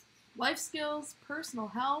read. Life skills, personal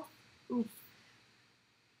health. Oof.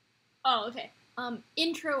 Oh, okay.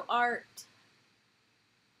 Intro art,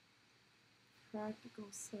 Practical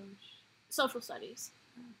social studies,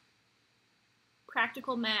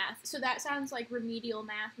 practical math. So that sounds like remedial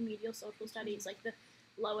math, remedial social studies, like the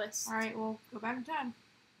lowest. All right, well, go back in time.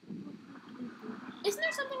 Isn't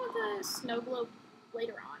there something with the snow globe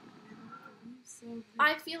later on? So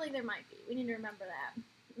I feel like there might be. We need to remember that.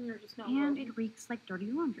 Or just snow And globe. it reeks like dirty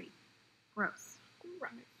laundry. Gross.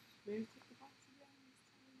 Right. maybe take the box again.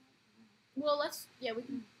 Well, let's. Yeah, we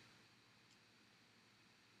can.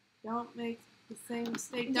 Don't make the same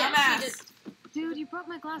mistake, Yeah, dumbass. she did. Dude, you broke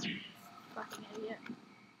my glass. Fucking idiot.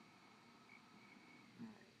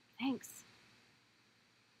 Thanks.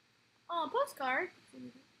 Oh, postcard.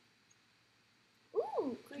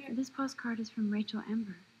 Ooh. This postcard is from Rachel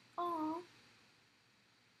Ember. Aw.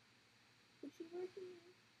 Was she working?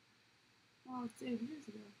 Oh, it's 8 years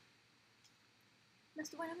ago.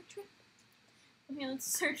 Must have went on a trip. Okay, let's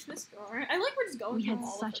search this drawer. I like we're just going We through had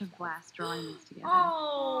all such a of this blast drawing these together.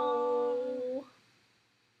 Oh.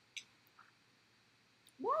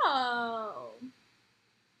 Whoa.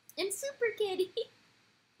 And Super Kitty.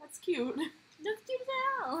 That's cute. That's cute as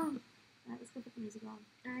hell. Alright, let's go put the music on.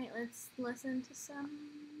 Alright, let's listen to some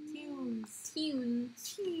Tunes.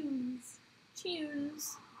 tunes. Tunes.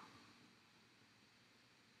 Tunes.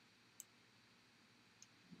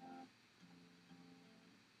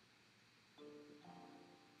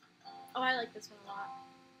 Oh, I like this one a lot.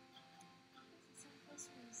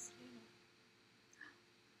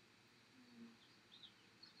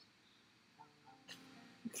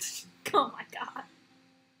 Oh my god.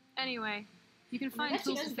 Anyway, you can Oh my find gosh, she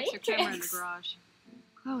tools to does fix your camera in the matrix. garage.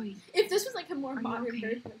 Chloe, If this was like a more Are you modern okay?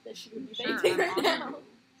 version of this, she would be Sure, vaping I'm right on now. it.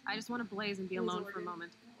 I just want to blaze and be It was alone for a ordered.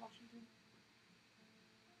 moment. Washington.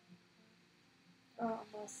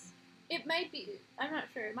 Unless. It might be. I'm not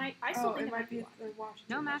sure. It might. I still think it might be one. the Washington.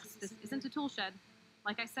 No, Max, versus this the isn't a tool shed.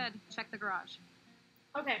 Like I said, check the garage.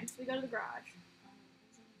 Okay, so we go to the garage.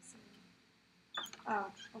 Oh, I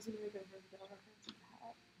was gonna make a Riverdale reference with the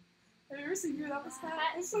hat. Have you ever seen me without this hat?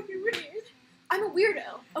 It's fucking weird. I'm a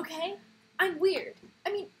weirdo. Okay, I'm weird.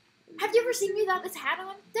 I mean, have you ever seen me without this hat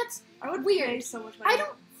on? That's I would weird. pay so much money. I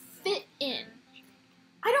don't fit in.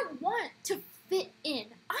 I don't want to fit in.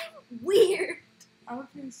 I'm weird. I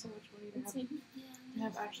would pay so much money to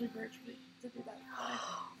have Ashley Birch to do that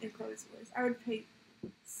in Chloe's voice. I would pay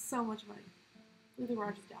so much money. The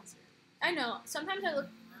garage is downstairs. I know. Sometimes I look.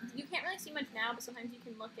 You can't really see much now, but sometimes you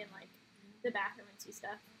can look in like the bathroom and see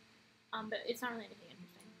stuff. But it's not really anything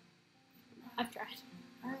interesting. I've tried.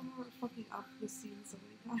 I remember fucking up the scene so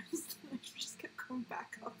many times that I just kept going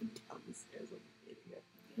back up and down the stairs like an idiot.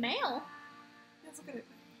 Mail. Let's look at it.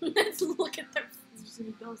 Let's look at their. It's just gonna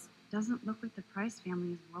be bills. doesn't look like the Price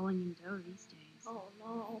family is rolling in dough these days. Oh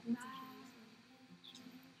no.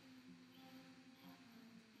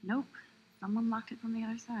 Nope. Someone locked it from the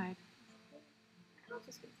other side. I'm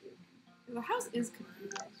just confused. The house is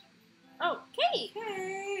confusing. Oh, Kate.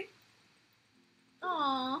 Hey!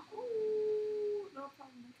 Aw. Ooh, no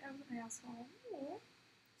problem. Like I was an asshole. Ooh,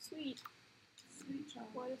 Sweet. sweet child.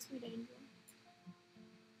 What a sweet angel.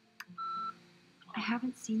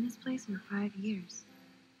 haven't seen this place in 5 years.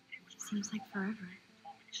 Seems like forever.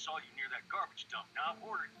 Told me he saw you near that garbage dump. Now I'm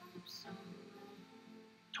ordering.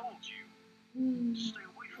 Told you. Stay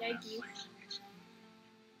away from that Yikes. place. It's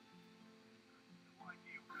no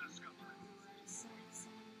idea where it's going.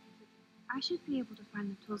 I should be able to find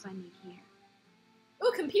the tools I need here.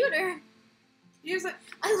 Ooh, computer! Use it.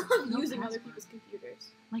 I love No using other password. people's computers.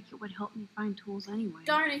 Like it would help me find tools anyway.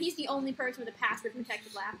 Darn it, he's the only person with a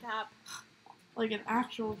password-protected laptop. Like an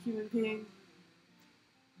actual human being.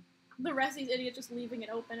 The rest of these idiots just leaving it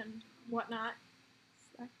open and whatnot.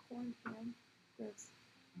 Is that corn can? Gross.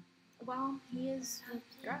 Well, he is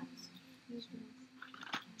drugs.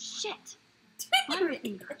 Shit!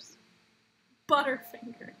 Butterfingers.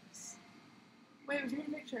 Butterfingers. Wait, was your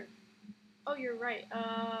picture? Oh, you're right.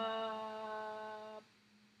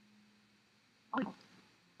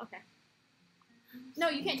 Okay. No,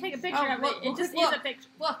 you can't take a picture of look, it. It look, just look. is a picture.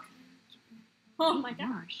 Look. Oh my god.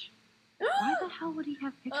 Gosh. Why the hell would he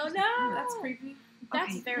have pictures Oh of no! her? That's creepy.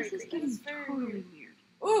 That's Okay, very this is creepy. getting That's very totally weird.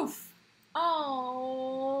 Oof.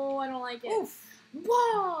 Oh, I don't like it. Oof.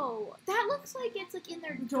 Whoa! That looks like it's like in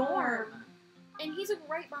their dorm. Dorm. And he's like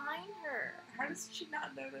right behind her. How does she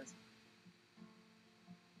not notice?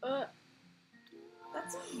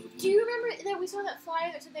 That's. Do you remember that we saw that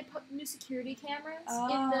flyer that said they put new security cameras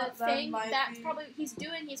in the that thing? might That's be. probably what he's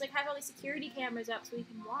doing. He's like, have all these security cameras up so we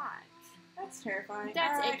can watch. That's terrifying.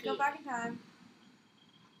 That's Alright, icky. go back in time.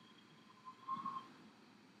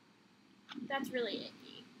 That's really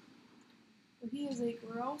icky. He is a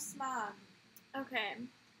gross man. Okay.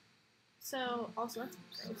 So, also, that's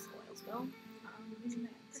gross oil spill.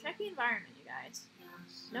 Protect the environment, you guys.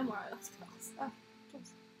 No more oil spills.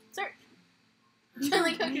 Tools. Search! These I are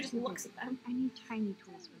like how he very just looks at them. I need tiny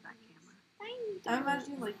tools for that camera. I'm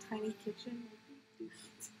imagining like tiny kitchen.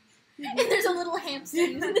 And there's a little hamster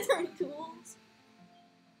using the tiny tools.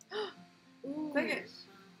 Ooh. Take it.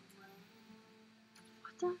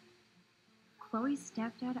 What the? Chloe's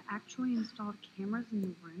stepdad actually installed cameras in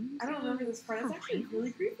the rooms? I don't remember this part. That's For actually real?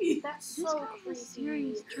 really creepy. That's This so guy creepy. has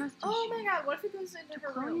serious trust Oh issues. my god, what if it goes into Do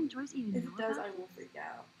her Chloe room? and Joyce even If know it does, about I it? will freak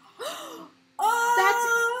out.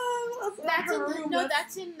 Oh, That's in her the, room. no,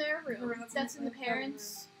 that's in their room. room. That's in the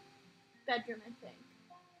parents' bedroom, I think.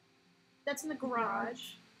 That's in the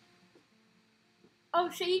garage. Oh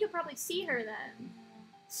shit, you could probably see her then.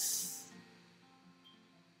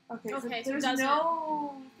 Okay, Okay, so so there's doesn't-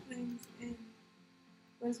 no things in.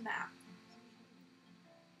 Where's map?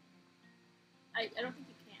 I don't think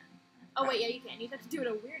you can. Oh wait, yeah, you can. You have to do it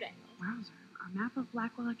at a weird angle. Wowzer, a map of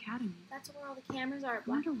Blackwell Academy. That's where all the cameras are. I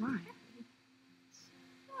wonder why.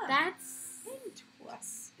 That's.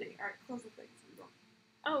 Interesting. Alright, close the things.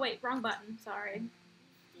 Oh wait, wrong button. Sorry.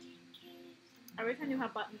 I wish I knew how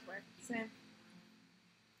buttons work. Same.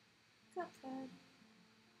 Cuphead.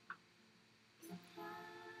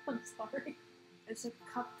 I'm sorry. It's a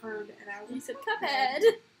Cupford, and I You said Cuphead.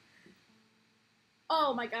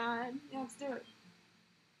 Oh my god. Yeah, let's do it.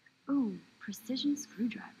 Ooh, precision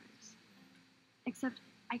screwdrivers. Except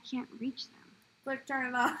I can't reach them. Click, turn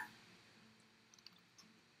it on.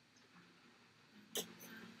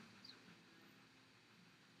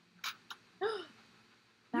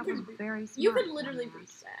 That You was could- very smart. You could literally dumbass.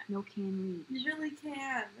 reach that. No can reach. You really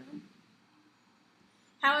can.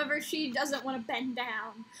 However, she doesn't want to bend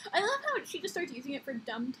down. I love how she just starts using it for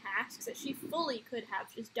dumb tasks that she fully could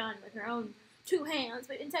have just done with her own two hands,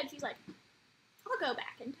 but instead she's like, I'll go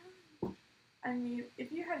back in time. I mean,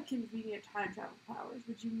 if you had convenient time travel powers,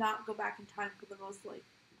 would you not go back in time for the most, like...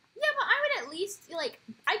 Yeah, but I would at least, like,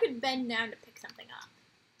 I could bend down to pick something up.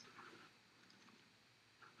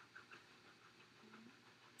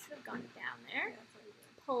 Should have gone down there.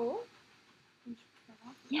 Pull.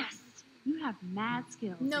 Yes, you have mad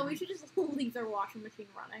skills. No, we should just leave their washing machine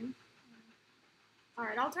running.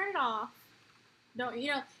 Alright, I'll turn it off. Don't,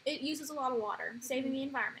 you know, it uses a lot of water. Saving the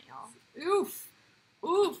environment, y'all. Oof!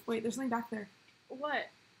 Oof! Wait, there's something back there. What?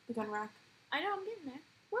 The gun rack. I know, I'm getting there.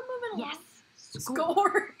 We're moving along. Yes.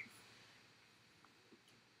 Score!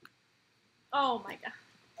 Oh my god.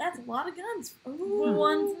 That's a lot of guns. Ooh.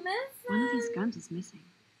 One's missing. One of these guns is missing.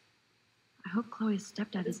 I hope Chloe's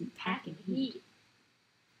stepdad isn't packing heat.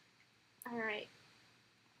 Alright.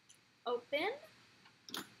 Open.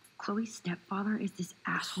 Chloe's stepfather is this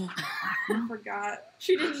asshole from I Blackwell? forgot.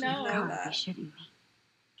 She didn't You know. gotta that. be shitting me.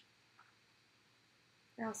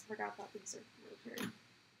 I also forgot about these are military.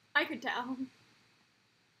 I could tell.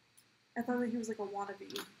 I thought that he was like a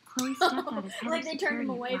wannabe. Chloe's stepdad is head Like of they turned security him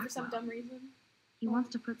at away for some Blackwell. dumb reason. He wants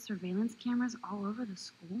to put surveillance cameras all over the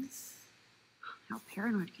school? How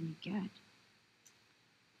paranoid can you get?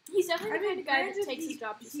 He's definitely the kind of guy that granted, takes his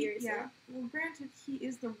job too seriously. Yeah. Well, granted, he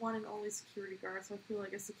is the one and only security guard, so I feel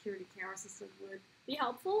like a security camera system Be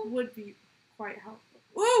helpful? would be quite helpful.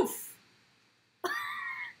 Oof!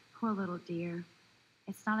 Poor little dear.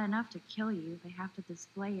 It's not enough to kill you. They have to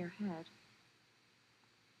display your head.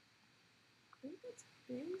 I think that's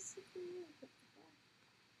basically it.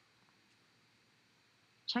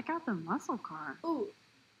 Check out the muscle car. Ooh,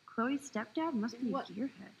 Chloe's stepdad must be What? a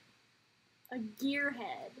gearhead. a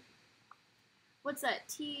gearhead. What's that?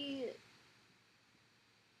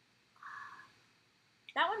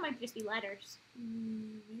 That one might just be letters.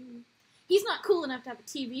 Maybe. He's not cool enough to have a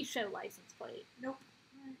TV show license plate. Nope.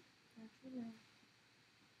 Alright. Actually,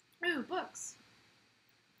 no. Ooh, books.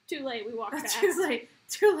 Too late, we walked past. Too late.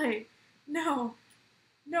 Too late. No.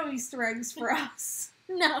 No Easter eggs for us.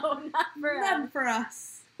 No, not for us. None for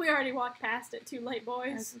us. We already walked past it. Too late, I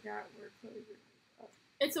boys. forgot where Chloe was.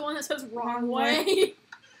 It's the one that says wrong Wrong way. way.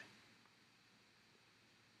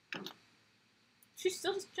 She's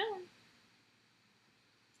still just chilling.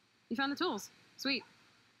 You found the tools. Sweet.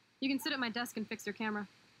 You can sit at my desk and fix your camera.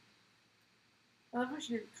 I love how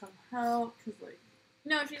she didn't come help, because, like,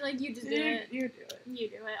 No, she's like, you just do you it. do it. You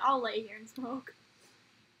do it. I'll lay here and smoke.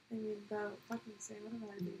 I mean, the fucking same. I don't know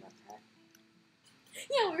anything about that.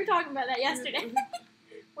 Yeah, we were talking about that yesterday.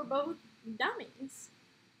 We're both dummies.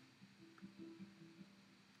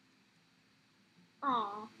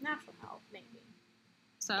 Aw, natural help, maybe.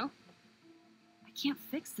 So? I can't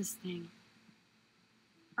fix this thing.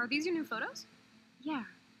 Are these your new photos? Yeah,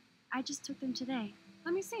 I just took them today.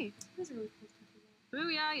 Let me see. These are really close to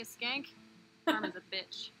Booyah, you skank. Karma's a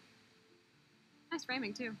bitch. Nice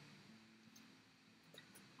framing, too.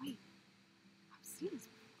 Wait. I've seen this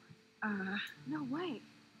before. No way.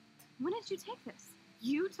 When did you take this?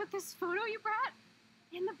 You took this photo, you brat?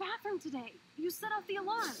 In the bathroom today. You set off the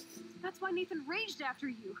alarm. That's why Nathan raged after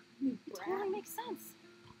you. It totally makes sense.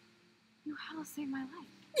 You hella saved my life.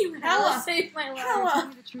 You hella saved my life. Hella. Tell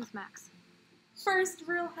me the truth, Max. First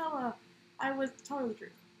real hella. I was tell her the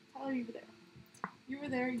truth. Tell her you were there. You were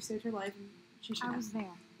there. You saved her life, and she should I have. was there.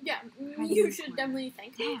 Yeah, Hiding you in should corner. definitely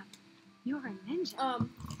thank me. Damn, you're a ninja.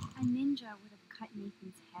 A ninja would have cut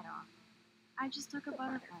Nathan's head off. I just took a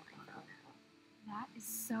butterfly photo. That is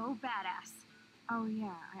so badass. Oh yeah,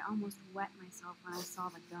 I almost wet myself when I saw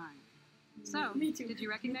the gun. So, Me too. did you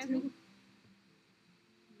recognize me?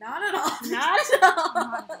 Not at all. Not at all.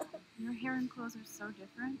 Not at all. Your hair and clothes are so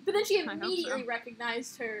different. But then she I hope immediately so.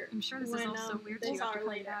 recognized her. I'm sure this is when, all so weird to they you saw after her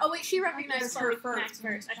pointing later. it out. Oh wait, she recognized It's Chloe her Max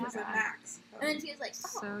first. I She was forgot. at Max. And then she was like,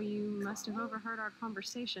 oh, So you must have overheard our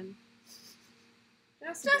conversation.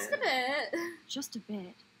 Just just a bit. Just a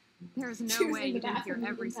bit. There is She no was way in you the didn't hear bathroom the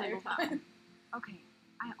every entire single time. time. Okay,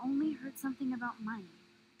 I only heard something about money,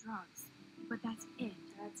 drugs, but that's it.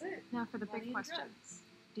 That's it. Now for the Money big and question. drugs.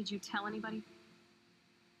 Did you tell anybody?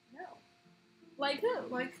 No. Like who?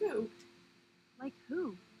 Like who? Like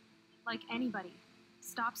who? Like anybody.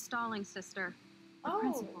 Stop stalling, sister. The Oh.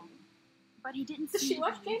 principal. But he didn't Does seem she to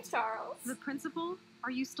watch believe James Charles? The principal?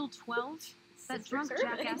 Are you still 12? That Sister drunk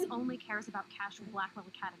Survey. jackass only cares about cash from Blackwell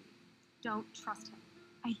Academy. Don't trust him.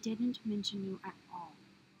 I didn't mention you at all.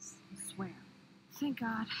 Swear. Thank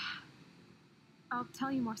God. I'll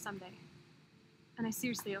tell you more someday. And I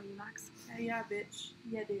seriously owe you, Max. Yeah, bitch.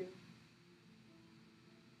 Yeah, do.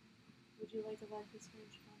 Would you like a Life is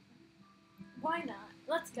Strange fun fact? Why not?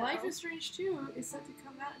 Let's go. Life is Strange 2 is set to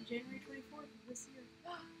come out January 24th of this year.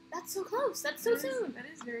 That's so close. That's so That is- soon. That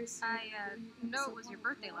is very soon. I know it was your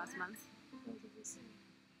birthday last month. Relatively soon.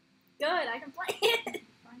 Good. I can play it.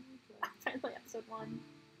 Finally play. Finally, episode 1.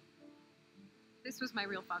 This was my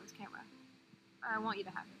real father's camera. I want you to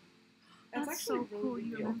have it. That's That's actually so a really cool big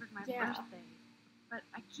you deal. remembered my Yeah. birthday. But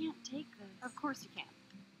I can't take this. Of course you can.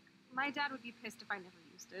 My dad would be pissed if I never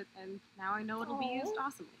used it, and now I know it'll be used Aw.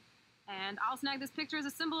 awesomely. And I'll snag this picture as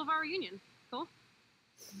a symbol of our reunion. Cool?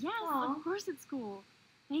 Yes, Aw. of course it's cool.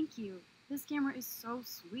 Thank you. This camera is so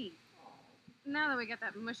sweet. Now that we got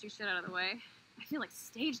that mushy shit out of the way, I feel like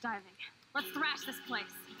stage diving. Let's thrash this place.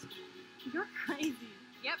 You're crazy.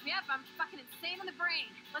 Yep, I'm fucking insane in the brain.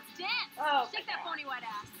 Let's dance. Oh, Shake my that God. bony white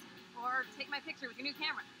ass. Or take my picture with your new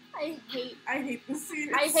camera. I hate I hate this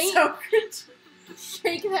scene. I It's hate- so cringe.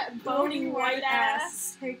 shake that bony white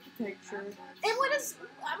ass. Take the picture. And what is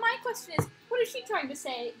my question is, what is she trying to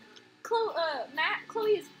say?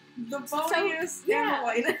 Chloe is The boniest yeah. and the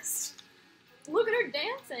whitest. look at her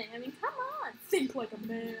dancing. I mean, come on. Think like a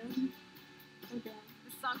man. Okay.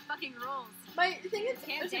 This song fucking rules. My thing is,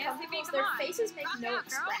 Can't there's a dance couple with me, girls, come their on. faces make Rock no out,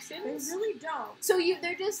 girl. They expressions. really don't. So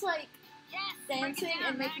they're just like Yes, break dancing it down,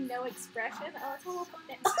 and making Max. no expression. Oh, it's all fun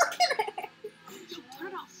dance. Look at her. Turn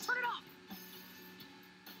it off. Turn it off.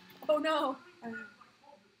 Oh no.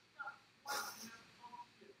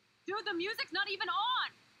 Dude, the music's not even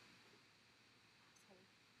on!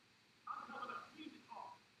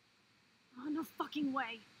 Oh, no fucking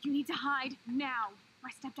way. You need to hide now. My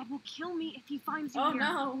stepdad will kill me if he finds you Oh here.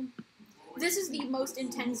 no. This is the most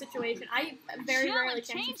intense situation. I very rarely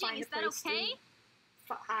can find a place okay?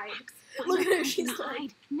 to hide. Look at her, she's hide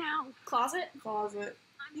like, now. Closet? Closet.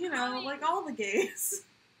 You know, like all the gays.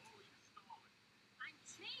 I'm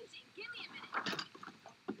changing. Give me a minute.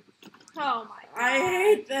 Oh my god. I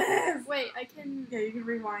hate this. Wait, I can... Yeah, you can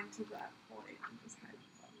rewind to that point and just kind of...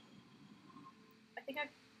 I think I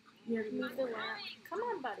You have to moved the move lamp. Come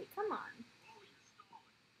on, buddy. Come on.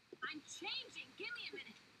 I'm changing. Give me a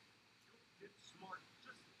minute.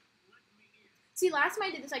 See, last time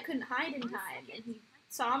I did this, I couldn't hide in time, and he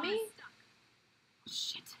saw me.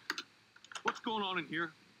 Shit. What's going on in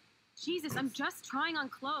here? Jesus, I'm just trying on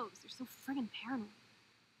clothes. You're so friggin' paranoid.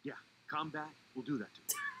 Yeah, come back. We'll do that to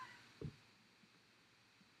you.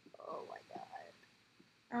 Oh my god.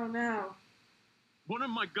 Oh no. One of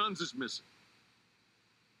my guns is missing.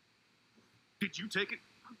 Did you take it?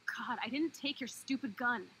 Oh God, I didn't take your stupid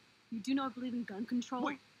gun. You do know I believe in gun control?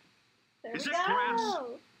 Wait. There Is we this grass?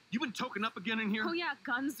 go. You been token up again in here? Oh yeah,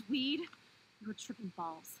 guns, weed. You're tripping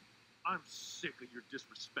balls. I'm sick of your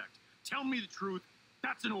disrespect. Tell me the truth.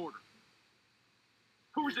 That's an order.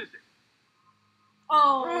 Whose is it?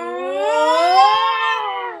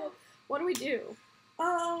 Oh. What do we do?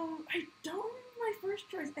 I don't remember my first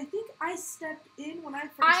choice. I think I stepped in when I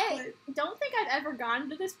first I don't think I've ever gotten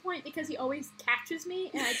to this point because he always catches me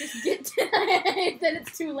and I just get to then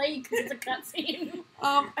it's too late because it's a cutscene.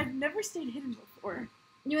 I've never stayed hidden before.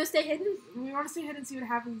 You want to stay hidden? We want to stay hidden and see what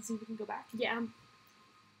happens and see if we can go back. Yeah.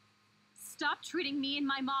 Stop treating me and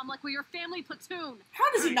my mom like we're your family platoon.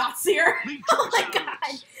 How does he not see her? Leave Oh Joyce my out of god.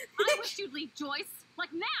 this. I wish you'd leave Joyce. Like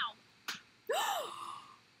now.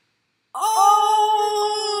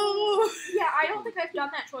 Oh! Yeah, I don't think I've done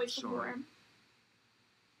that choice Sorry. before.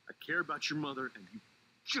 I care about your mother, and you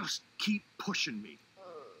just keep pushing me.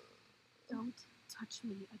 Don't touch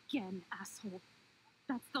me again, asshole.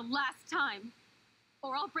 That's the last time.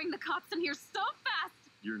 Or I'll bring the cops in here so fast.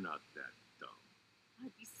 You're not that dumb.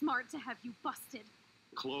 I'd be smart to have you busted.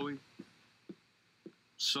 Chloe,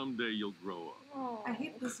 someday you'll grow up. Oh. I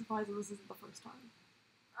hate this implies that this isn't the first time.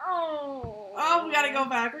 Oh. Oh, we gotta go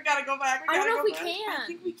back. We gotta go back. I don't know if we back. can. I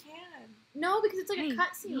think we can. No, because it's like Hey, a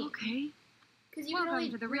cutscene. you okay? Because you can Welcome only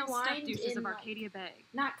to the real step rewind douches in, of like, Arcadia Bay.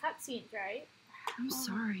 not cutscenes, right? I'm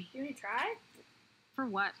sorry. Do you want to try? For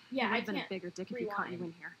what? Yeah, It would I have been a can't bigger dick if you caught you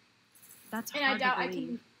rewind. in here. That's And I hard doubt to I believe.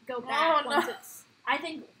 can go back Oh, once no. it's... I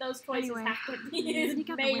think those choices Anyway, have to sneak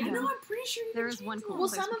be out the made. window. No, I'm pretty sure you There can is one change cool them. Well,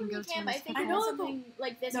 place some we of can them go you to can, in but I this think I I know know that something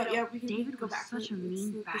like this. No, I don't- yeah, we can David go was back. such a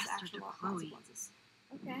mean this bastard actual to law Chloe. consequences.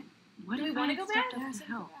 Okay. What Do we if wanna I go stepped back? up I to said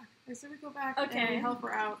we go help? back. I said we go back Okay. and we help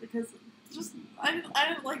her out because just I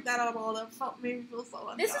didn't like that at all. That made me feel so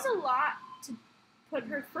unjust. This is a lot to put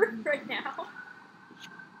her through right now.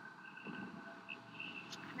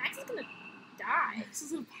 Max is gonna die. This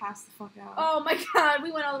is gonna pass the fuck out. Oh my god,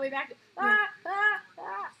 we went all the way back.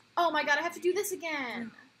 Oh my god, I have to do this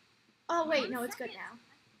again. Oh wait, no, it's good now.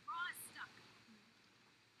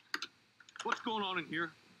 What's going on in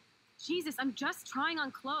here? Jesus, I'm just trying on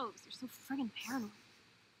clothes. You're so friggin' paranoid.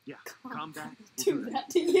 Yeah, come back. We'll Do that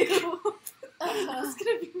to you. That's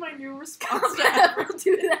gonna be my new response. Combat will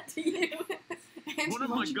do that to you. And One of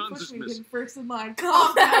why my don't you guns push is me missing. again first in line.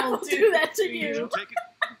 Combat will do that to Did you. you take it?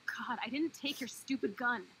 Oh God, I didn't take your stupid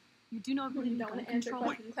gun. You do know I You believe in don't gun want to answer control.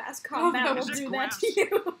 questions class. Combat will Is it do that grass? to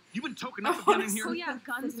you. You been token up again in here? Oh yeah,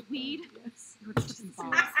 guns, weed. Yes. You're tripping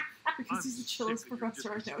balls. Because I'm he's the chillest sick of your professor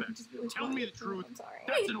I know. He disrespect. just really Tell me the truth. I'm sorry.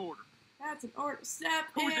 That's an order. That's an order. Step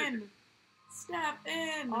Who is it? in. Step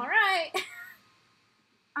in. All right.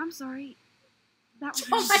 I'm sorry. That was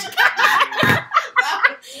Oh me. my god.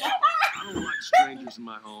 I don't like strangers in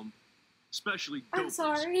my home, especially I'm dopers.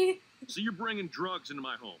 sorry. So you're bringing drugs into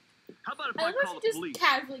my home. How about if I I love how call she the just police?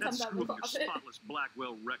 casually That's comes out of the screw up your closet. spotless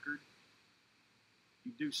Blackwell record.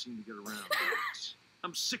 You do seem to get around. Max.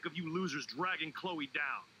 I'm sick of you losers dragging Chloe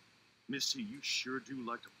down. Missy, you sure do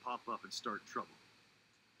like to pop up and start trouble.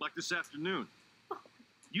 Like this afternoon.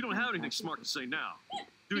 You don't have anything smart to say now,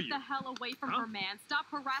 do Get you? the hell away from Huh? her, man. Stop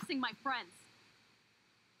harassing my friends.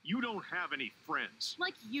 You don't have any friends.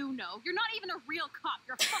 Like you know. You're not even a real cop.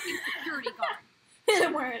 You're a fucking security guard. Hit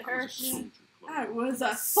him where it I was a hurts. soldier, Chloe. I was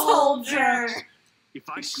a soldier. If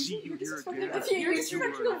I see you here again, You're You're disrespecting you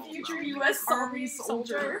the learn all future about me. U.S. Army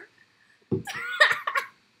soldier.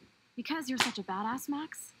 Because you're such a badass,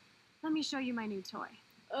 Max, let me show you my new toy.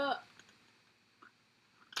 Oh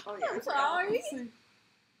yeah. I'm sorry.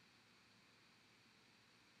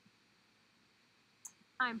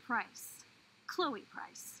 I'm Price. Chloe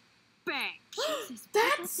Price. Bang! Jesus, put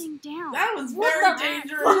that thing down. That was What very the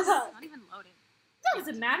dangerous. It's not even loaded. That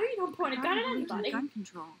doesn't matter. You don't point a gun at How do you do anybody. gun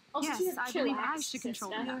control? Also, Yes, she's a I believe I chillax should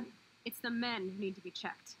control the sister. gun. It's the men who need to be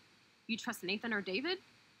checked. You trust Nathan or David?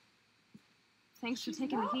 Thanks for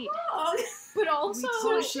taking the heat. Wrong. But also, We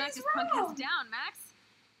totally she's smacked his punk wrong. heads down, Max.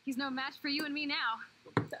 He's no match for you and me now.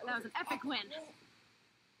 That was an epic win.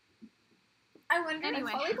 I wonder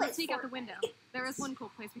Anyway, if Chloe let's plays sneak out the Fortnite. window. There is one cool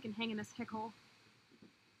place we can hang in this hick hole.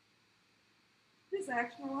 This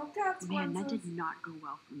action will have Man, that consequences. did not go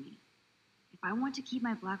well for me. If I want to keep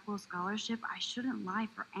my Blackwell scholarship, I shouldn't lie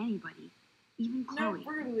for anybody, even No, Chloe.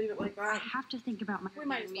 we're gonna leave it like I that. have to think about my. We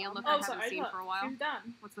might as Me, a well. look Oh, I haven't sorry. seen for a while. She's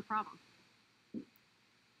done. What's the problem?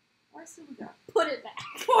 Why still we got? Put it back.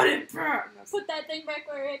 Put it back. Put that thing back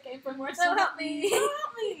where it came from. Where So so help me. Help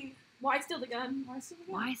me. Why steal the gun? Why still we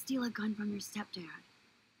got? Why steal a gun from your stepdad?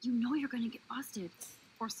 You know you're gonna get busted.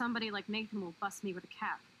 Or somebody like Nathan will bust me with a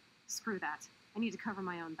cap. Screw that. I need to cover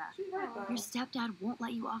my own back. She's right though. Your stepdad won't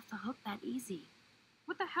let you off the hook that easy.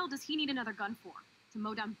 What the hell does he need another gun for? To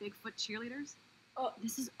mow down Bigfoot cheerleaders?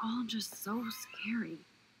 This is all just so scary.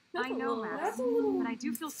 That's I a know, little- Max, That's a little but I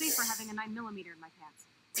do feel safer having a 9mm in my pants.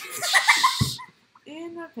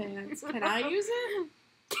 in my pants. Can I use it?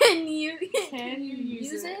 Can you? Can you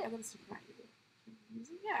use it? it? I'm gonna see if I can use it. Can you use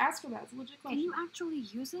it? Yeah, ask her that. It's a legit Can question. you actually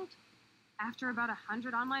use it? After about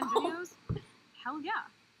 100 online videos? Hell yeah.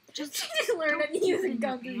 Just She just learned how to use a in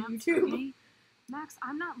gun your through pants, YouTube. okay? Max,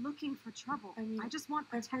 I'm not looking for trouble. I mean, I just want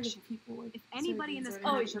I've heard protection. of people like If anybody in surgeons this or country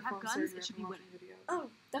anyone should have perform guns, surgery it should be after women. watching videos. Oh,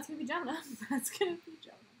 that's gonna be Jonah. That's gonna be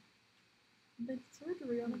Jonah. They did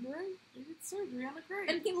surgery on a brain. They did surgery on a brain.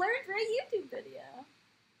 And he learned for a YouTube video.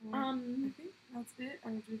 I think that's it.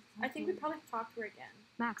 Or do I think we probably talk to her again.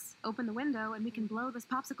 Max, open the window and we can blow this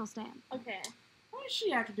popsicle stand. Okay. Why does she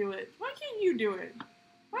have to do it? Why can't you do it?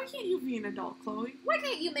 Why can't you be an adult, Chloe? Why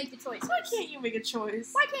can't you make the choice? Why can't you make a choice?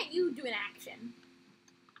 Why can't you do an action?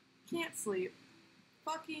 Can't sleep.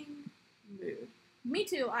 Fucking mood. Me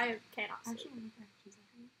too. I cannot sleep. Actually, let me choose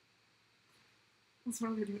that. That's what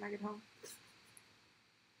I'm gonna do when I get home.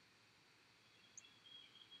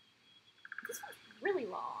 This was really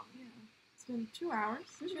long. Yeah. It's been 2 hours.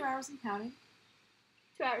 2 hours and counting.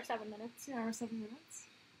 2 hours, 7 minutes. 2 hours, 7 minutes.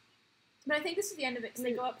 But I think this is the end of it because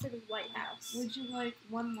they go up to the White House. Would you like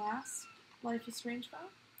one last Life is Strange file?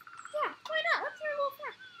 Yeah, why not? Let's hear a little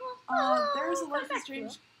fact. There is a fun Life is fact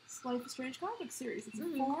Strange comic book series. It's a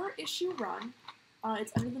Mhm. 4-issue run.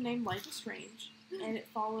 It's under the name Life is Strange, and it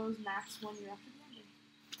follows Max 1 year after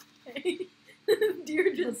the ending. Okay.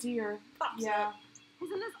 Deer The just deer. pops Yeah. up.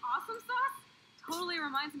 Isn't this awesome sauce? Totally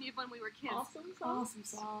reminds me of when we were kids. Awesome sauce. Awesome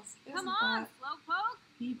sauce. Come Isn't on, that Slowpoke.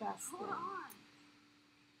 the best Hold thing? on.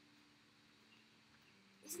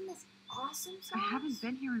 Isn't this awesome sauce? I haven't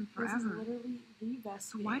been here in This is forever. literally the best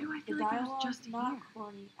So why game. do I feel the like I was dialogue, just not here?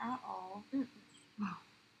 corny at all. Whoa.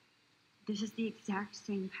 This is the exact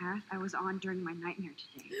same path I was on during my nightmare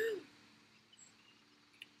today.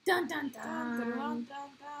 Dun dun dun. Dun, dun, dun, dun,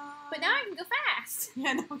 dun. But now I can go fast.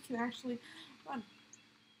 Yeah, now we can actually run.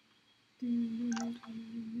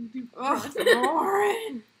 Ugh,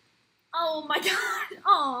 Lauren! Oh my god.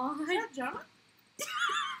 Oh. Is that Jonah?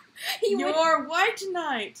 He went- Your white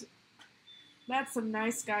knight! That's some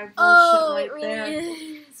nice guy bullshit Oh, right it really there.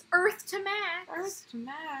 is. Earth to Max. Earth to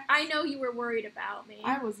Max. I know you were worried about me.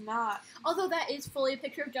 I was not. Although that is fully a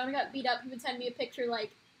picture of Jonah got beat up. He would send me a picture,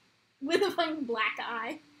 like, with a fucking black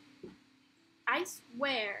eye. I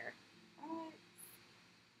swear. Alright.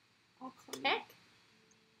 I'll call you. Heck.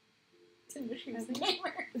 Didn't wish he was a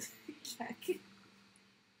gamer. Check.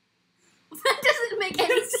 That doesn't make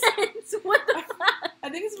any sense. What the fuck? I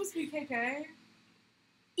think it's supposed to be KK.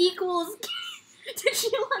 Equals. Did she,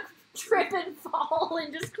 like, trip and fall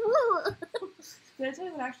and just. Did I tell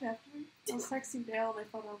you what actually happened to me? I was texting Dale and I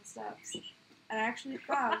fell down the steps. And I actually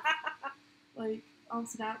have, like, on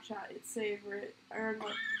Snapchat, it's saved where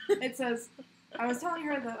it says, I was telling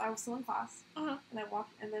her that I was still in class. Uh-huh. And I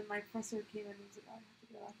walked, and then my professor came in and was like, oh, I have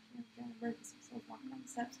to go. I have to go to emergency. So I was walking down the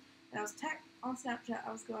steps. And I was on Snapchat,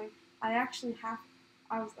 I was going, I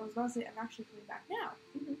was about to say, I'm actually coming back now.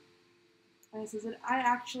 Mm-hmm. And it says that I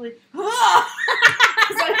actually, because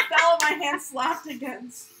I fell and my hand slapped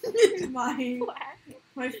against my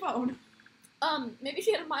phone. Maybe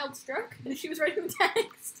she had a mild stroke and she was writing the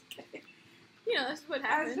text. You know, that's what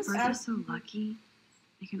happens. just- Birds are so lucky.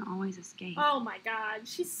 They can always escape. Oh my god,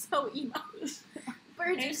 she's so emo.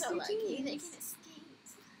 Birds are so Angsty lucky, they can teens. escape.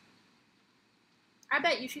 I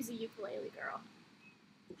bet you she's a ukulele girl.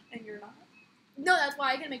 And you're not. No, that's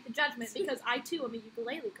why I can make the judgment, because I too am a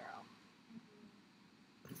ukulele girl.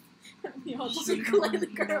 We all just play the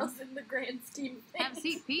girls in the grand scheme of things. Have a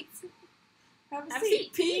seat, Pete. Have a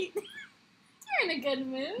seat, Pete. You're in a good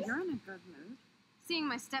mood. You're in a good mood. Seeing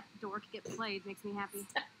my step dork get played makes me happy.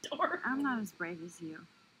 Step dork. I'm not as brave as you.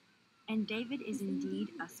 And David is indeed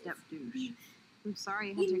a step douche. I'm sorry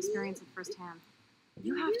you had to experience it firsthand.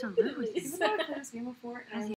 You have to live with it. Even though I played this game before, and